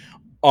like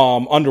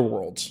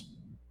Underworlds,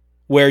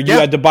 where you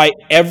had to buy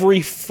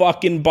every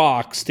fucking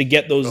box to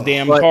get those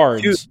damn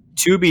cards.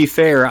 To be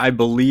fair, I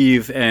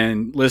believe,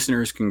 and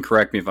listeners can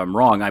correct me if I'm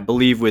wrong, I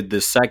believe with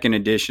the second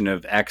edition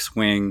of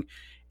X-Wing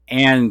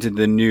and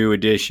the new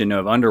edition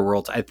of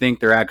Underworlds, I think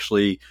they're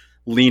actually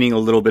leaning a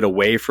little bit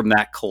away from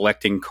that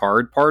collecting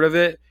card part of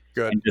it.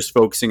 Good. And just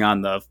focusing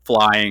on the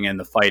flying and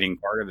the fighting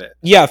part of it.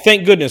 Yeah,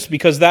 thank goodness,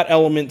 because that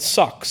element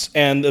sucks.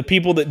 And the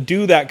people that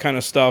do that kind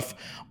of stuff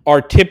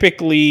are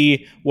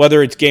typically,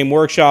 whether it's Game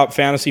Workshop,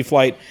 Fantasy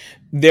Flight,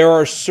 there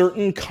are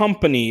certain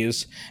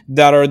companies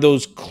that are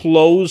those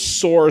closed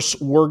source,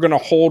 we're going to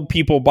hold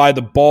people by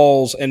the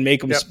balls and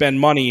make them spend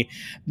money.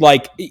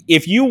 Like,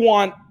 if you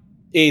want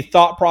a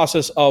thought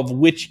process of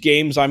which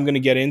games I'm going to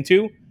get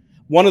into,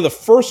 one of the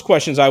first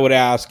questions I would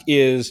ask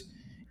is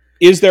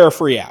there a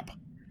free app?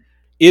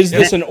 Is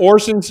this an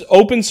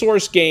open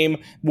source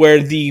game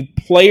where the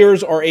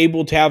players are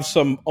able to have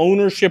some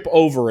ownership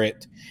over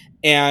it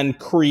and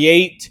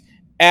create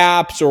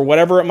apps or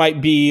whatever it might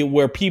be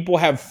where people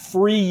have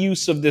free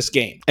use of this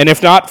game? And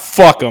if not,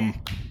 fuck them.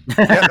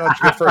 Yeah, no, that's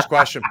a good first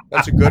question.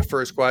 That's a good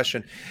first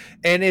question.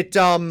 And it,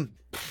 I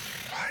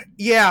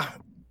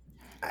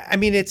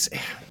mean,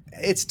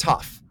 it's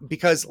tough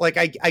because like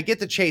I get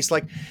the chase.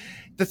 Like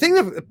the thing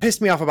that pissed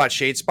me off about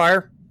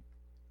Shadespire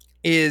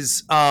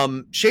is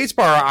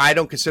Shadespire I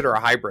don't consider a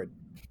hybrid.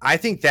 I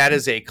think that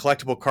is a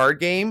collectible card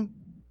game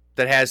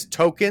that has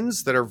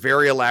tokens that are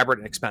very elaborate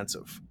and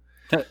expensive.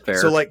 Fair.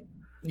 So like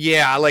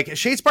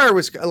Shadespire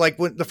was like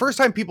when the first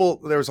time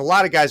there was a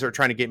lot of guys that were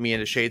trying to get me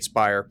into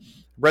Shadespire,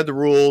 read the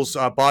rules,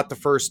 bought the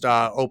first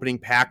opening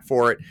pack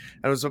for it,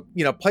 and was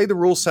played the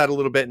rule set a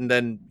little bit and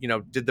then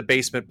did the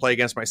basement play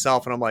against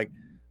myself, and I'm like,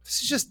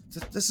 this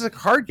is a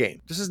card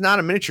game. This is not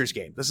a miniatures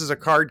game. This is a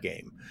card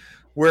game.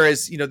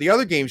 Whereas, the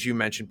other games you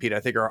mentioned, Pete,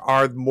 I think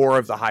are more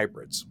of the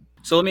hybrids.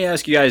 So let me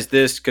ask you guys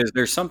this, because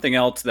there's something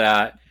else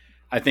that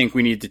I think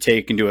we need to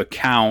take into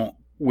account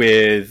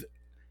with,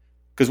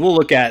 because we'll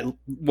look at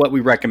what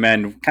we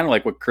recommend, kind of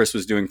like what Chris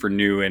was doing for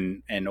new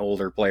and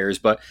older players.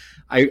 But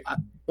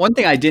one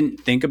thing I didn't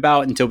think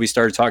about until we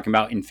started talking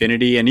about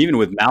Infinity, and even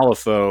with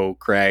Malifaux,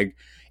 Craig,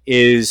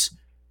 is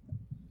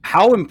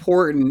how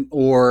important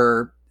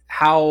or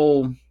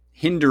how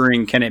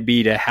hindering can it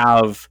be to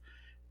have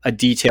a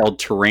detailed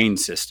terrain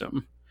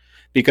system?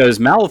 Because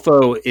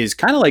Malifaux is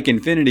kind of like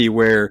Infinity,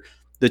 where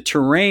the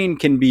terrain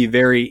can be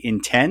very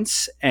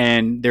intense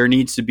and there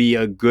needs to be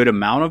a good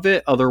amount of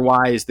it.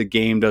 Otherwise, the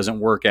game doesn't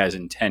work as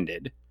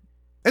intended.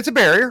 It's a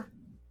barrier.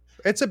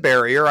 It's a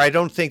barrier. I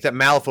don't think that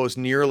Malifaux is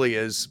nearly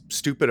as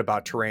stupid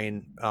about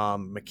terrain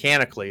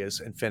mechanically as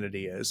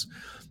Infinity is,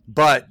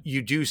 but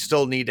you do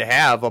still need to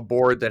have a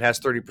board that has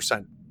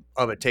 30%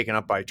 of it taken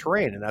up by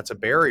terrain, and that's a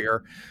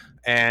barrier.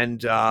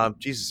 And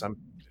Jesus, I'm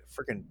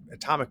freaking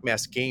Atomic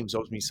Mass Games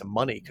owes me some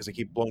money because I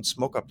keep blowing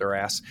smoke up their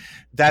ass.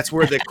 That's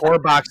where the core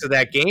box of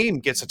that game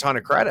gets a ton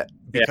of credit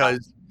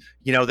because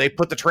they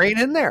put the terrain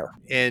in there,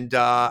 and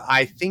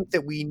I think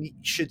that we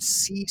should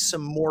see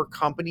some more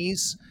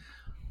companies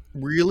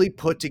really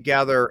put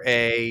together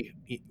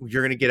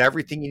you're going to get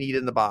everything you need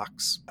in the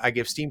box. I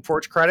give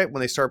Steamforge credit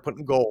when they start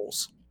putting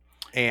goals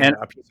and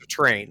a piece of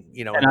terrain,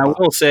 And I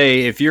will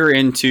say, if you're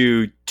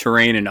into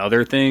terrain and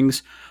other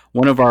things,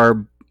 one of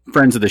our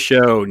friends of the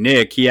show,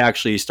 Nick, he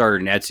actually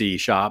started an Etsy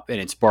shop, and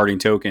it's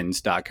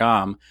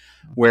bardingtokens.com,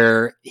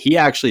 where he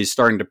actually is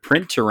starting to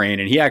print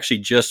terrain, and he actually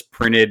just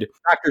printed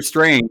Doctor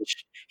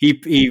Strange.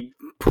 He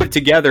put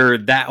together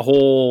that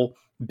whole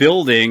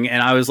building,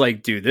 and I was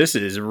like, dude, this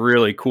is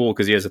really cool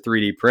because he has a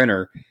 3D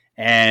printer.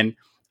 And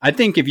I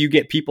think if you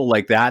get people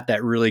like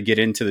that really get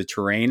into the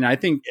terrain, I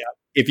think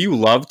if you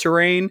love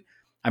terrain,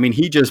 I mean,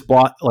 he just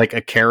bought like a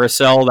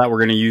carousel that we're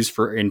going to use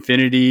for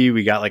Infinity.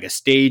 We got like a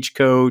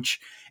stagecoach,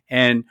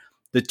 and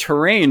the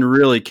terrain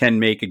really can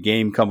make a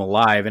game come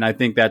alive. And I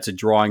think that's a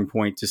drawing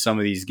point to some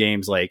of these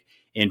games like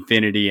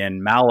Infinity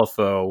and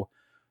Malifaux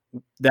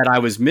that I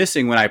was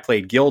missing when I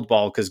played Guild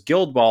Ball, because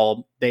Guild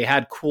Ball, they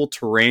had cool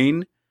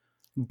terrain,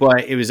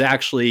 but it was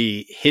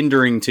actually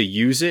hindering to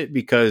use it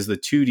because the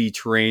 2D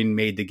terrain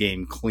made the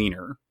game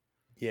cleaner.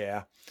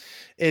 Yeah.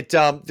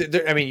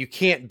 You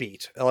can't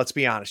beat, let's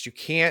be honest, you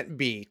can't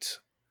beat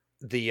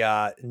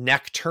the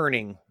neck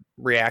turning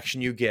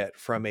reaction you get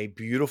from a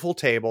beautiful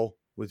table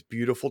with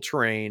beautiful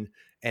terrain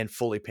and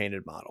fully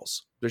painted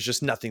models. There's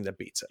just nothing that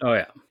beats it. Oh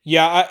yeah.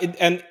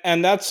 Yeah.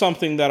 And that's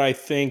something that I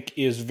think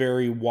is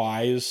very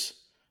wise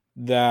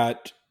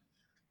that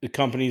the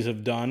companies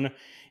have done,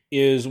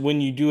 is when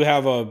you do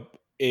have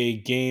a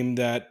game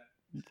that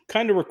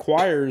kind of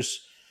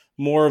requires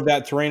more of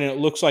that terrain, and it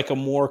looks like a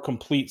more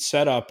complete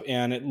setup,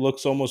 and it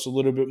looks almost a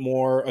little bit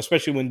more,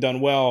 especially when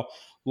done well,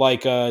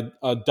 like a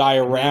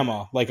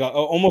diorama, like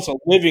almost a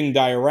living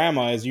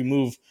diorama as you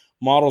move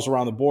models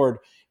around the board.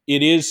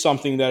 It is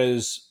something that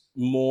is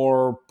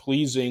more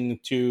pleasing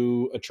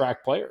to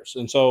attract players.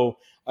 And so,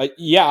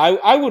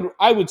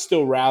 I would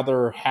still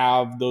rather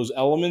have those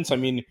elements. I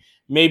mean,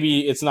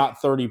 maybe it's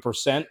not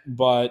 30%,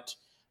 but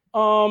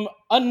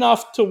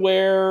enough to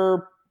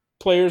where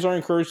players are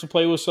encouraged to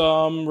play with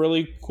some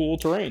really cool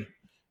terrain.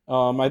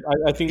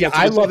 I think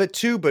I love it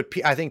too, but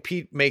I think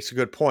Pete makes a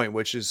good point,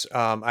 which is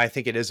I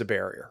think it is a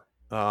barrier.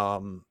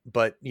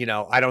 But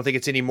I don't think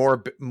it's any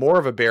more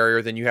of a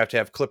barrier than you have to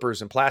have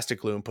clippers and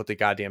plastic glue and put the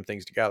goddamn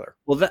things together.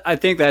 Well, I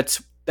think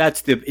that's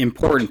the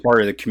important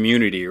part of the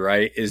community,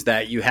 right? Is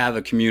that you have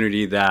a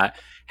community that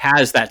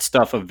has that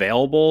stuff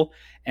available.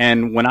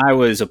 And when I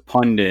was a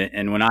pundit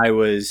and when I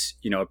was,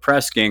 a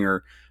press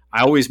ganger,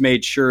 I always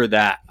made sure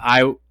that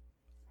I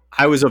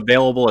was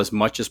available as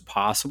much as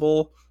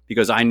possible,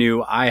 because I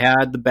knew I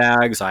had the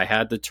bags, I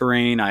had the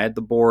terrain, I had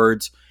the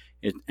boards.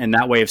 And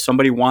that way, if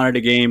somebody wanted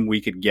a game,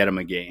 we could get them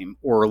a game,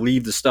 or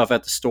leave the stuff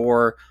at the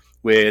store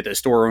with a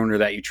store owner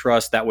that you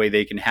trust. That way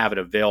they can have it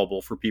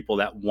available for people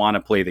that want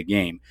to play the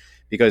game.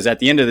 Because at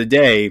the end of the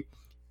day,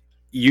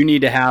 you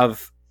need to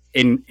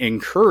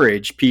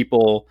encourage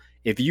people.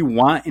 If you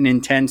want an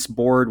intense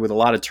board with a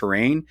lot of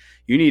terrain,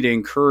 you need to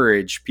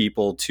encourage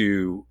people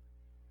to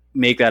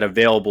make that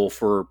available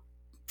for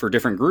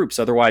different groups.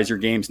 Otherwise, your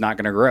game's not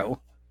going to grow.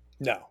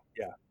 No.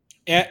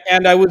 Yeah.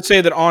 And I would say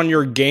that on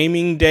your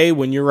gaming day,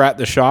 when you're at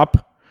the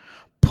shop,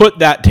 put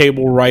that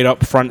table right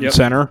up front and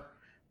center.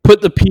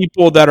 Put the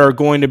people that are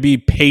going to be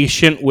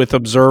patient with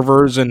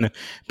observers and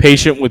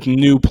patient with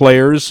new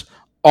players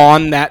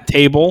on that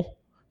table,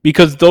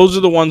 because those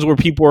are the ones where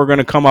people are going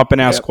to come up and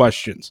ask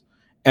questions.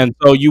 And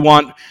so you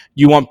want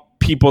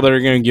people that are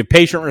going to give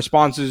patient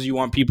responses. You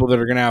want people that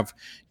are going to have,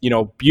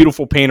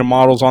 beautiful painted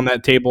models on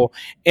that table.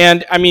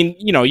 And I mean,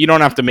 you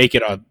don't have to make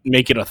it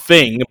a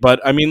thing, but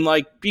I mean,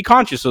 like, be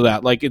conscious of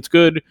that. Like, it's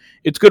good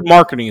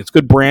marketing. It's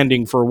good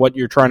branding for what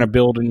you're trying to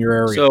build in your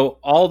area. So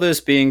all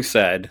this being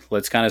said,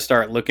 let's kind of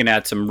start looking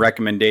at some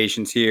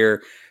recommendations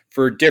here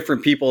for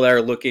different people that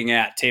are looking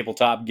at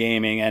tabletop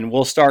gaming. And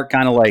we'll start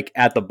kind of like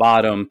at the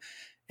bottom.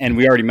 And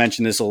we already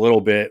mentioned this a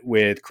little bit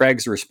with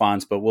Craig's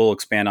response, but we'll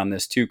expand on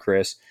this too,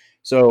 Chris.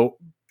 So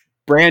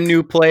brand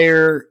new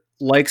player,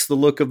 likes the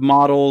look of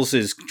models,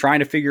 is trying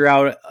to figure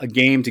out a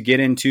game to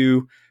get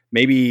into.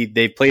 Maybe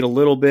they've played a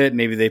little bit,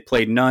 maybe they've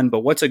played none,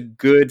 but what's a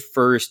good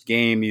first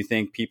game you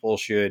think people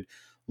should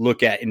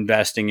look at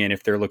investing in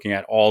if they're looking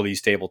at all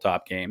these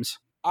tabletop games?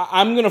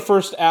 I'm going to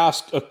first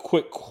ask a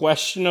quick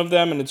question of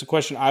them, and it's a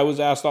question I was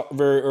asked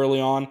very early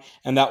on,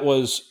 and that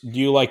was, do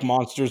you like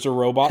monsters or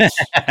robots?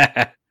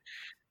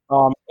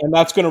 And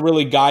that's going to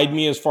really guide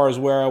me as far as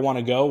where I want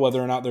to go,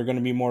 whether or not they're going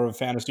to be more of a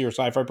fantasy or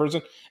sci-fi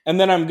person. And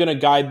then I'm going to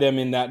guide them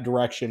in that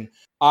direction.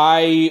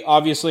 I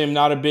obviously am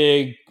not a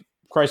big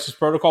Crisis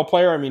Protocol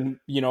player. I mean,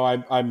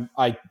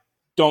 I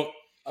don't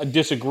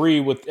disagree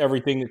with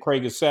everything that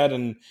Craig has said,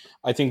 and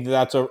I think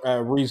that's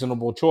a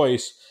reasonable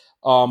choice.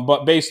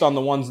 But based on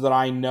the ones that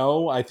I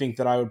know, I think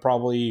that I would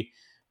probably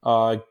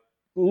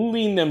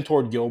lean them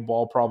toward Guild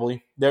Ball.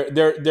 Probably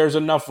there's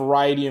enough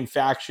variety in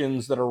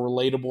factions that are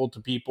relatable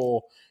to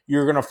people.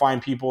 You're going to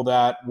find people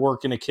that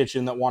work in a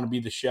kitchen that want to be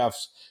the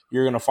chefs.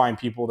 You're going to find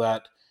people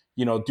that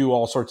do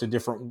all sorts of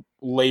different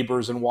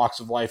labors and walks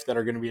of life that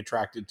are going to be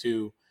attracted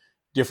to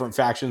different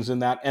factions in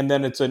that. And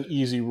then it's an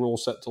easy rule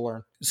set to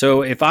learn.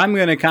 So if I'm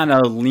going to kind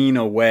of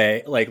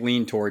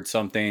lean towards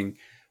something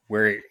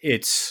where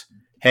it's,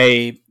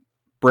 hey,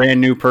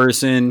 brand new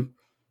person,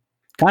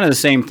 kind of the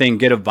same thing,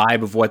 get a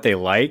vibe of what they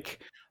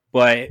like.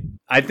 But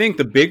I think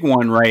the big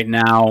one right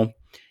now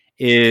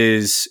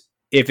is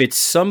if it's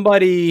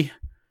somebody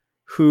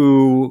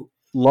who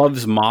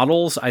loves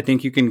models, I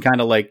think you can kind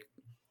of like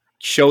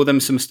show them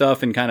some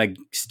stuff and kind of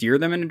steer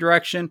them in a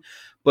direction.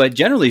 But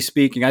generally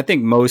speaking, I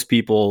think most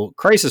people,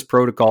 Crisis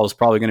Protocol is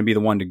probably going to be the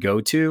one to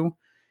go to,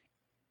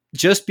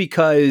 just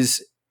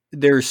because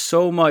there's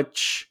so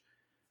much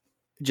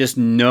just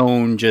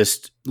known,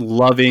 just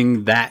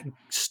loving that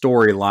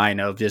storyline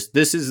of just,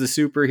 this is the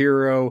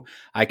superhero.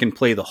 I can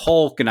play the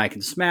Hulk and I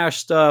can smash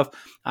stuff.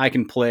 I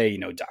can play,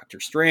 Doctor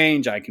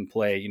Strange. I can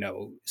play,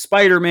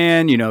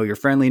 Spider-Man, your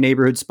friendly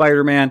neighborhood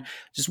Spider-Man,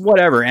 just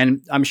whatever.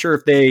 And I'm sure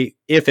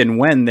if and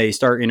when they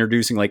start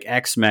introducing like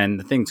X-Men,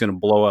 the thing's going to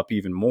blow up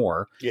even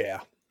more. Yeah.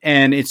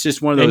 And it's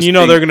just one of those things.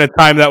 They're going to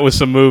time that with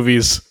some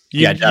movies.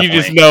 You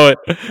just know it.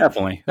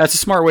 Definitely. That's a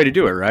smart way to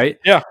do it, right?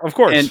 Yeah, of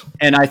course.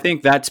 And I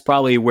think that's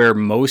probably where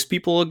most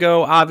people will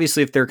go.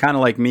 Obviously, if they're kind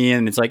of like me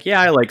and it's like, yeah,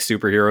 I like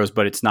superheroes,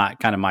 but it's not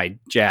kind of my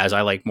jazz.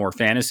 I like more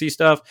fantasy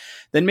stuff.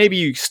 Then maybe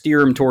you steer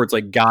them towards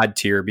like God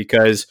tier,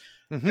 because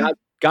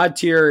God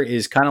tier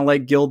is kind of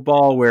like Guild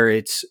Ball, where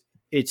it's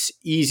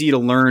easy to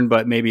learn,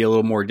 but maybe a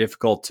little more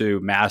difficult to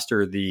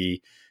master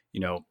the,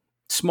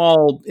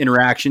 small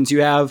interactions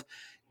you have.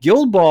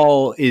 Guild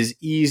Ball is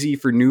easy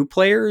for new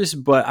players,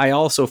 but I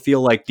also feel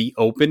like the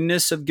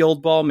openness of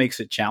Guild Ball makes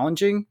it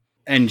challenging.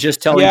 And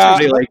just telling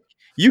somebody like,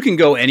 you can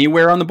go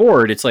anywhere on the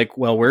board. It's like,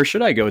 well, where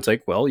should I go? It's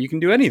like, well, you can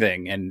do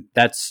anything. And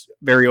that's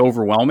very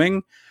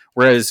overwhelming.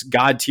 Whereas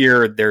God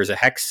tier, there's a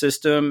hex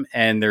system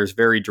and there's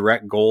very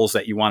direct goals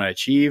that you want to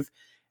achieve.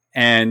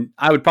 And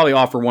I would probably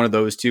offer one of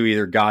those two,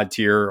 either God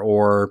tier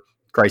or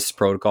Crisis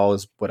Protocol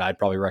is what I'd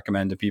probably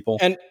recommend to people.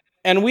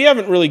 And we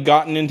haven't really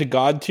gotten into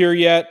God tier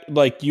yet,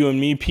 like you and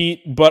me,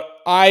 Pete, but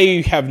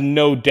I have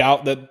no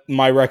doubt that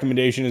my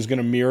recommendation is going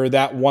to mirror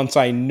that once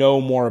I know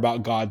more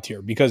about God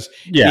tier, because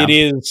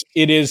it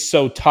is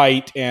so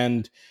tight.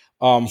 And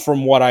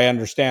from what I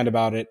understand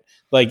about it,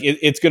 like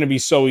it's going to be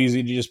so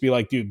easy to just be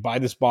like, dude, buy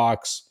this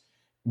box,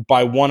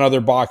 buy one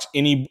other box,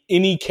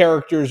 any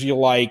characters you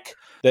like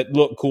that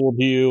look cool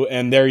to you,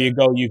 and there you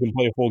go, you can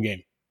play a full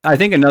game. I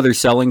think another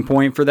selling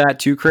point for that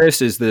too,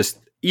 Chris, is this.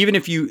 Even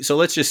if so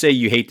let's just say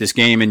you hate this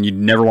game and you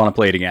never want to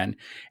play it again.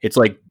 It's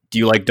like, do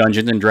you like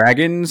Dungeons and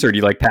Dragons or do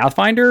you like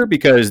Pathfinder?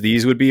 Because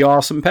these would be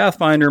awesome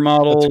Pathfinder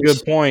models. That's a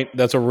good point.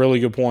 That's a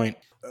really good point.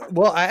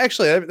 Well,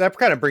 that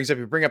kind of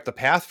bring up the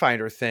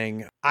Pathfinder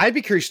thing. I'd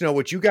be curious to know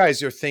what you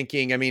guys are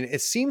thinking. I mean,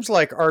 it seems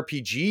like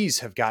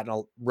RPGs have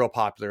gotten real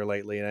popular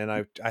lately, and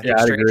I think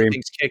Stranger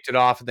Things kicked it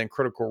off, and then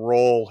Critical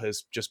Role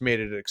has just made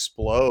it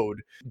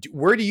explode.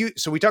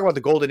 So we talk about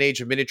the golden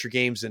age of miniature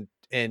games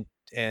and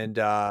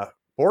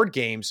board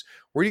games.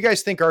 Where do you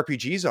guys think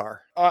RPGs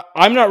are?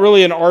 I'm not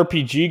really an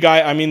RPG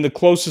guy. I mean, the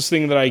closest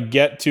thing that I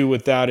get to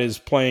with that is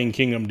playing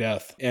Kingdom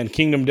Death, and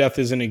Kingdom Death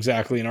isn't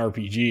exactly an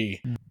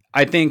RPG.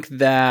 I think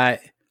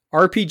that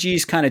RPG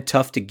is kind of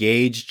tough to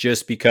gauge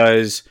just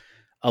because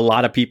a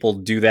lot of people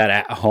do that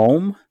at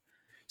home.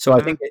 So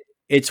I think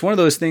it's one of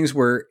those things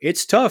where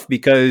it's tough,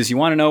 because you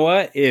want to know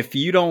what, if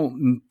you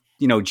don't,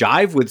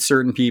 jive with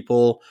certain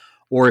people,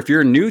 or if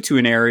you're new to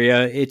an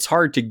area, it's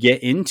hard to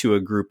get into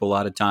a group a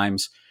lot of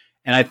times.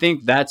 And I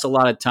think that's a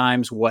lot of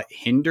times what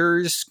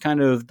hinders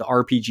kind of the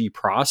RPG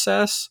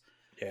process.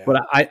 Yeah.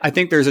 But I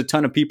think there's a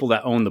ton of people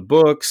that own the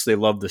books. They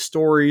love the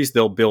stories.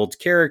 They'll build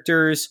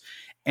characters.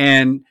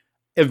 And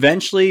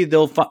eventually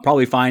they'll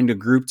probably find a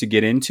group to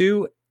get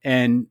into.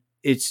 And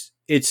it's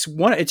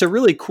a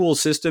really cool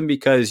system,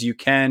 because you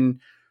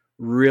can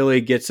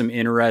really get some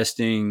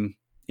interesting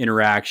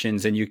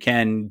interactions, and you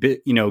can,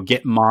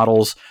 get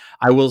models.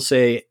 I will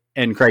say,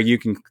 and Craig, you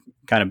can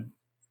kind of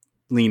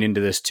lean into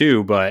this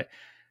too, but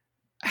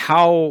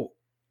how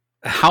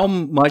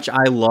much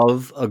I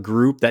love a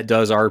group that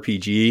does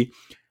RPG,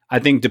 I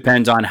think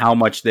depends on how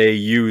much they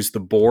use the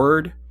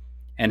board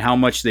and how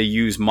much they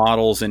use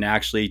models and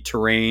actually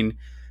terrain,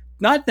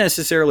 not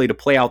necessarily to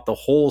play out the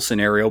whole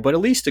scenario, but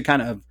at least to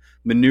kind of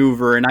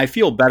maneuver. And I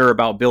feel better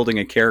about building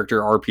a character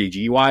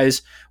RPG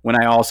wise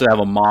when I also have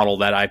a model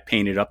that I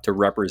painted up to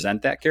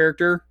represent that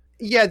character.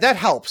 Yeah, that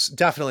helps.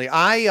 Definitely.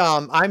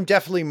 I'm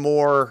definitely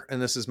more,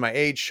 and this is my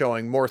age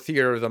showing, more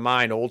theater of the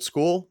mind, old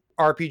school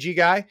RPG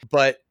guy.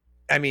 But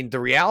I mean, the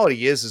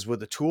reality is with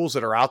the tools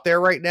that are out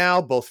there right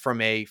now, both from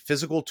a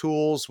physical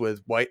tools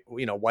with wipe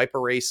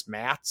erase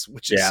mats,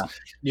 which is,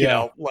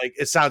 like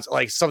it sounds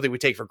like something we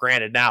take for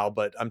granted now,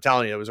 but I'm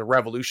telling you, it was a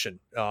revolution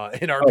in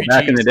RPGs.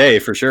 Back in the day,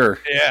 for sure.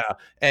 Yeah.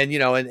 And,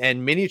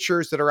 and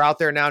miniatures that are out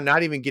there now,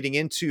 not even getting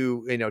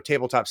into,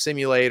 Tabletop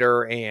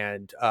Simulator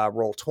and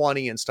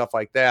Roll20 and stuff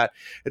like that.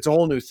 It's a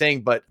whole new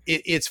thing, but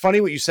it's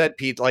funny what you said,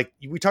 Pete. Like,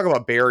 we talk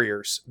about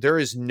barriers. There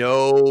is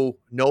no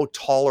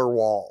taller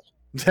wall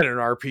than an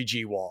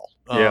RPG wall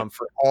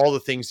for all the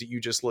things that you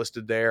just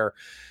listed there,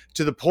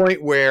 to the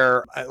point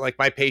where like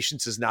my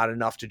patience is not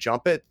enough to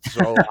jump it.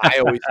 So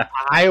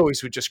I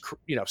always would just,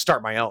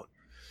 start my own.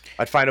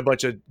 I'd find a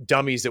bunch of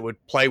dummies that would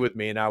play with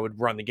me and I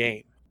would run the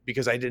game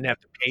because I didn't have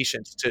the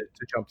patience to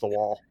jump the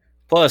wall.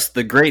 Plus,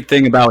 the great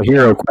thing about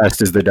Hero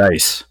Quest is the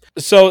dice.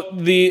 So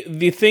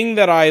the thing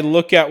that I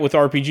look at with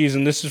RPGs,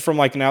 and this is from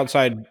like an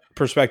outside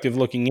perspective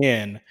looking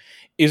in,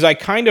 is I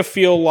kind of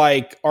feel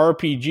like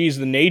RPGs,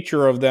 the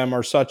nature of them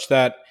are such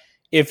that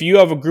if you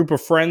have a group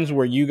of friends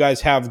where you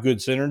guys have good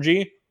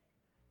synergy,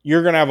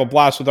 you're going to have a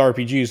blast with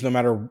RPGs no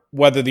matter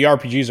whether the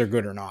RPGs are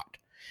good or not.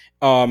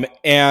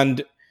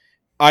 And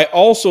I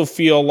also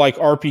feel like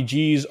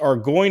RPGs are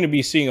going to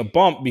be seeing a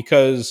bump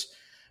because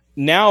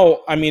now,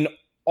 I mean,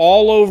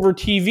 all over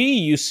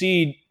TV, you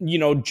see,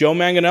 Joe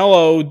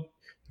Manganiello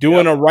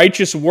doing a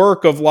righteous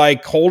work of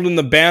like holding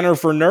the banner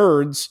for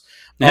nerds.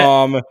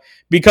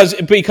 Because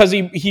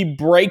he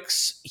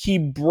breaks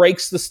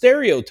the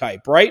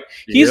stereotype, right?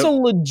 He's a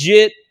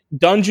legit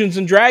Dungeons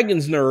and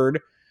Dragons nerd,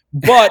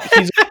 but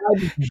he's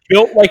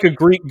built like a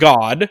Greek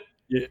god,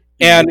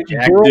 and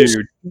girls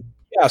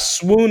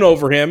swoon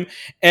over him,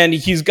 and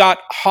he's got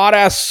hot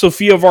ass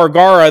Sofia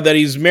Vergara that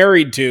he's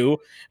married to,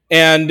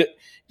 and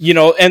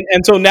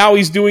and so now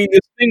he's doing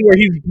this thing where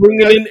he's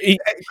bringing in.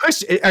 Chris,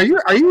 do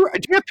you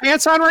have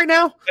pants on right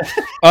now?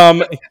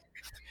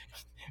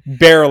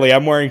 Barely.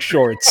 I'm wearing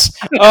shorts.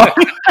 But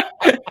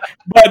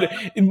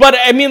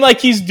I mean,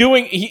 like he's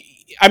doing.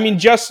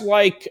 Just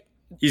like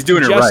he's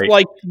doing it right. Just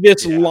like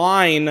this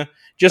line.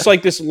 Just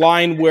like this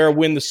line where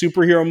when the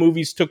superhero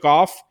movies took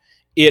off,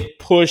 it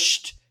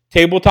pushed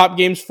tabletop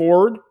games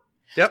forward.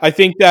 Yep. I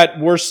think that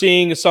we're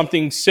seeing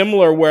something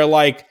similar where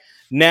like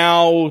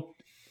now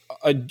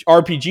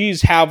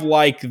RPGs have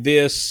like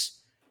this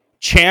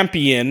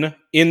champion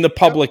in the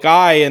public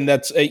eye, and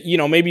that's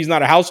maybe he's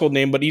not a household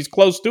name, but he's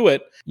close to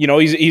it.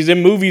 He's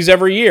in movies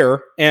every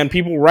year, and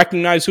people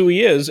recognize who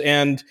he is,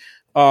 and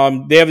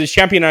they have this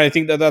champion, and I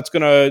think that's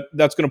gonna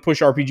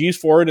push RPGs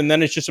forward. And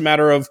then it's just a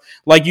matter of,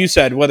 like you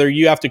said, whether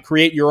you have to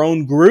create your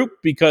own group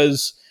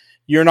because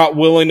you're not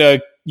willing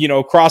to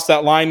cross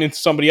that line into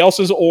somebody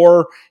else's,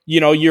 or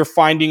you're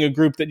finding a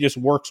group that just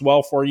works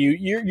well for you.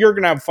 You're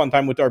gonna have a fun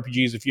time with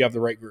RPGs if you have the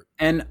right group.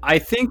 And I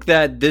think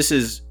that this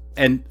is,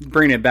 and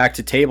bringing it back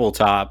to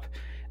tabletop,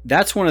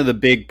 that's one of the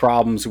big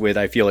problems with,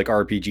 I feel like,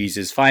 RPGs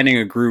is finding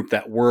a group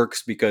that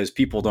works, because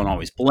people don't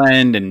always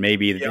blend, and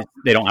maybe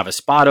they don't have a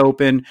spot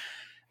open.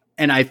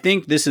 And I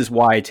think this is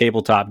why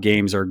tabletop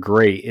games are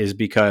great, is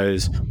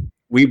because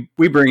we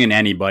bring in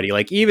anybody.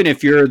 Like, even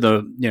if you're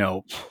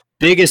the,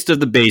 biggest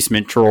of the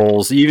basement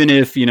trolls, even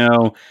if, you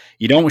don't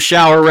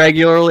shower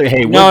regularly.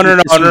 Hey, no,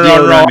 man.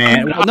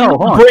 No,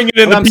 bringing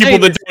in the people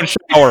that don't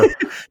shower.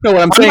 No,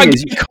 what I'm saying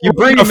is you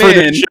bring them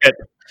in,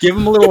 give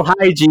them a little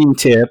hygiene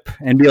tip,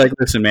 and be like,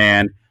 listen,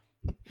 man,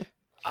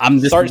 I'm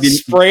just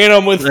spraying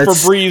them with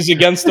Febreze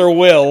against their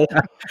will.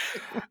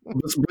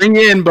 Let's bring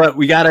in, but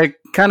we got to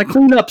kind of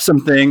clean up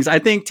some things. I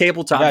think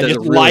tabletop does just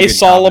a really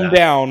Lysol them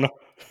down.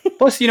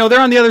 Plus,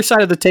 they're on the other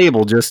side of the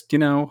table. Just,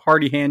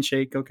 hearty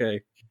handshake.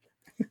 Okay.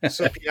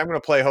 So Pete, I'm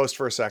going to play host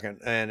for a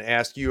second and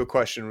ask you a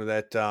question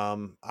that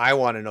I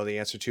want to know the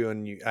answer to,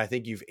 and I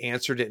think you've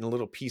answered it in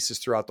little pieces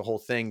throughout the whole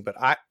thing. But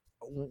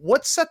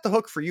what set the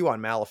hook for you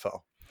on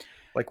Malifaux?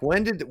 Like,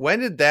 when did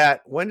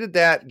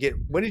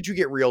you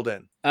get reeled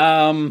in?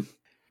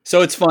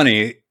 So it's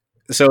funny.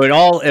 So it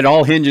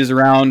all hinges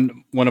around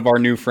one of our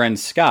new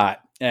friends,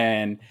 Scott,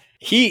 and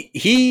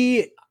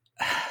he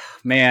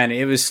man,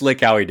 it was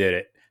slick how he did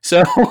it.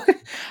 So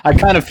I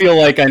kind of feel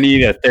like I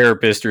need a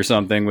therapist or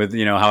something with,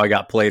 how I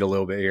got played a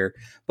little bit here.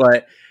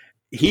 But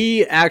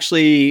he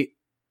actually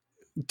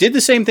did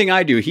the same thing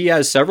I do. He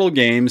has several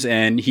games,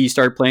 and he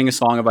started playing A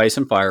Song of Ice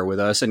and Fire with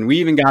us. And we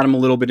even got him a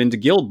little bit into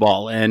Guild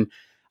Ball. And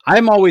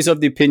I'm always of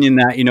the opinion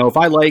that, if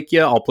I like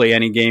you, I'll play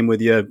any game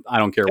with you. I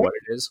don't care what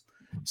it is.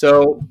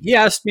 So he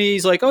asked me,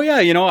 he's like, oh yeah,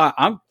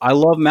 I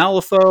love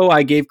Malifaux.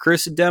 I gave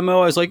Chris a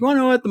demo. I was like, well, you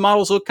know what? The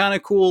models look kind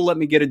of cool. Let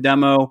me get a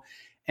demo.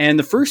 And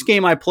the first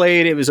game I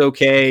played, it was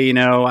okay.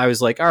 I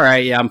was like, all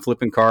right, yeah, I'm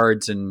flipping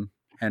cards. And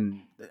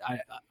I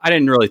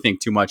didn't really think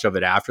too much of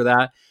it after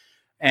that.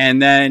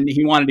 And then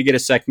he wanted to get a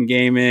second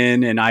game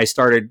in, and I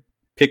started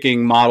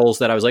picking models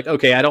that I was like,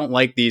 okay, I don't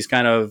like these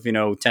kind of,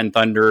 10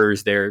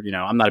 Thunders. They're,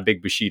 I'm not a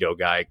big Bushido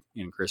guy,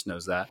 and Chris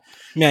knows that.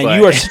 Man,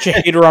 you are such a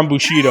hater on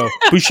Bushido.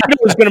 Bushido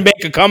is going to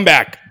make a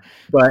comeback.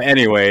 But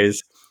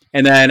anyways,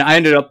 and then I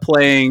ended up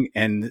playing,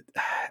 and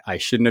I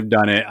shouldn't have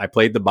done it. I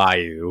played the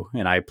Bayou,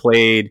 and I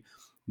played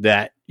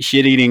that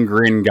shit-eating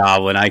grin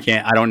goblin. I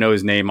don't know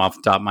his name off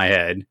the top of my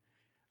head.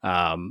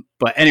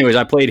 But anyways,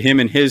 I played him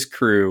and his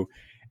crew,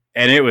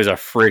 and it was a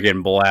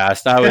friggin'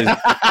 blast.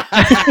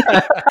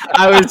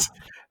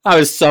 I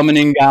was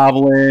summoning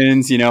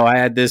goblins. You know, I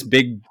had this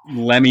big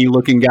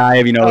Lemmy-looking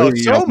guy.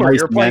 Somer,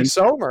 you're playing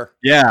Somer.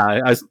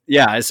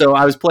 Yeah. So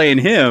I was playing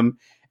him,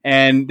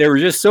 and there were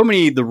just so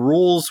many. The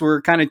rules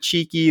were kind of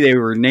cheeky. They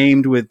were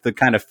named with the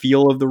kind of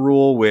feel of the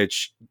rule,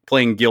 which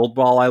playing Guild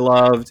Ball I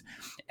loved.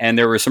 And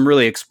there were some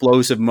really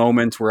explosive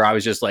moments where I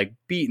was just like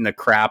beating the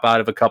crap out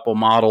of a couple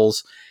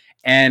models.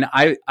 And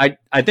I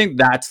think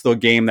that's the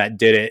game that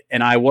did it.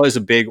 And I was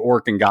a big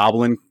Orc and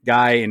Goblin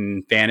guy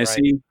in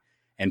Fantasy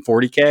and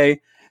 40K.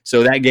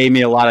 So that gave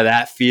me a lot of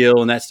that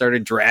feel, and that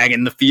started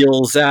dragging the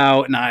feels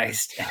out.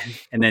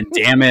 And then,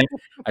 damn it,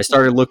 I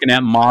started looking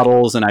at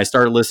models, and I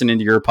started listening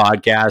to your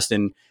podcast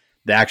and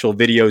the actual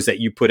videos that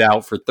you put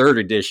out for 3rd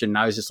edition. And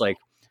I was just like,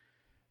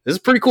 this is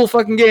a pretty cool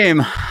fucking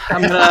game.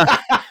 I'm gonna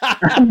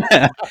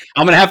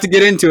have to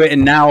get into it.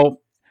 And now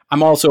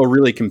I'm also a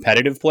really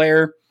competitive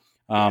player.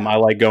 I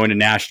like going to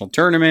national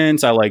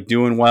tournaments. I like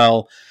doing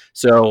well.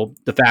 So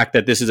the fact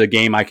that this is a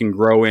game I can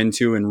grow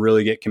into and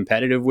really get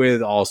competitive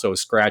with also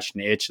scratched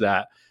an itch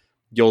that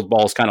Guild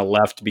Ball's kind of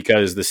left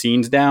because the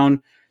scene's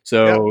down.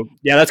 So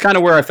yeah, that's kind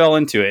of where I fell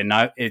into it. And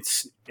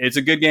it's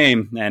a good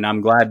game, and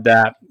I'm glad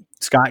that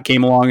Scott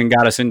came along and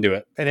got us into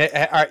it.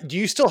 And do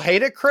you still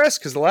hate it, Chris?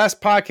 Because the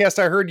last podcast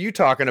I heard you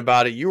talking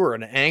about it, you were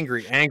an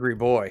angry, angry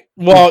boy.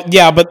 Well,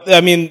 yeah, but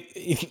I mean,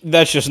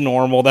 that's just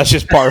normal. That's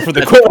just par for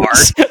the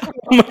course.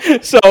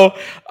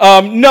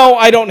 No,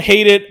 I don't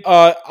hate it.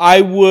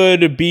 I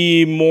would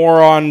be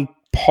more on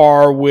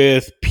par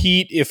with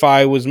Pete if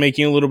I was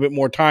making a little bit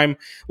more time.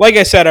 Like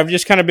I said, I've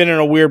just kind of been in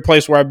a weird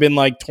place where I've been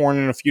like torn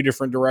in a few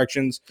different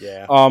directions.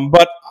 Yeah.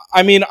 But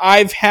I mean,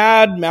 I've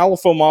had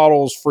Malifaux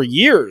models for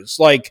years.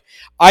 Like,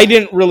 I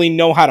didn't really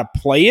know how to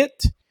play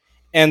it.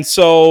 And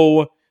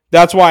so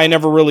that's why I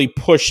never really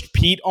pushed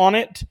Pete on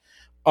it.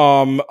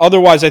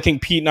 Otherwise, I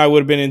think Pete and I would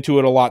have been into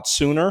it a lot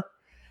sooner.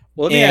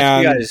 Well, let me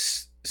ask you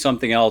guys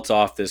something else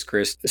off this,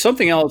 Chris.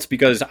 Something else,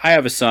 because I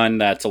have a son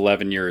that's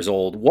 11 years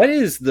old. What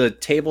is the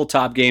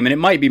tabletop game? And it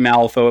might be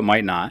Malifaux, it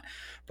might not.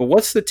 But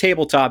what's the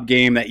tabletop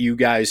game that you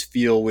guys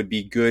feel would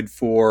be good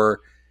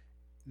for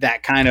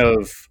that kind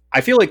of...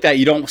 I feel like that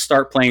you don't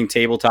start playing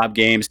tabletop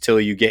games till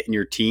you get in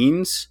your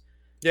teens.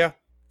 Yeah.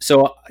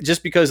 So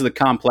just because of the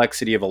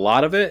complexity of a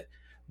lot of it.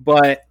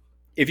 But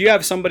if you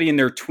have somebody in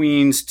their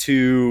tweens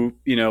to,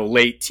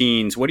 late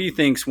teens, what do you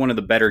think is one of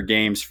the better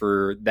games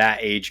for that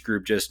age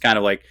group? Just kind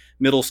of like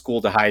middle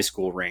school to high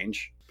school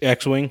range.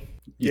 X-Wing.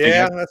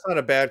 Yeah, that's not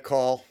a bad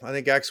call. I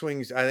think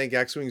X-Wing's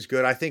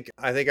good. I think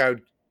I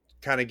would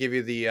kind of give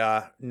you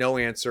the no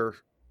answer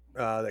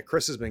that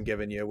Chris has been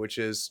giving you, which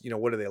is,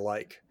 what do they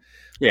like?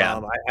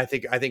 Yeah, I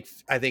think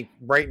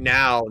right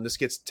now, and this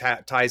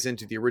ties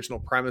into the original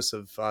premise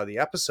of the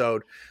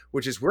episode,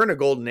 which is we're in a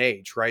golden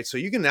age, right? So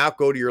you can now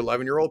go to your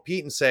 11-year-old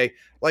Pete and say,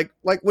 like,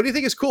 what do you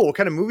think is cool? What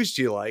kind of movies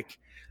do you like?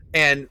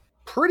 And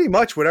pretty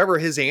much whatever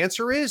his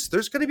answer is,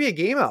 there's going to be a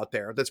game out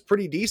there that's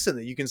pretty decent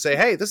that you can say,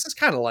 hey, this is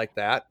kind of like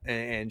that,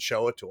 and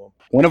show it to him.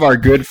 One of our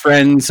good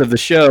friends of the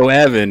show,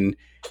 Evan,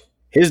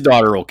 his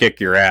daughter will kick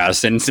your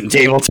ass in some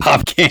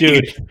tabletop games.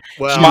 Dude,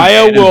 well,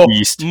 Maya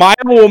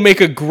will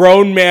make a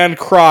grown man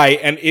cry,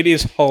 and it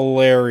is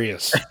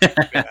hilarious.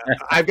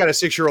 I've got a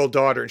 6-year-old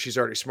daughter, and she's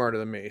already smarter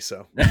than me.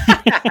 So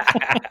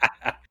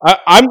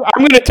I'm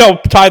going to tell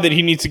Ty that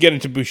he needs to get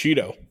into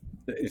Bushido.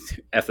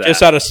 F that.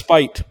 Just out of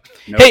spite.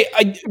 Nope.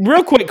 Hey,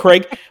 real quick,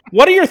 Craig,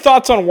 what are your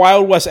thoughts on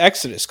Wild West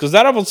Exodus? Because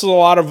that has a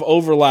lot of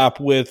overlap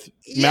with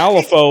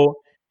Malifaux,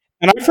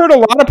 and I've heard a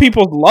lot of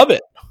people love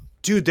it.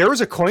 Dude, there was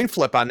a coin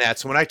flip on that.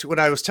 So when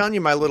I was telling you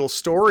my little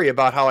story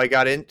about how I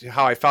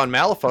found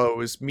Malifaux, it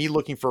was me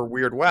looking for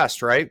Weird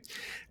West, right?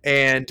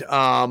 And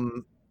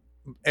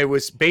it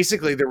was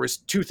basically, there was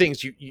two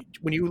things. You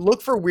when you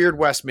look for Weird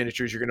West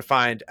miniatures, you're going to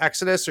find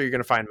Exodus or you're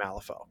going to find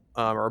Malifaux,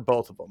 or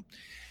both of them.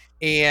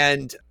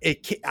 And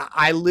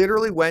I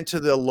literally went to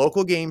the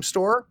local game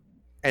store,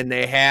 and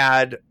they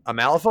had a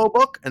Malifaux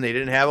book, and they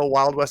didn't have a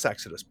Wild West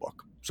Exodus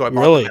book. So I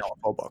bought the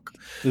Malifaux book.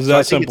 Is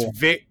that simple?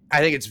 I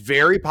think it's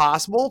very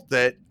possible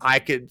that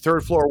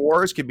Third Floor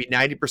Wars could be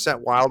 90%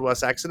 Wild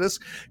West Exodus,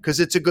 because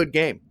it's a good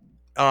game.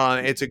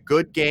 It's a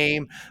good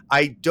game.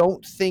 I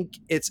don't think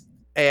it's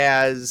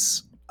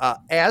as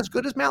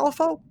good as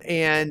Malifaux,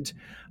 and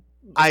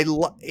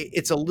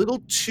it's a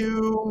little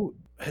too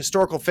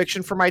historical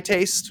fiction for my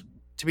taste,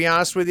 to be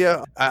honest with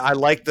you. I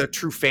like the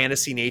true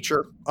fantasy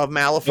nature of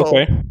Malifaux.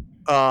 Okay.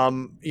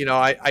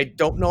 I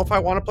don't know if I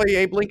want to play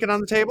Abe Lincoln on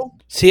the table.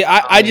 See,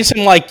 I just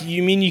am like,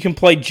 you mean you can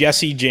play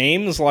Jesse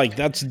James? Like,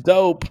 that's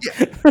dope.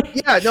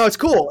 Yeah, no, it's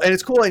cool. And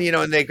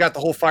and they've got the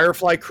whole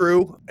Firefly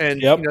crew,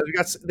 and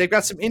they've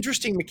got some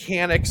interesting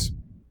mechanics.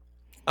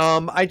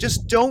 I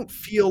just don't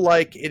feel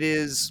like it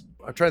is.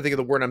 I'm trying to think of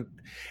the word.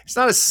 It's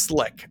not as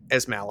slick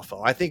as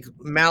Malifaux. I think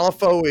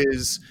Malifaux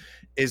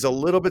is a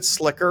little bit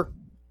slicker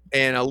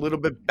and a little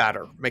bit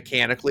better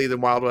mechanically than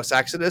Wild West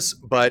Exodus,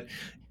 but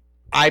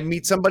I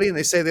meet somebody and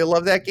they say they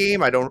love that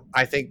game, I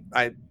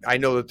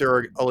know that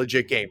they're a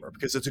legit gamer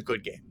because it's a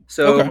good game.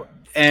 So, Okay.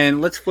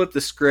 and let's flip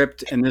the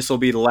script, and this will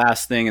be the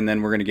last thing, and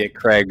then we're going to get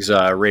Craig's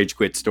rage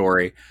quit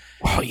story.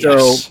 Oh,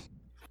 yes. So,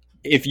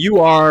 if you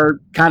are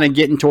kind of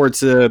getting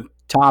towards the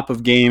top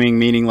of gaming,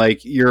 meaning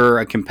like you're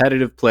a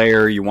competitive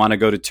player, you want to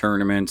go to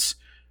tournaments,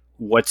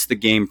 what's the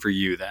game for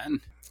you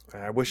then?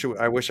 I wish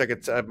I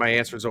could. My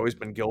answer has always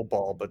been Guild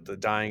Ball, but the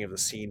dying of the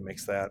scene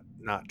makes that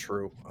not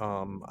true.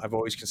 I've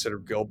always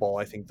considered Guild Ball,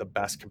 I think, the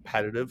best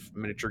competitive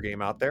miniature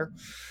game out there.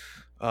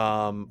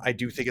 I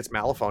do think it's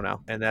Malifaux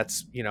now, and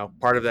that's,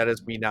 part of that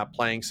is me not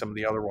playing some of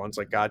the other ones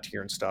like God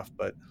Tier and stuff.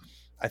 But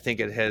I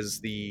think it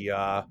has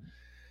it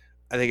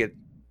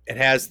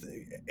has.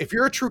 If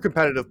you're a true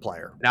competitive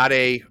player, not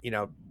a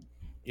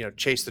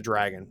chase the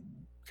dragon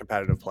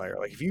competitive player,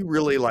 like if you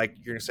really you're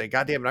gonna say,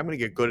 God damn it, I'm gonna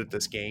get good at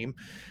this game.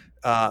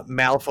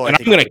 Malifaux, And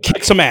I'm going to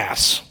kick some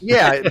ass.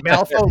 Yeah,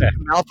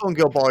 Malifaux and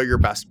Guild Ball are your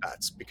best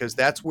bets because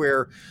that's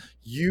where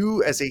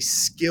you, as a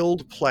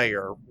skilled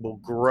player, will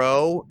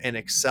grow and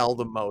excel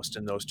the most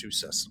in those two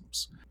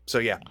systems. So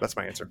yeah, that's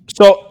my answer.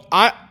 So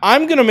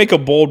I'm going to make a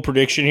bold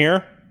prediction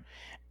here,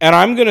 and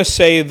I'm going to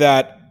say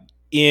that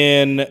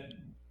in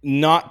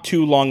not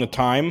too long a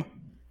time,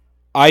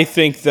 I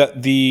think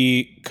that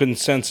the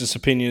consensus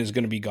opinion is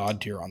going to be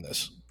God Tier on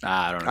this.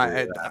 I don't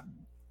know.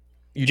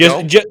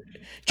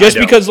 Just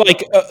because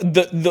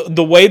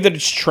the way that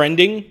it's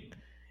trending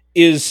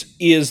is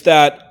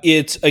that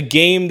it's a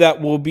game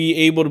that will be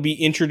able to be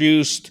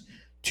introduced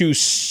to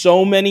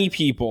so many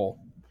people,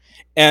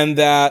 and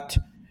that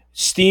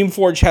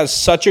Steamforge has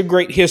such a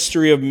great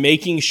history of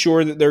making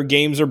sure that their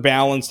games are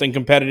balanced and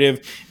competitive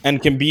and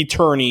can be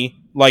tourney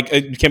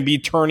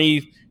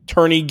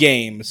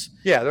games.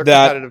 Yeah, they're a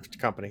that, competitive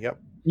company. Yep.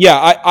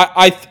 Yeah,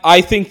 I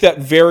think that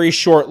very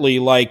shortly,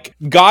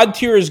 God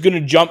Tier is going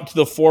to jump to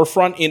the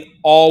forefront in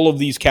all of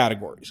these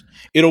categories.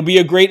 It'll be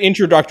a great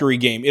introductory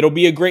game. It'll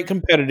be a great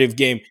competitive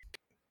game.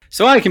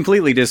 So I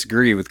completely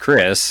disagree with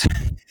Chris.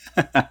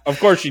 Of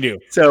course you do.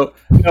 So,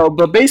 no,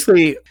 but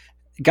basically,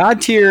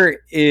 God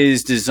Tier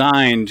is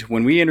designed,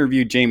 when we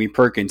interviewed Jamie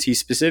Perkins, he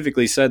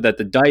specifically said that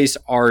the dice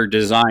are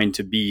designed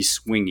to be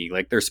swingy.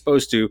 Like they're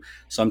supposed to.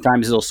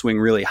 Sometimes they'll swing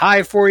really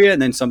high for you,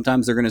 and then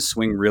sometimes they're going to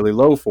swing really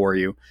low for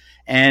you.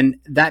 And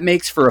that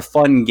makes for a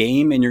fun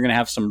game, and you're going to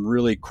have some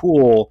really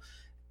cool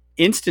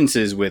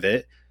instances with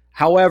it.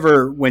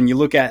 However, when you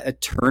look at a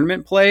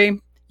tournament play,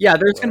 yeah,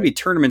 there's going to be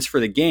tournaments for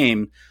the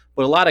game,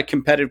 but a lot of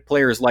competitive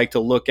players like to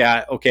look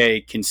at,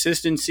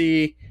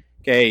 consistency,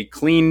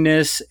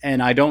 cleanness,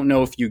 and I don't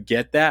know if you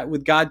get that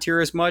with God Tier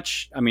as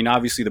much. I mean,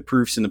 obviously the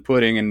proof's in the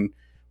pudding, and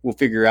we'll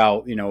figure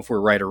out, if we're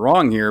right or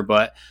wrong here,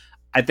 but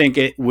I think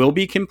it will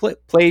be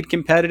played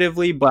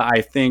competitively, but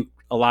I think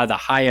a lot of the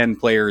high-end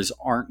players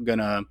aren't going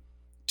to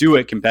do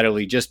it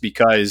competitively just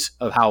because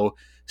of how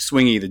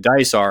swingy the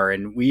dice are.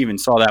 And we even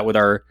saw that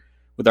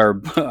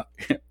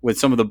with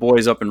some of the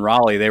boys up in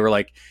Raleigh. They were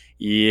like,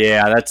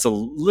 yeah, that's a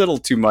little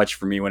too much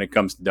for me when it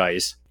comes to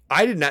dice.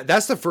 I did not.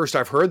 That's the first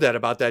I've heard that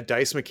about that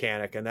dice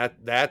mechanic, and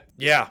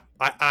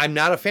I'm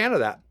not a fan of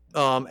that.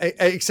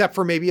 Except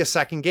for maybe a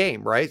second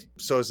game, right?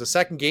 So as a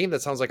second game,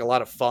 that sounds like a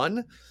lot of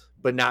fun,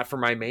 but not for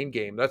my main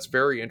game. That's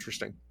very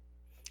interesting.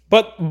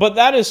 But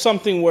that is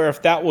something where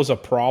if that was a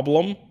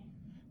problem,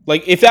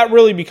 if that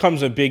really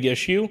becomes a big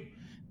issue,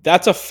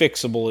 that's a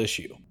fixable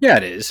issue. Yeah,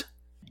 it is.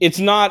 It's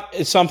not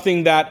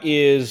something that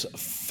is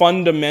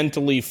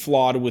fundamentally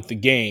flawed with the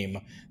game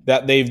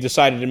that they've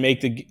decided to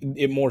make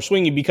it more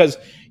swingy, because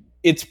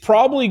it's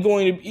probably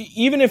going to,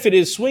 even if it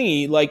is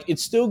swingy,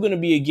 it's still going to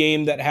be a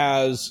game that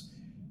has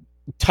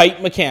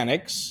tight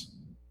mechanics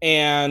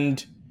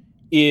and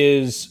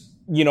is,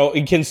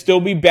 it can still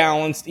be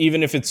balanced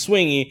even if it's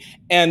swingy.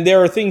 And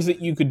there are things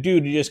that you could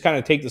do to just kind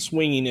of take the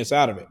swinginess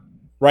out of it,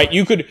 right?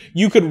 You could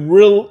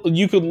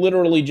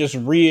literally just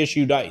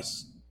reissue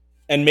dice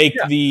and make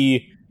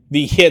the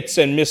hits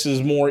and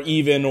misses more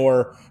even,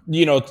 or,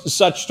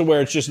 such to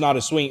where it's just not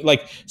a swing.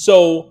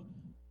 So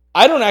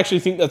I don't actually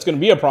think that's going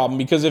to be a problem,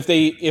 because if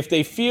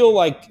they feel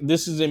like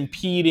this is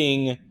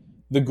impeding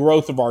the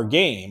growth of our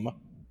game,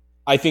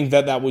 I think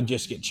that would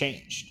just get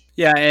changed.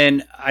 Yeah,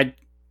 and I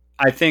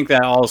think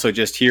that also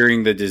just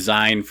hearing the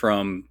design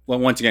from,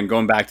 once again,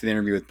 going back to the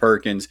interview with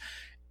Perkins,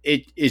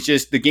 it's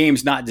just the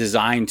game's not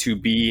designed to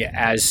be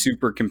as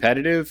super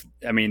competitive.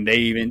 I mean,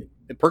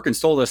 Perkins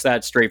told us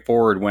that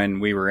straightforward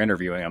when we were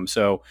interviewing him.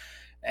 So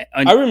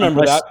I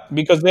remember that,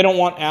 because they don't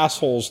want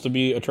assholes to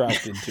be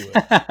attracted to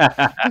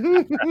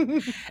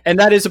it. And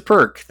that is a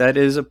perk.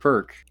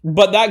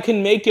 But that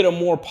can make it a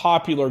more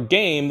popular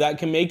game. That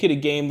can make it a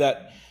game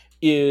that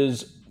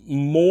is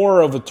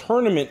more of a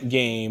tournament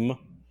game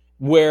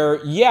where,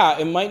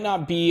 it might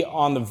not be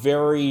on the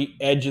very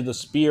edge of the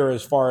spear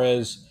as far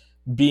as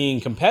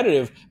being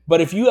competitive, but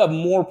if you have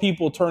more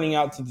people turning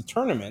out to the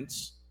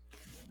tournaments,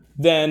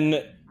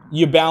 then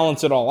you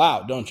balance it all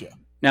out, don't you?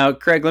 Now,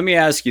 Craig, let me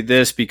ask you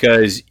this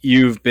because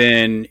you've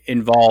been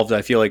involved,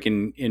 I feel like,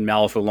 in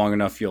Malifaux long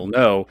enough you'll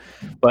know.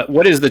 But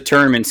what is the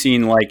tournament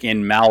scene like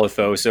in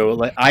Malifaux?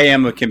 So I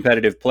am a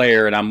competitive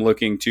player and I'm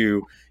looking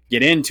to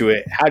get into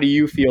it. How do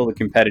you feel the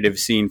competitive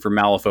scene for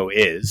Malifaux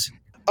is?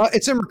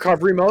 It's in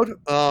recovery mode,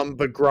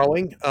 but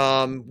growing.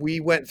 We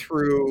went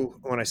through,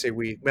 when I say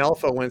we,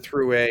 Malifaux went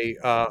through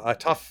a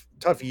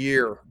tough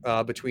year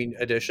between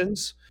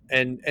editions,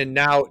 and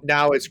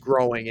now it's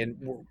growing,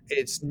 and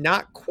it's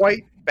not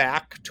quite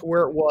back to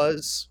where it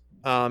was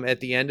at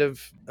the end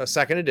of a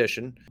second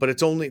edition, but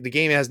the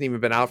game hasn't even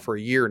been out for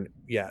a year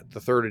yet. The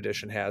third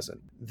edition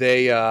hasn't.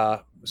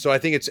 So I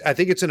think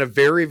it's in a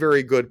very,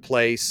 very good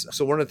place.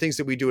 So one of the things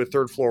that we do at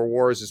Third Floor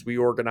Wars is we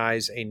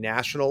organize a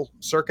national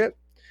circuit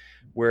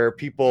where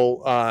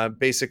people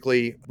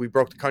basically, we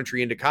broke the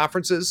country into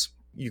conferences.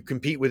 You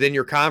compete within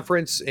your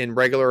conference in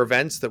regular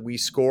events that we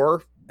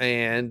score.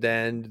 And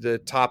then the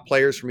top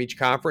players from each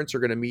conference are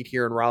going to meet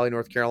here in Raleigh,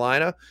 North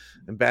Carolina,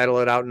 and battle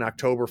it out in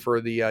October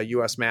for the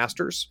U.S.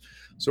 Masters.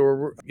 So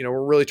we're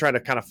really trying to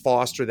kind of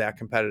foster that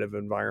competitive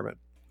environment.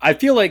 I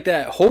feel like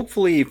that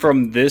hopefully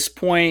from this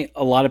point,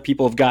 a lot of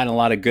people have gotten a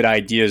lot of good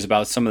ideas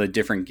about some of the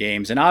different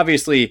games. And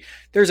obviously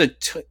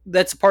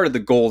that's part of the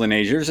golden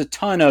age. There's a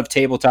ton of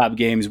tabletop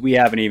games we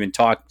haven't even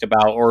talked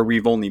about or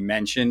we've only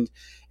mentioned.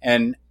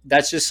 And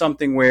that's just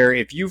something where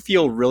if you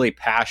feel really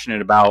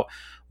passionate about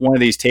one of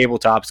these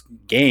tabletop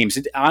games,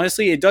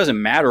 honestly, it doesn't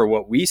matter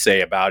what we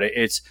say about it.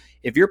 It's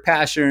if you're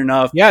passionate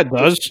enough. Yeah, it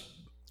does.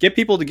 Get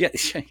people to get...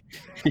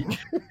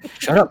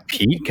 Shut up,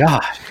 Pete.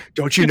 God.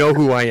 Don't you know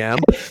who I am?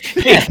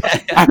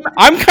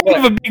 I'm kind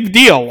of a big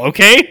deal,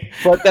 okay?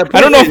 But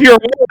I don't know if you're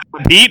aware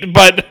of it, Pete,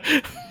 but...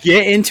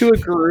 Get into a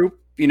group,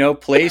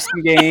 play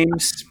some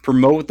games,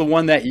 promote the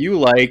one that you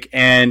like,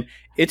 and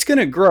it's going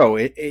to grow.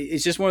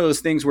 It's just one of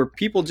those things where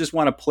people just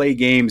want to play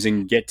games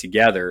and get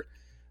together.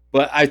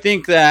 But I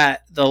think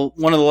that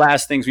one of the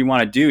last things we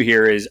want to do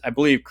here is, I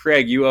believe,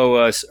 Craig, you owe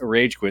us a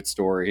Rage Quit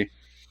story.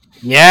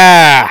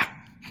 Yeah.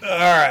 All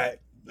right.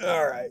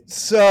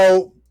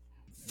 So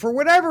for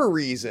whatever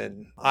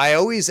reason, I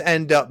always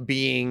end up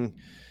being,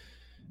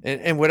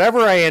 and whatever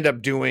I end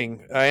up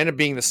doing, I end up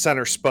being the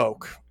center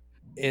spoke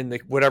in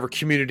the whatever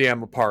community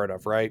I'm a part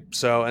of, right?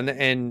 So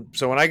and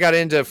so when I got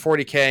into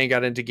 40K and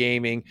got into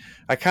gaming,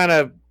 I kind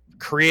of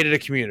created a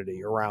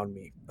community around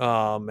me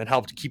and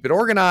helped keep it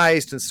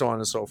organized and so on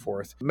and so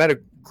forth. Met a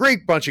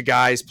great bunch of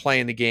guys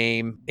playing the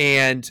game,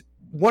 and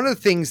one of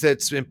the things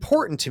that's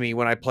important to me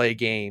when I play a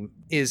game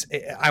is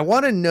I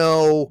want to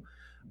know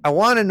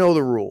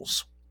the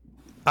rules.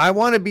 I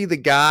want to be the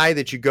guy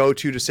that you go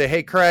to say,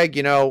 hey,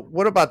 Craig,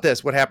 what about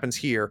this? What happens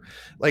here?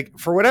 Like,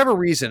 for whatever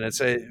reason,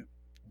 it's in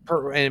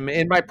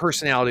my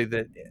personality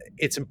that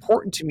it's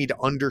important to me to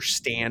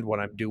understand what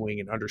I'm doing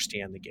and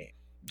understand the game.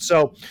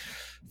 So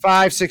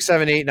 5, 6,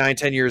 7, 8, 9,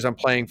 10 years, I'm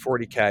playing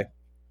 40K.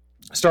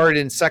 Started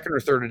in second or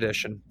third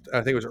edition. I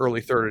think it was early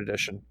third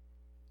edition.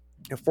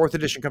 Fourth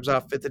edition comes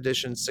out, fifth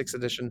edition, sixth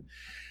edition.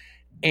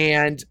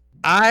 And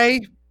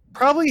I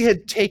probably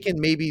had taken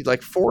maybe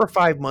like 4 or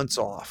 5 months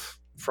off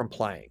from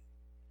playing,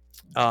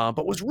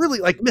 but was really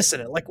like missing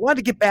it. Like wanted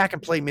to get back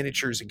and play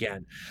miniatures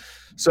again.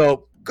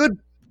 So good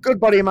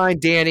buddy of mine,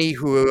 Danny,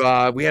 who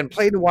we hadn't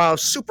played in a while,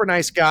 super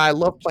nice guy,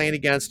 love playing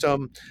against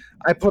him.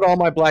 I put all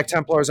my Black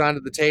Templars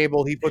onto the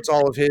table. He puts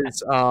all of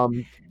his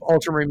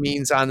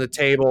Ultramarines on the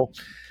table,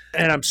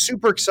 and I'm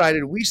super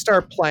excited. We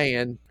start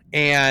playing,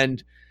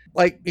 and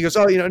like he goes,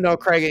 oh, no,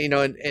 Craig,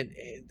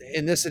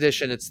 in this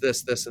edition it's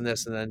this, and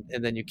this, and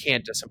then you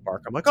can't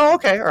disembark. I'm like, oh,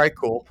 okay, all right,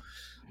 cool.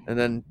 And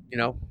then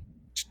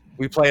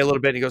we play a little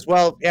bit. And he goes,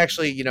 well,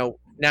 actually,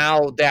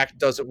 now that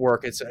doesn't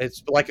work.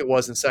 It's like it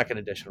was in second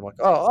edition. I'm like,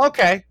 oh,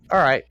 okay, all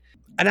right.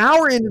 An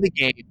hour into the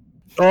game.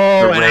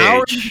 An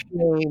hour into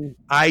the game,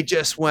 I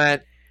just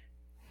went,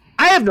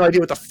 I have no idea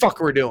what the fuck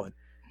we're doing.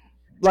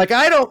 Like,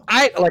 I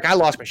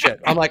lost my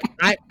shit. I'm like,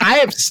 I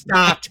have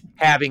stopped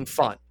having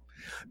fun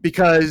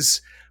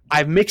because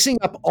I'm mixing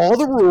up all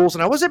the rules,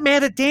 and I wasn't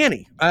mad at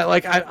Danny.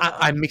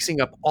 I'm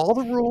mixing up all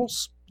the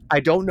rules.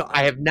 I don't know.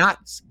 I have not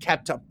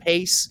kept up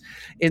pace.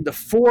 In the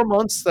 4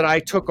 months that I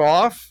took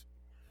off,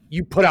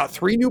 you put out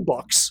 3 new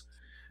books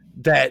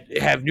that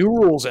have new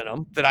rules in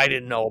them that I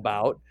didn't know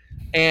about,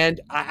 and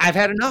I've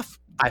had enough.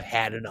 I've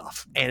had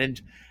enough,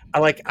 and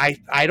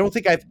I don't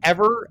think I've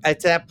ever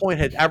at that point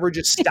had ever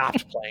just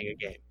stopped playing a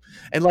game.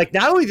 And like,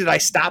 not only did I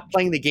stop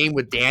playing the game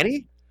with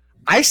Danny,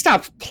 I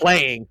stopped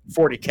playing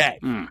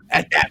 40K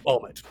at that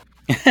moment.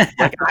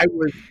 Like, I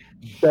was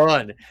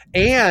done.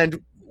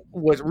 And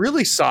what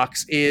really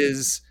sucks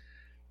is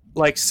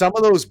like some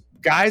of those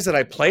guys that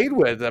I played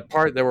with that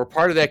were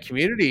part of that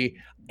community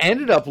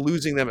ended up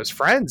losing them as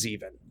friends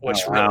even, which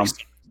really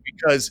sucks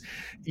because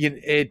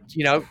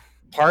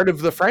part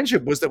of the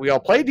friendship was that we all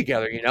played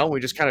together, we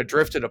just kind of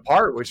drifted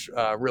apart, which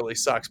really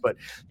sucks. But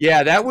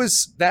yeah,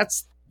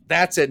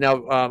 that's it.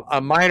 Now,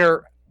 a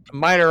minor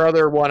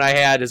other one I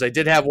had is I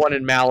did have one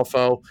in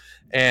Malifaux.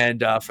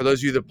 And for those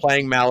of you that are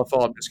playing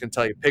Malifaux, I'm just going to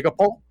tell you,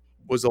 Pigapole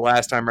was the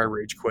last time I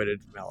rage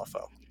quitted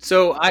Malifaux.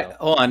 So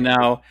hold on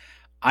now.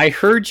 I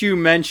heard you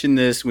mention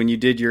this when you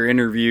did your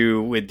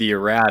interview with the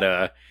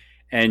errata,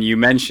 and you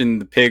mentioned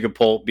the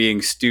Pigapult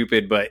being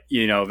stupid, but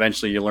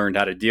eventually you learned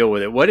how to deal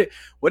with it.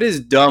 What is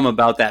dumb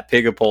about that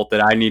Pigapult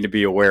that I need to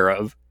be aware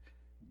of?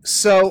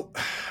 So,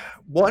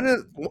 what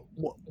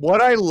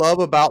I love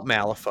about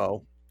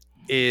Malifaux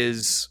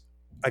is,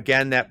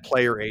 again, that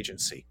player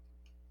agency,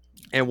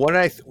 and what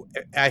I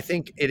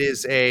think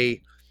it's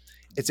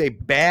a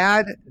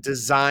bad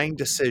design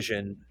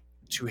decision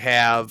to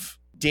have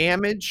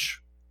damage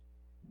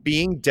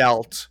being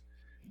dealt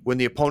when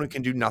the opponent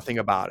can do nothing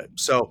about it.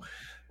 So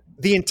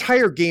the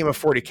entire game of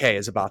 40K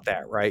is about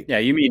that, right? Yeah,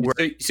 you mean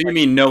you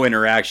mean no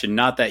interaction,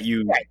 not that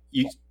you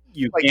can't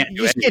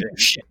do anything.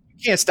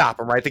 You can't stop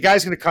him, right? The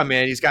guy's going to come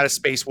in. He's got his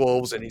Space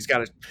Wolves, and he's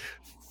got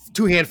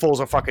two handfuls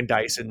of fucking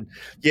dice, and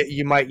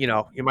you might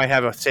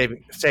have a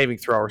saving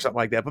throw or something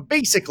like that. But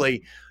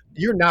basically,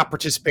 you're not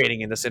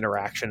participating in this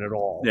interaction at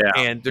all,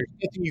 and there's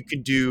nothing you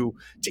can do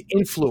to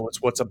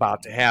influence what's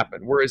about to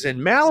happen. Whereas in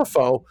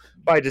Malifaux,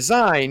 by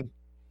design,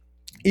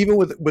 even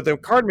with a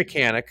card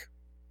mechanic,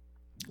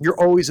 you're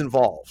always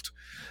involved.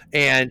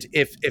 And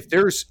if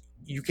there's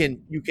you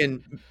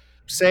can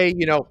say,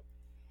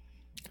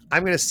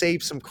 I'm going to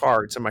save some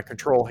cards in my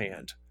control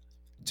hand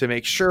to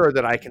make sure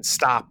that I can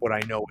stop what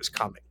I know is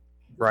coming,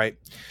 right?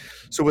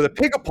 So with a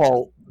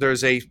Pigapult,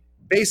 there's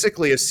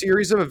basically a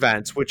series of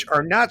events which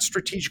are not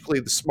strategically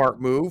the smart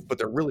move, but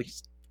they're really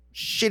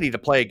shitty to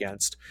play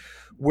against,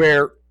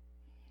 where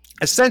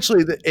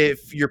essentially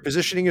if your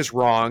positioning is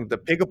wrong, the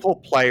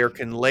Pigapult player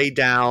can lay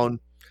down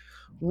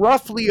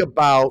roughly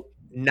about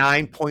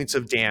 9 points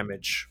of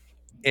damage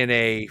in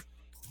a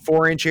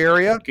 4-inch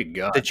area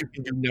that you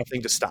can do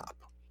nothing to stop,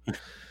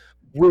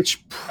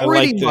 which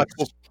pretty much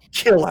will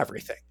kill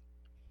everything.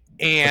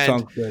 And that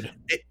sounds good.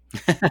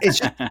 It's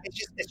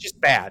just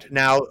bad.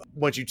 Now,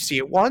 once you see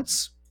it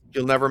once,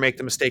 you'll never make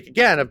the mistake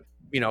again of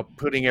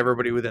putting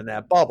everybody within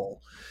that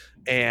bubble.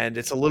 And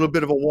it's a little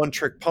bit of a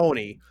one-trick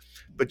pony.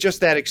 But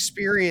just that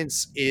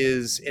experience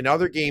is, in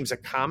other games, a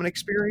common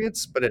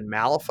experience. But in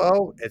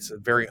Malifaux, it's a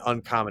very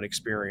uncommon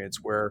experience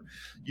where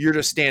you're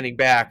just standing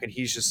back and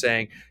he's just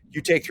saying,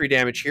 you take 3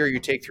 damage here, you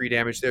take 3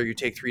 damage there, you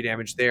take 3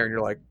 damage there. And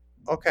you're like,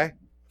 okay.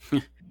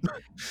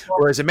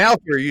 Whereas in Malifaux,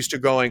 you're used to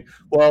going,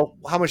 well,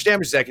 how much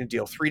damage is that going to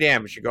deal? 3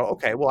 damage. You go,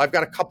 okay, well, I've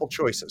got a couple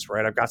choices,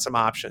 right? I've got some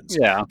options.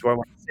 Yeah. Do I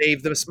want to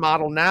save this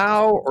model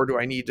now, or do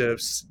I need to,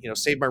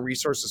 save my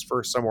resources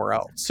for somewhere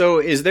else? So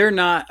is there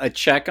not a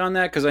check on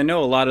that? Because I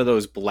know a lot of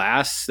those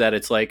blasts that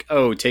it's like,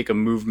 oh, take a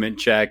movement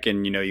check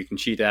and, you can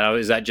cheat that out.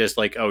 Is that just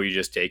like, oh, you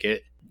just take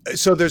it?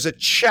 So there's a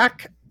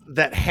check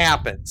that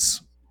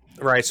happens.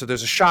 Right, so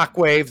there's a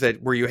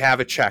shockwave where you have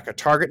a check, a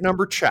target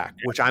number check,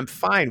 which I'm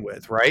fine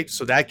with, right?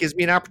 So that gives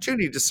me an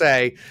opportunity to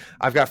say,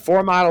 I've got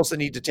 4 models that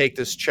need to take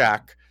this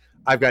check.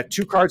 I've got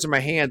 2 cards in my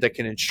hand that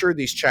can ensure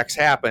these checks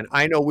happen.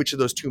 I know which of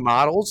those 2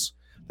 models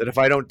that if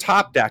I don't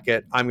top deck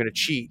it, I'm going to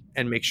cheat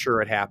and make sure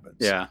it happens.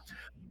 Yeah.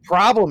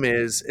 Problem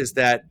is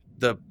that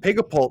the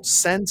Pigapult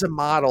sends a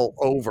model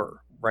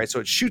over, right?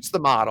 So it shoots the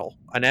model,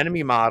 an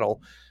enemy model,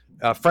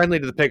 friendly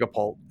to the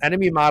Pigapult,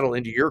 enemy model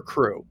into your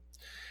crew.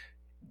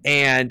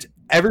 And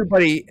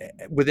everybody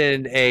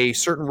within a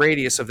certain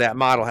radius of that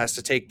model has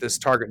to take this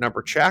target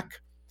number check.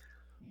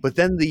 But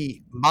then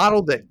the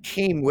model that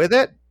came with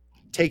it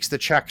takes the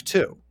check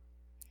too.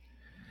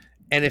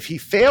 And if he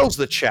fails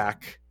the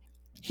check,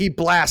 he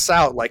blasts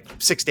out like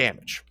 6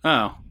 damage.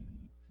 Oh.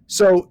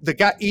 So the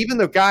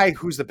guy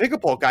who's the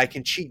Pigapult guy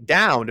can cheat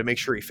down to make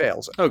sure he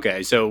fails it.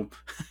 Okay, so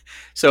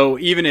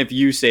even if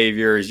you save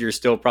yours, you're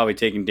still probably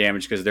taking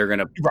damage because they're going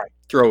to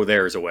throw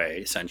theirs away,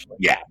 essentially.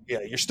 Yeah,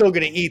 you're still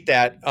going to eat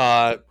that,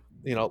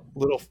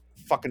 little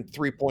fucking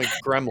 3-point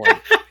gremlin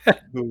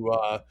who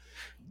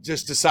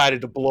just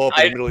decided to blow up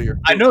in the middle of your.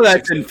 I know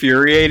that's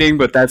infuriating,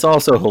 but that's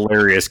also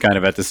hilarious, kind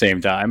of at the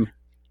same time.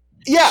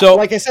 Yeah, so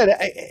like I said,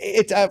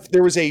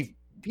 there was a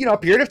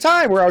period of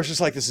time where I was just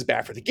like, this is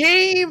bad for the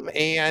game.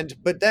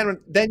 But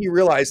then you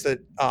realize that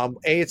A,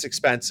 it's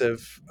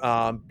expensive.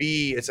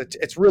 B,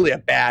 it's really a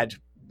bad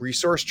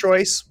resource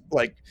choice.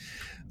 Like,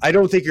 I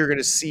don't think you're going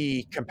to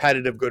see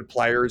competitive good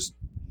players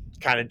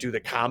kind of do the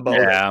combo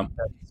that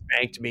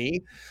spanked me,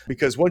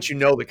 because once you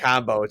know the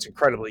combo, it's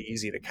incredibly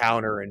easy to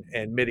counter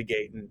and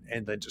mitigate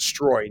and then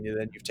destroy. And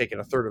then you've taken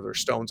a third of their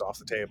stones off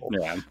the table.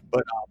 Yeah.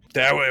 But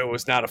that way it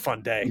was not a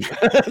fun day.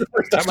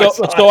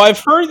 So I've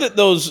heard that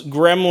those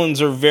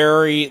gremlins are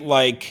very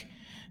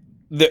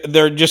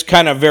they're just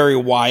kind of very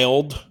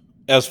wild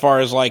as far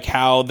as like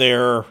how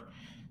they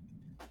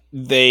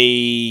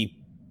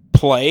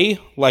play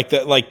like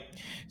that. Like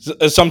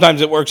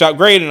sometimes it works out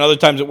great and other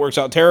times it works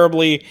out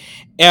terribly.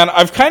 And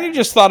I've kind of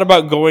just thought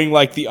about going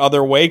like the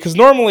other way, because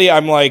normally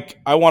I'm like,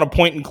 I want to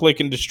point and click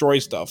and destroy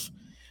stuff.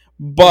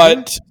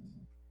 But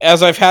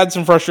as I've had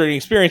some frustrating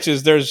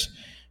experiences, there's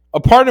a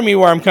part of me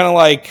where I'm kind of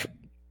like,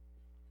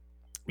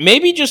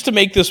 maybe just to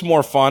make this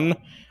more fun,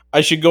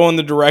 I should go in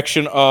the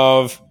direction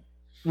of,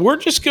 we're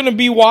just going to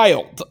be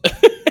wild.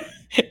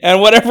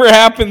 And whatever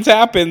happens,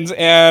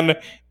 and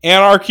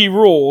anarchy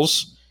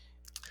rules.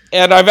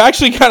 And I've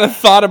actually kind of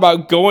thought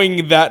about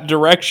going that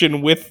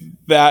direction with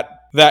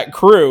that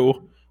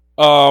crew.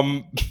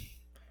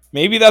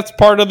 Maybe that's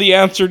part of the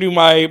answer to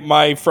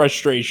my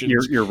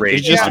frustrations. Your rage.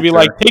 It's just to be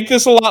like, take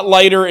this a lot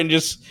lighter and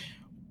just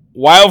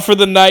wild for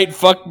the night.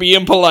 Fuck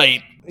being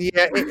polite.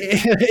 Yeah,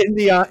 in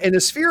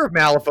the sphere of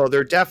Malifaux,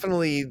 they're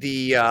definitely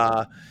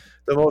the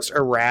most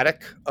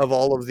erratic of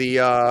all of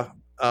the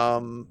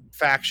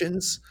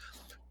factions,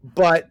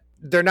 but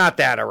they're not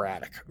that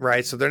erratic,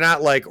 right? So they're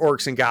not like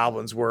orcs and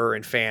goblins were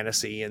in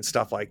fantasy and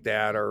stuff like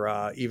that,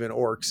 or even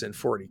orcs in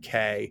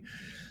 40K.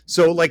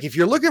 So, like, if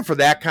you're looking for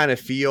that kind of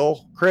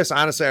feel, Chris,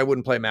 honestly, I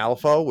wouldn't play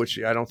Malifaux, which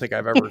I don't think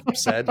I've ever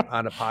said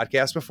on a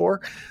podcast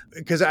before,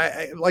 because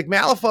I like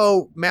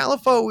Malifaux.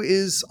 Malifaux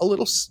is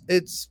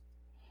it's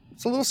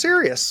a little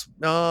serious,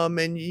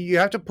 and you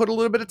have to put a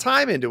little bit of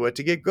time into it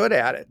to get good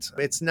at it.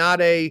 It's not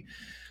a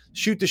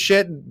shoot the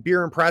shit and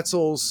beer and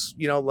pretzels,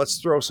 let's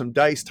throw some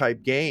dice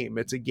type game.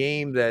 It's a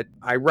game that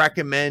I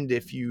recommend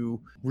if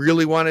you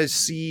really want to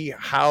see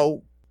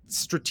how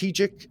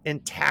strategic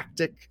and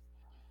tactic,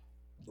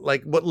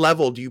 like what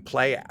level do you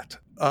play at.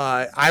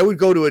 I would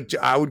go to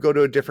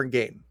a different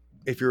game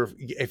if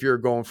you're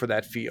going for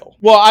that feel.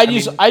 Well, I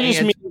just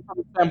mean from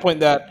the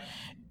standpoint that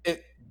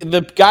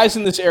the guys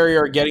in this area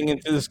are getting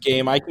into this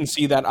game. I can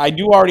see that. I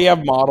do already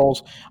have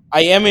models.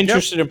 I am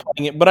interested in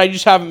playing it, but I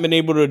just haven't been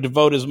able to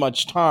devote as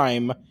much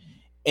time.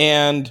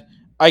 And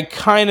I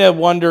kind of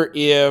wonder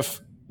if,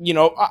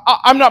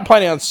 I'm not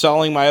planning on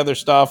selling my other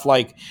stuff.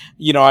 Like,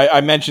 I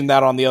mentioned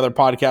that on the other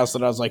podcast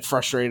that I was like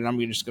frustrated. I'm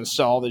just going to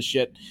sell all this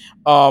shit.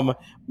 But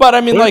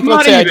I mean, like,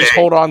 let's say I just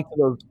hold on to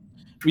those.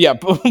 Yeah,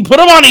 put them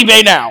on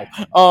eBay now.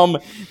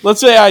 Let's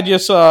say I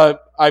just,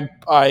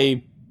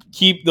 I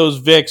keep those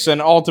Vicks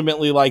and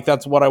ultimately like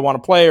that's what I want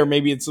to play, or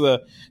maybe it's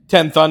the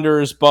 10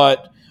 Thunders.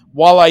 But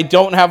while I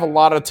don't have a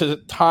lot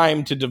of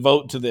time to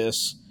devote to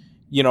this,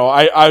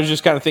 I was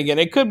just kind of thinking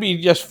it could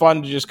be just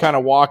fun to just kind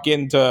of walk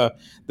into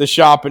the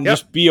shop and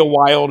just be a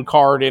wild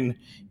card in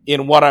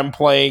what I'm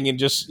playing and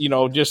just be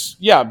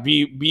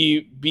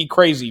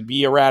crazy,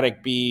 be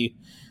erratic, be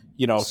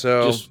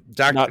So just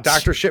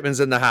Dr. Shipman's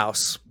in the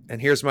house, and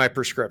here's my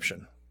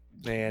prescription.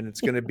 And it's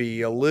going to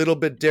be a little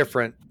bit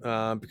different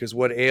because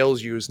what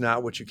ails you is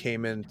not what you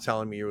came in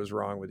telling me was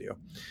wrong with you.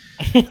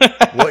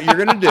 What you're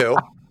going to do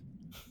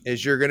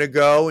is you're going to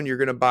go and you're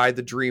going to buy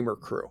the Dreamer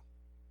Crew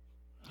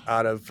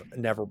out of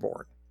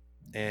Neverborn.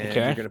 And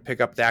you're going to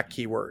pick up that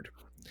keyword.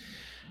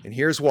 And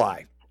here's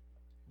why.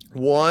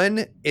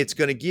 One, it's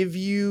going to give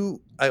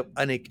you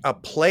a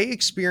play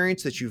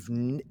experience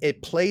that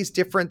it plays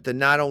different than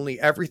not only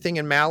everything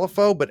in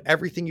Malifaux, but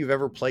everything you've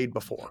ever played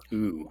before.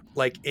 Ooh.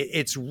 Like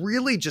it's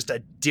really just a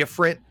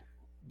different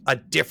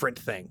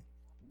thing,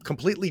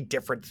 completely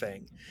different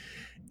thing.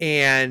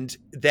 And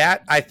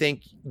that I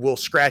think will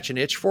scratch an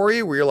itch for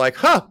you where you're like,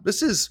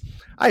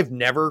 I've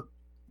never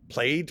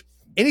played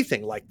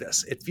anything like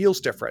this. It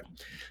feels different.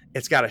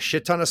 It's got a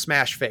shit ton of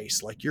smash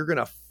face. Like you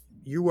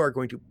are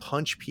going to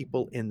punch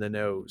people in the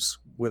nose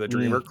with a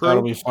Dreamer Crew.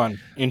 That'll be fun.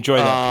 Enjoy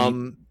that.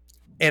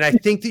 And I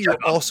think that you're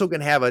also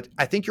going to have a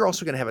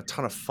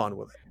ton of fun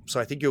with it. So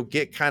I think you'll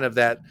get kind of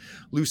that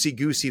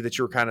loosey-goosey that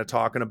you were kind of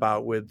talking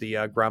about with the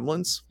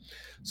Gremlins.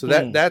 So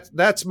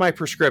that's my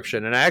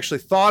prescription. And I actually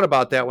thought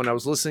about that when I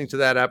was listening to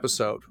that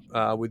episode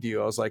with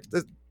you. I was like,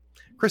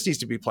 Chris needs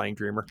to be playing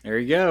Dreamer. There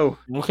you go.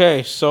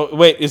 Okay, so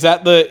wait, is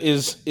that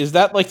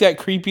like that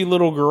creepy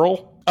little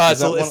girl?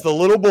 It's the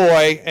little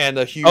boy and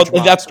a huge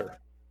monster.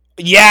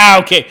 Yeah,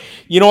 okay.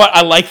 You know what?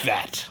 I like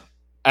that.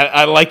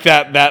 I like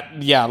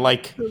that. Yeah,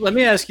 like. Let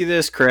me ask you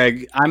this,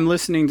 Craig. I'm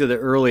listening to the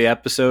early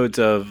episodes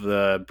of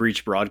the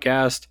Breach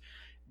broadcast.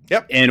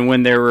 Yep. And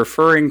when they're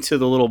referring to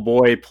the little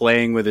boy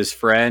playing with his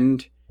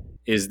friend,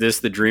 is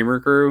this the Dreamer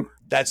Crew?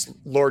 That's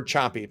Lord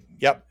Chompy.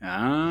 Yep.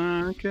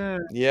 Ah, okay.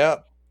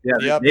 Yep.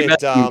 Yeah,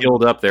 they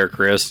build up there,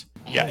 Chris.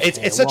 Yeah,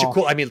 it's such a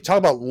cool. I mean, talk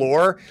about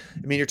lore.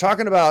 I mean, you're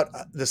talking about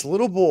this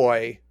little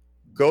boy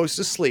goes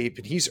to sleep,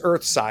 and he's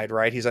Earthside,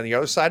 right? He's on the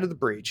other side of the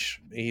breach.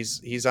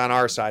 He's on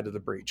our side of the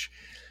breach.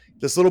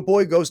 This little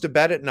boy goes to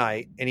bed at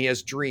night, and he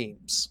has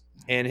dreams.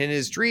 And in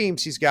his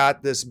dreams, he's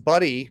got this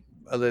buddy,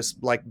 this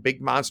like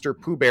big monster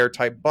Pooh Bear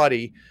type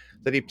buddy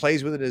that he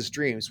plays with in his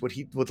dreams. What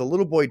the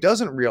little boy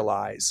doesn't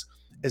realize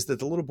is that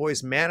the little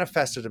boy's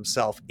manifested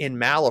himself in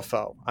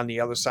Malifaux on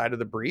the other side of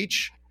the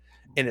breach.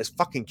 And is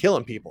fucking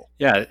killing people.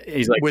 Yeah,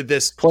 he's like with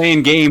this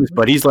playing games,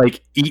 but he's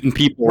like eating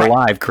people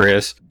alive,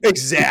 Chris.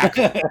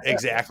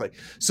 Exactly.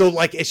 So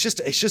like it's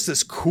just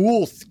this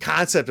cool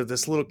concept of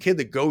this little kid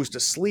that goes to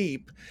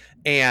sleep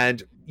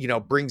and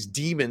brings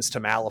demons to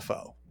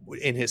Malifaux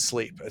in his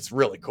sleep. It's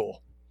really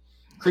cool.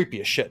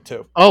 Creepy as shit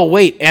too. Oh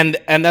wait, and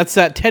that's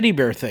that teddy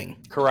bear thing.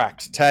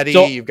 Correct. Teddy,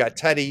 you've got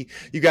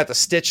the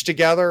Stitch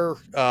together.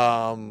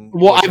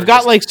 Well, I've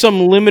got like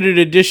some limited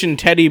edition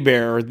teddy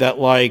bear that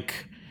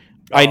like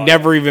I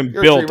never even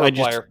built.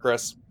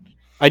 Chris.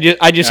 I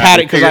just had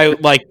it because I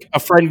like a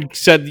friend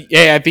said,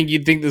 "Hey, I think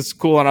you'd think this is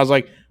cool," and I was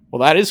like,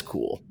 "Well, that is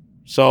cool."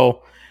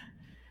 So,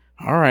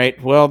 all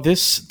right, well,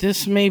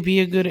 this may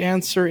be a good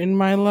answer in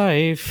my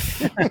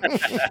life.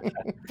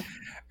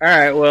 All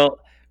right. Well,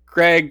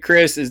 Craig,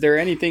 Chris, is there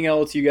anything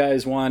else you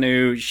guys want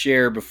to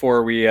share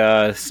before we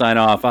sign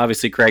off?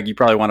 Obviously, Craig, you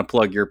probably want to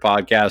plug your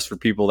podcast for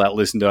people that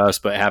listen to us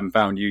but haven't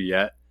found you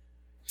yet.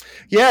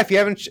 Yeah, if you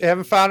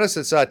haven't found us,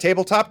 it's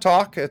Tabletop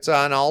Talk. It's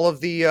on all of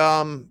the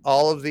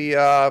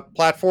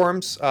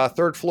platforms.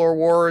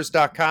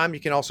 Thirdfloorwars.com. You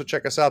can also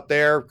check us out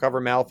there.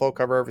 Cover Malifaux,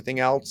 cover everything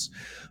else.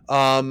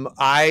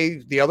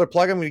 The other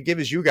plug I'm going to give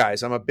is you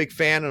guys. I'm a big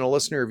fan and a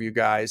listener of you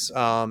guys,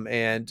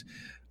 and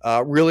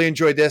really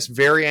enjoyed this.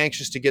 Very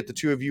anxious to get the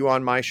two of you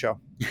on my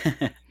show.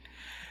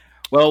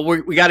 Well,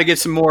 we got to get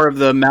some more of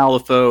the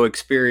Malifaux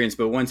experience,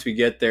 but once we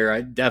get there,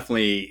 I'm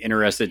definitely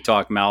interested to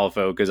talk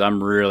Malifaux because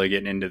I'm really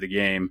getting into the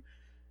game.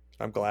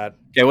 I'm glad.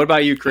 Yeah, what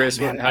about you, Chris?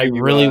 Man, I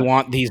really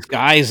want these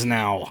guys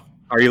now.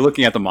 Are you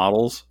looking at the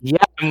models?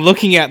 Yeah, I'm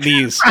looking at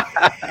these.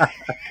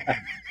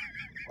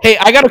 Hey,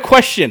 I got a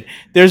question.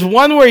 There's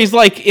one where he's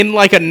like in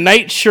like a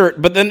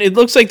nightshirt, but then it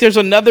looks like there's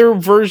another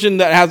version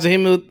that has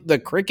him with the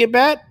cricket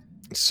bat.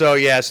 So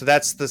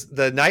that's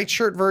the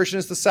nightshirt version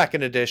is the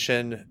second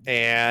edition,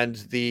 and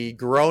the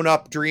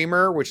grown-up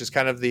Dreamer, which is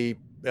kind of the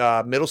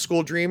middle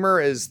school Dreamer,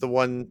 is the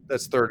one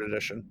that's third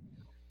edition.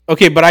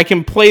 Okay, but I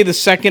can play the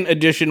second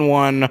edition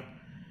one.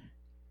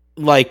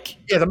 Like,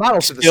 yeah, the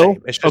models are the still?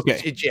 same. It's just,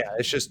 Okay.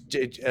 it's just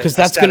because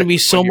that's going to be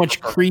so much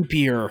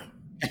creepier.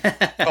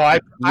 I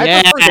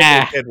Yeah. prefer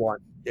the kid one.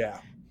 Yeah.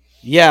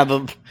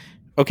 Yeah.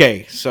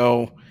 Okay,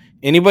 so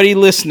anybody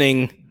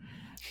listening,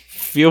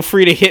 feel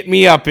free to hit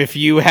me up if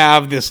you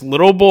have this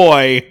little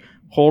boy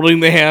holding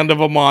the hand of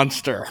a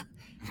monster.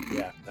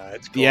 Yeah, no,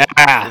 it's cool.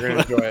 Yeah. You're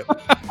gonna enjoy it.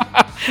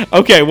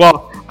 Okay,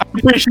 well, I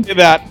appreciate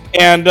that,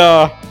 and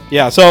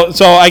yeah. So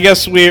I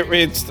guess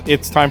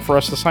it's time for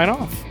us to sign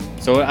off.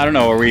 So I don't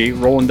know. Are we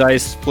rolling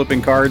dice,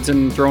 flipping cards,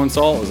 and throwing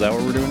salt? Is that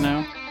what we're doing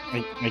now?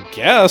 I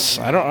guess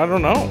I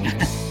don't know. All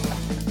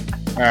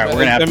right, we're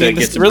gonna have to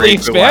get some really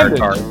Rage Quit Wire expanded.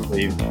 card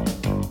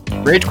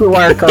sleeve. Rage Quit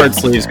Wire card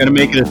sleeve is gonna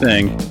make it a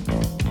thing.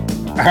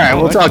 All right,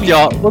 we'll talk to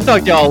y'all. We'll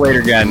talk to y'all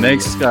later again.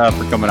 Thanks for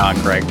coming on,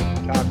 Craig.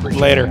 I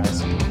appreciate Later. it,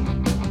 guys.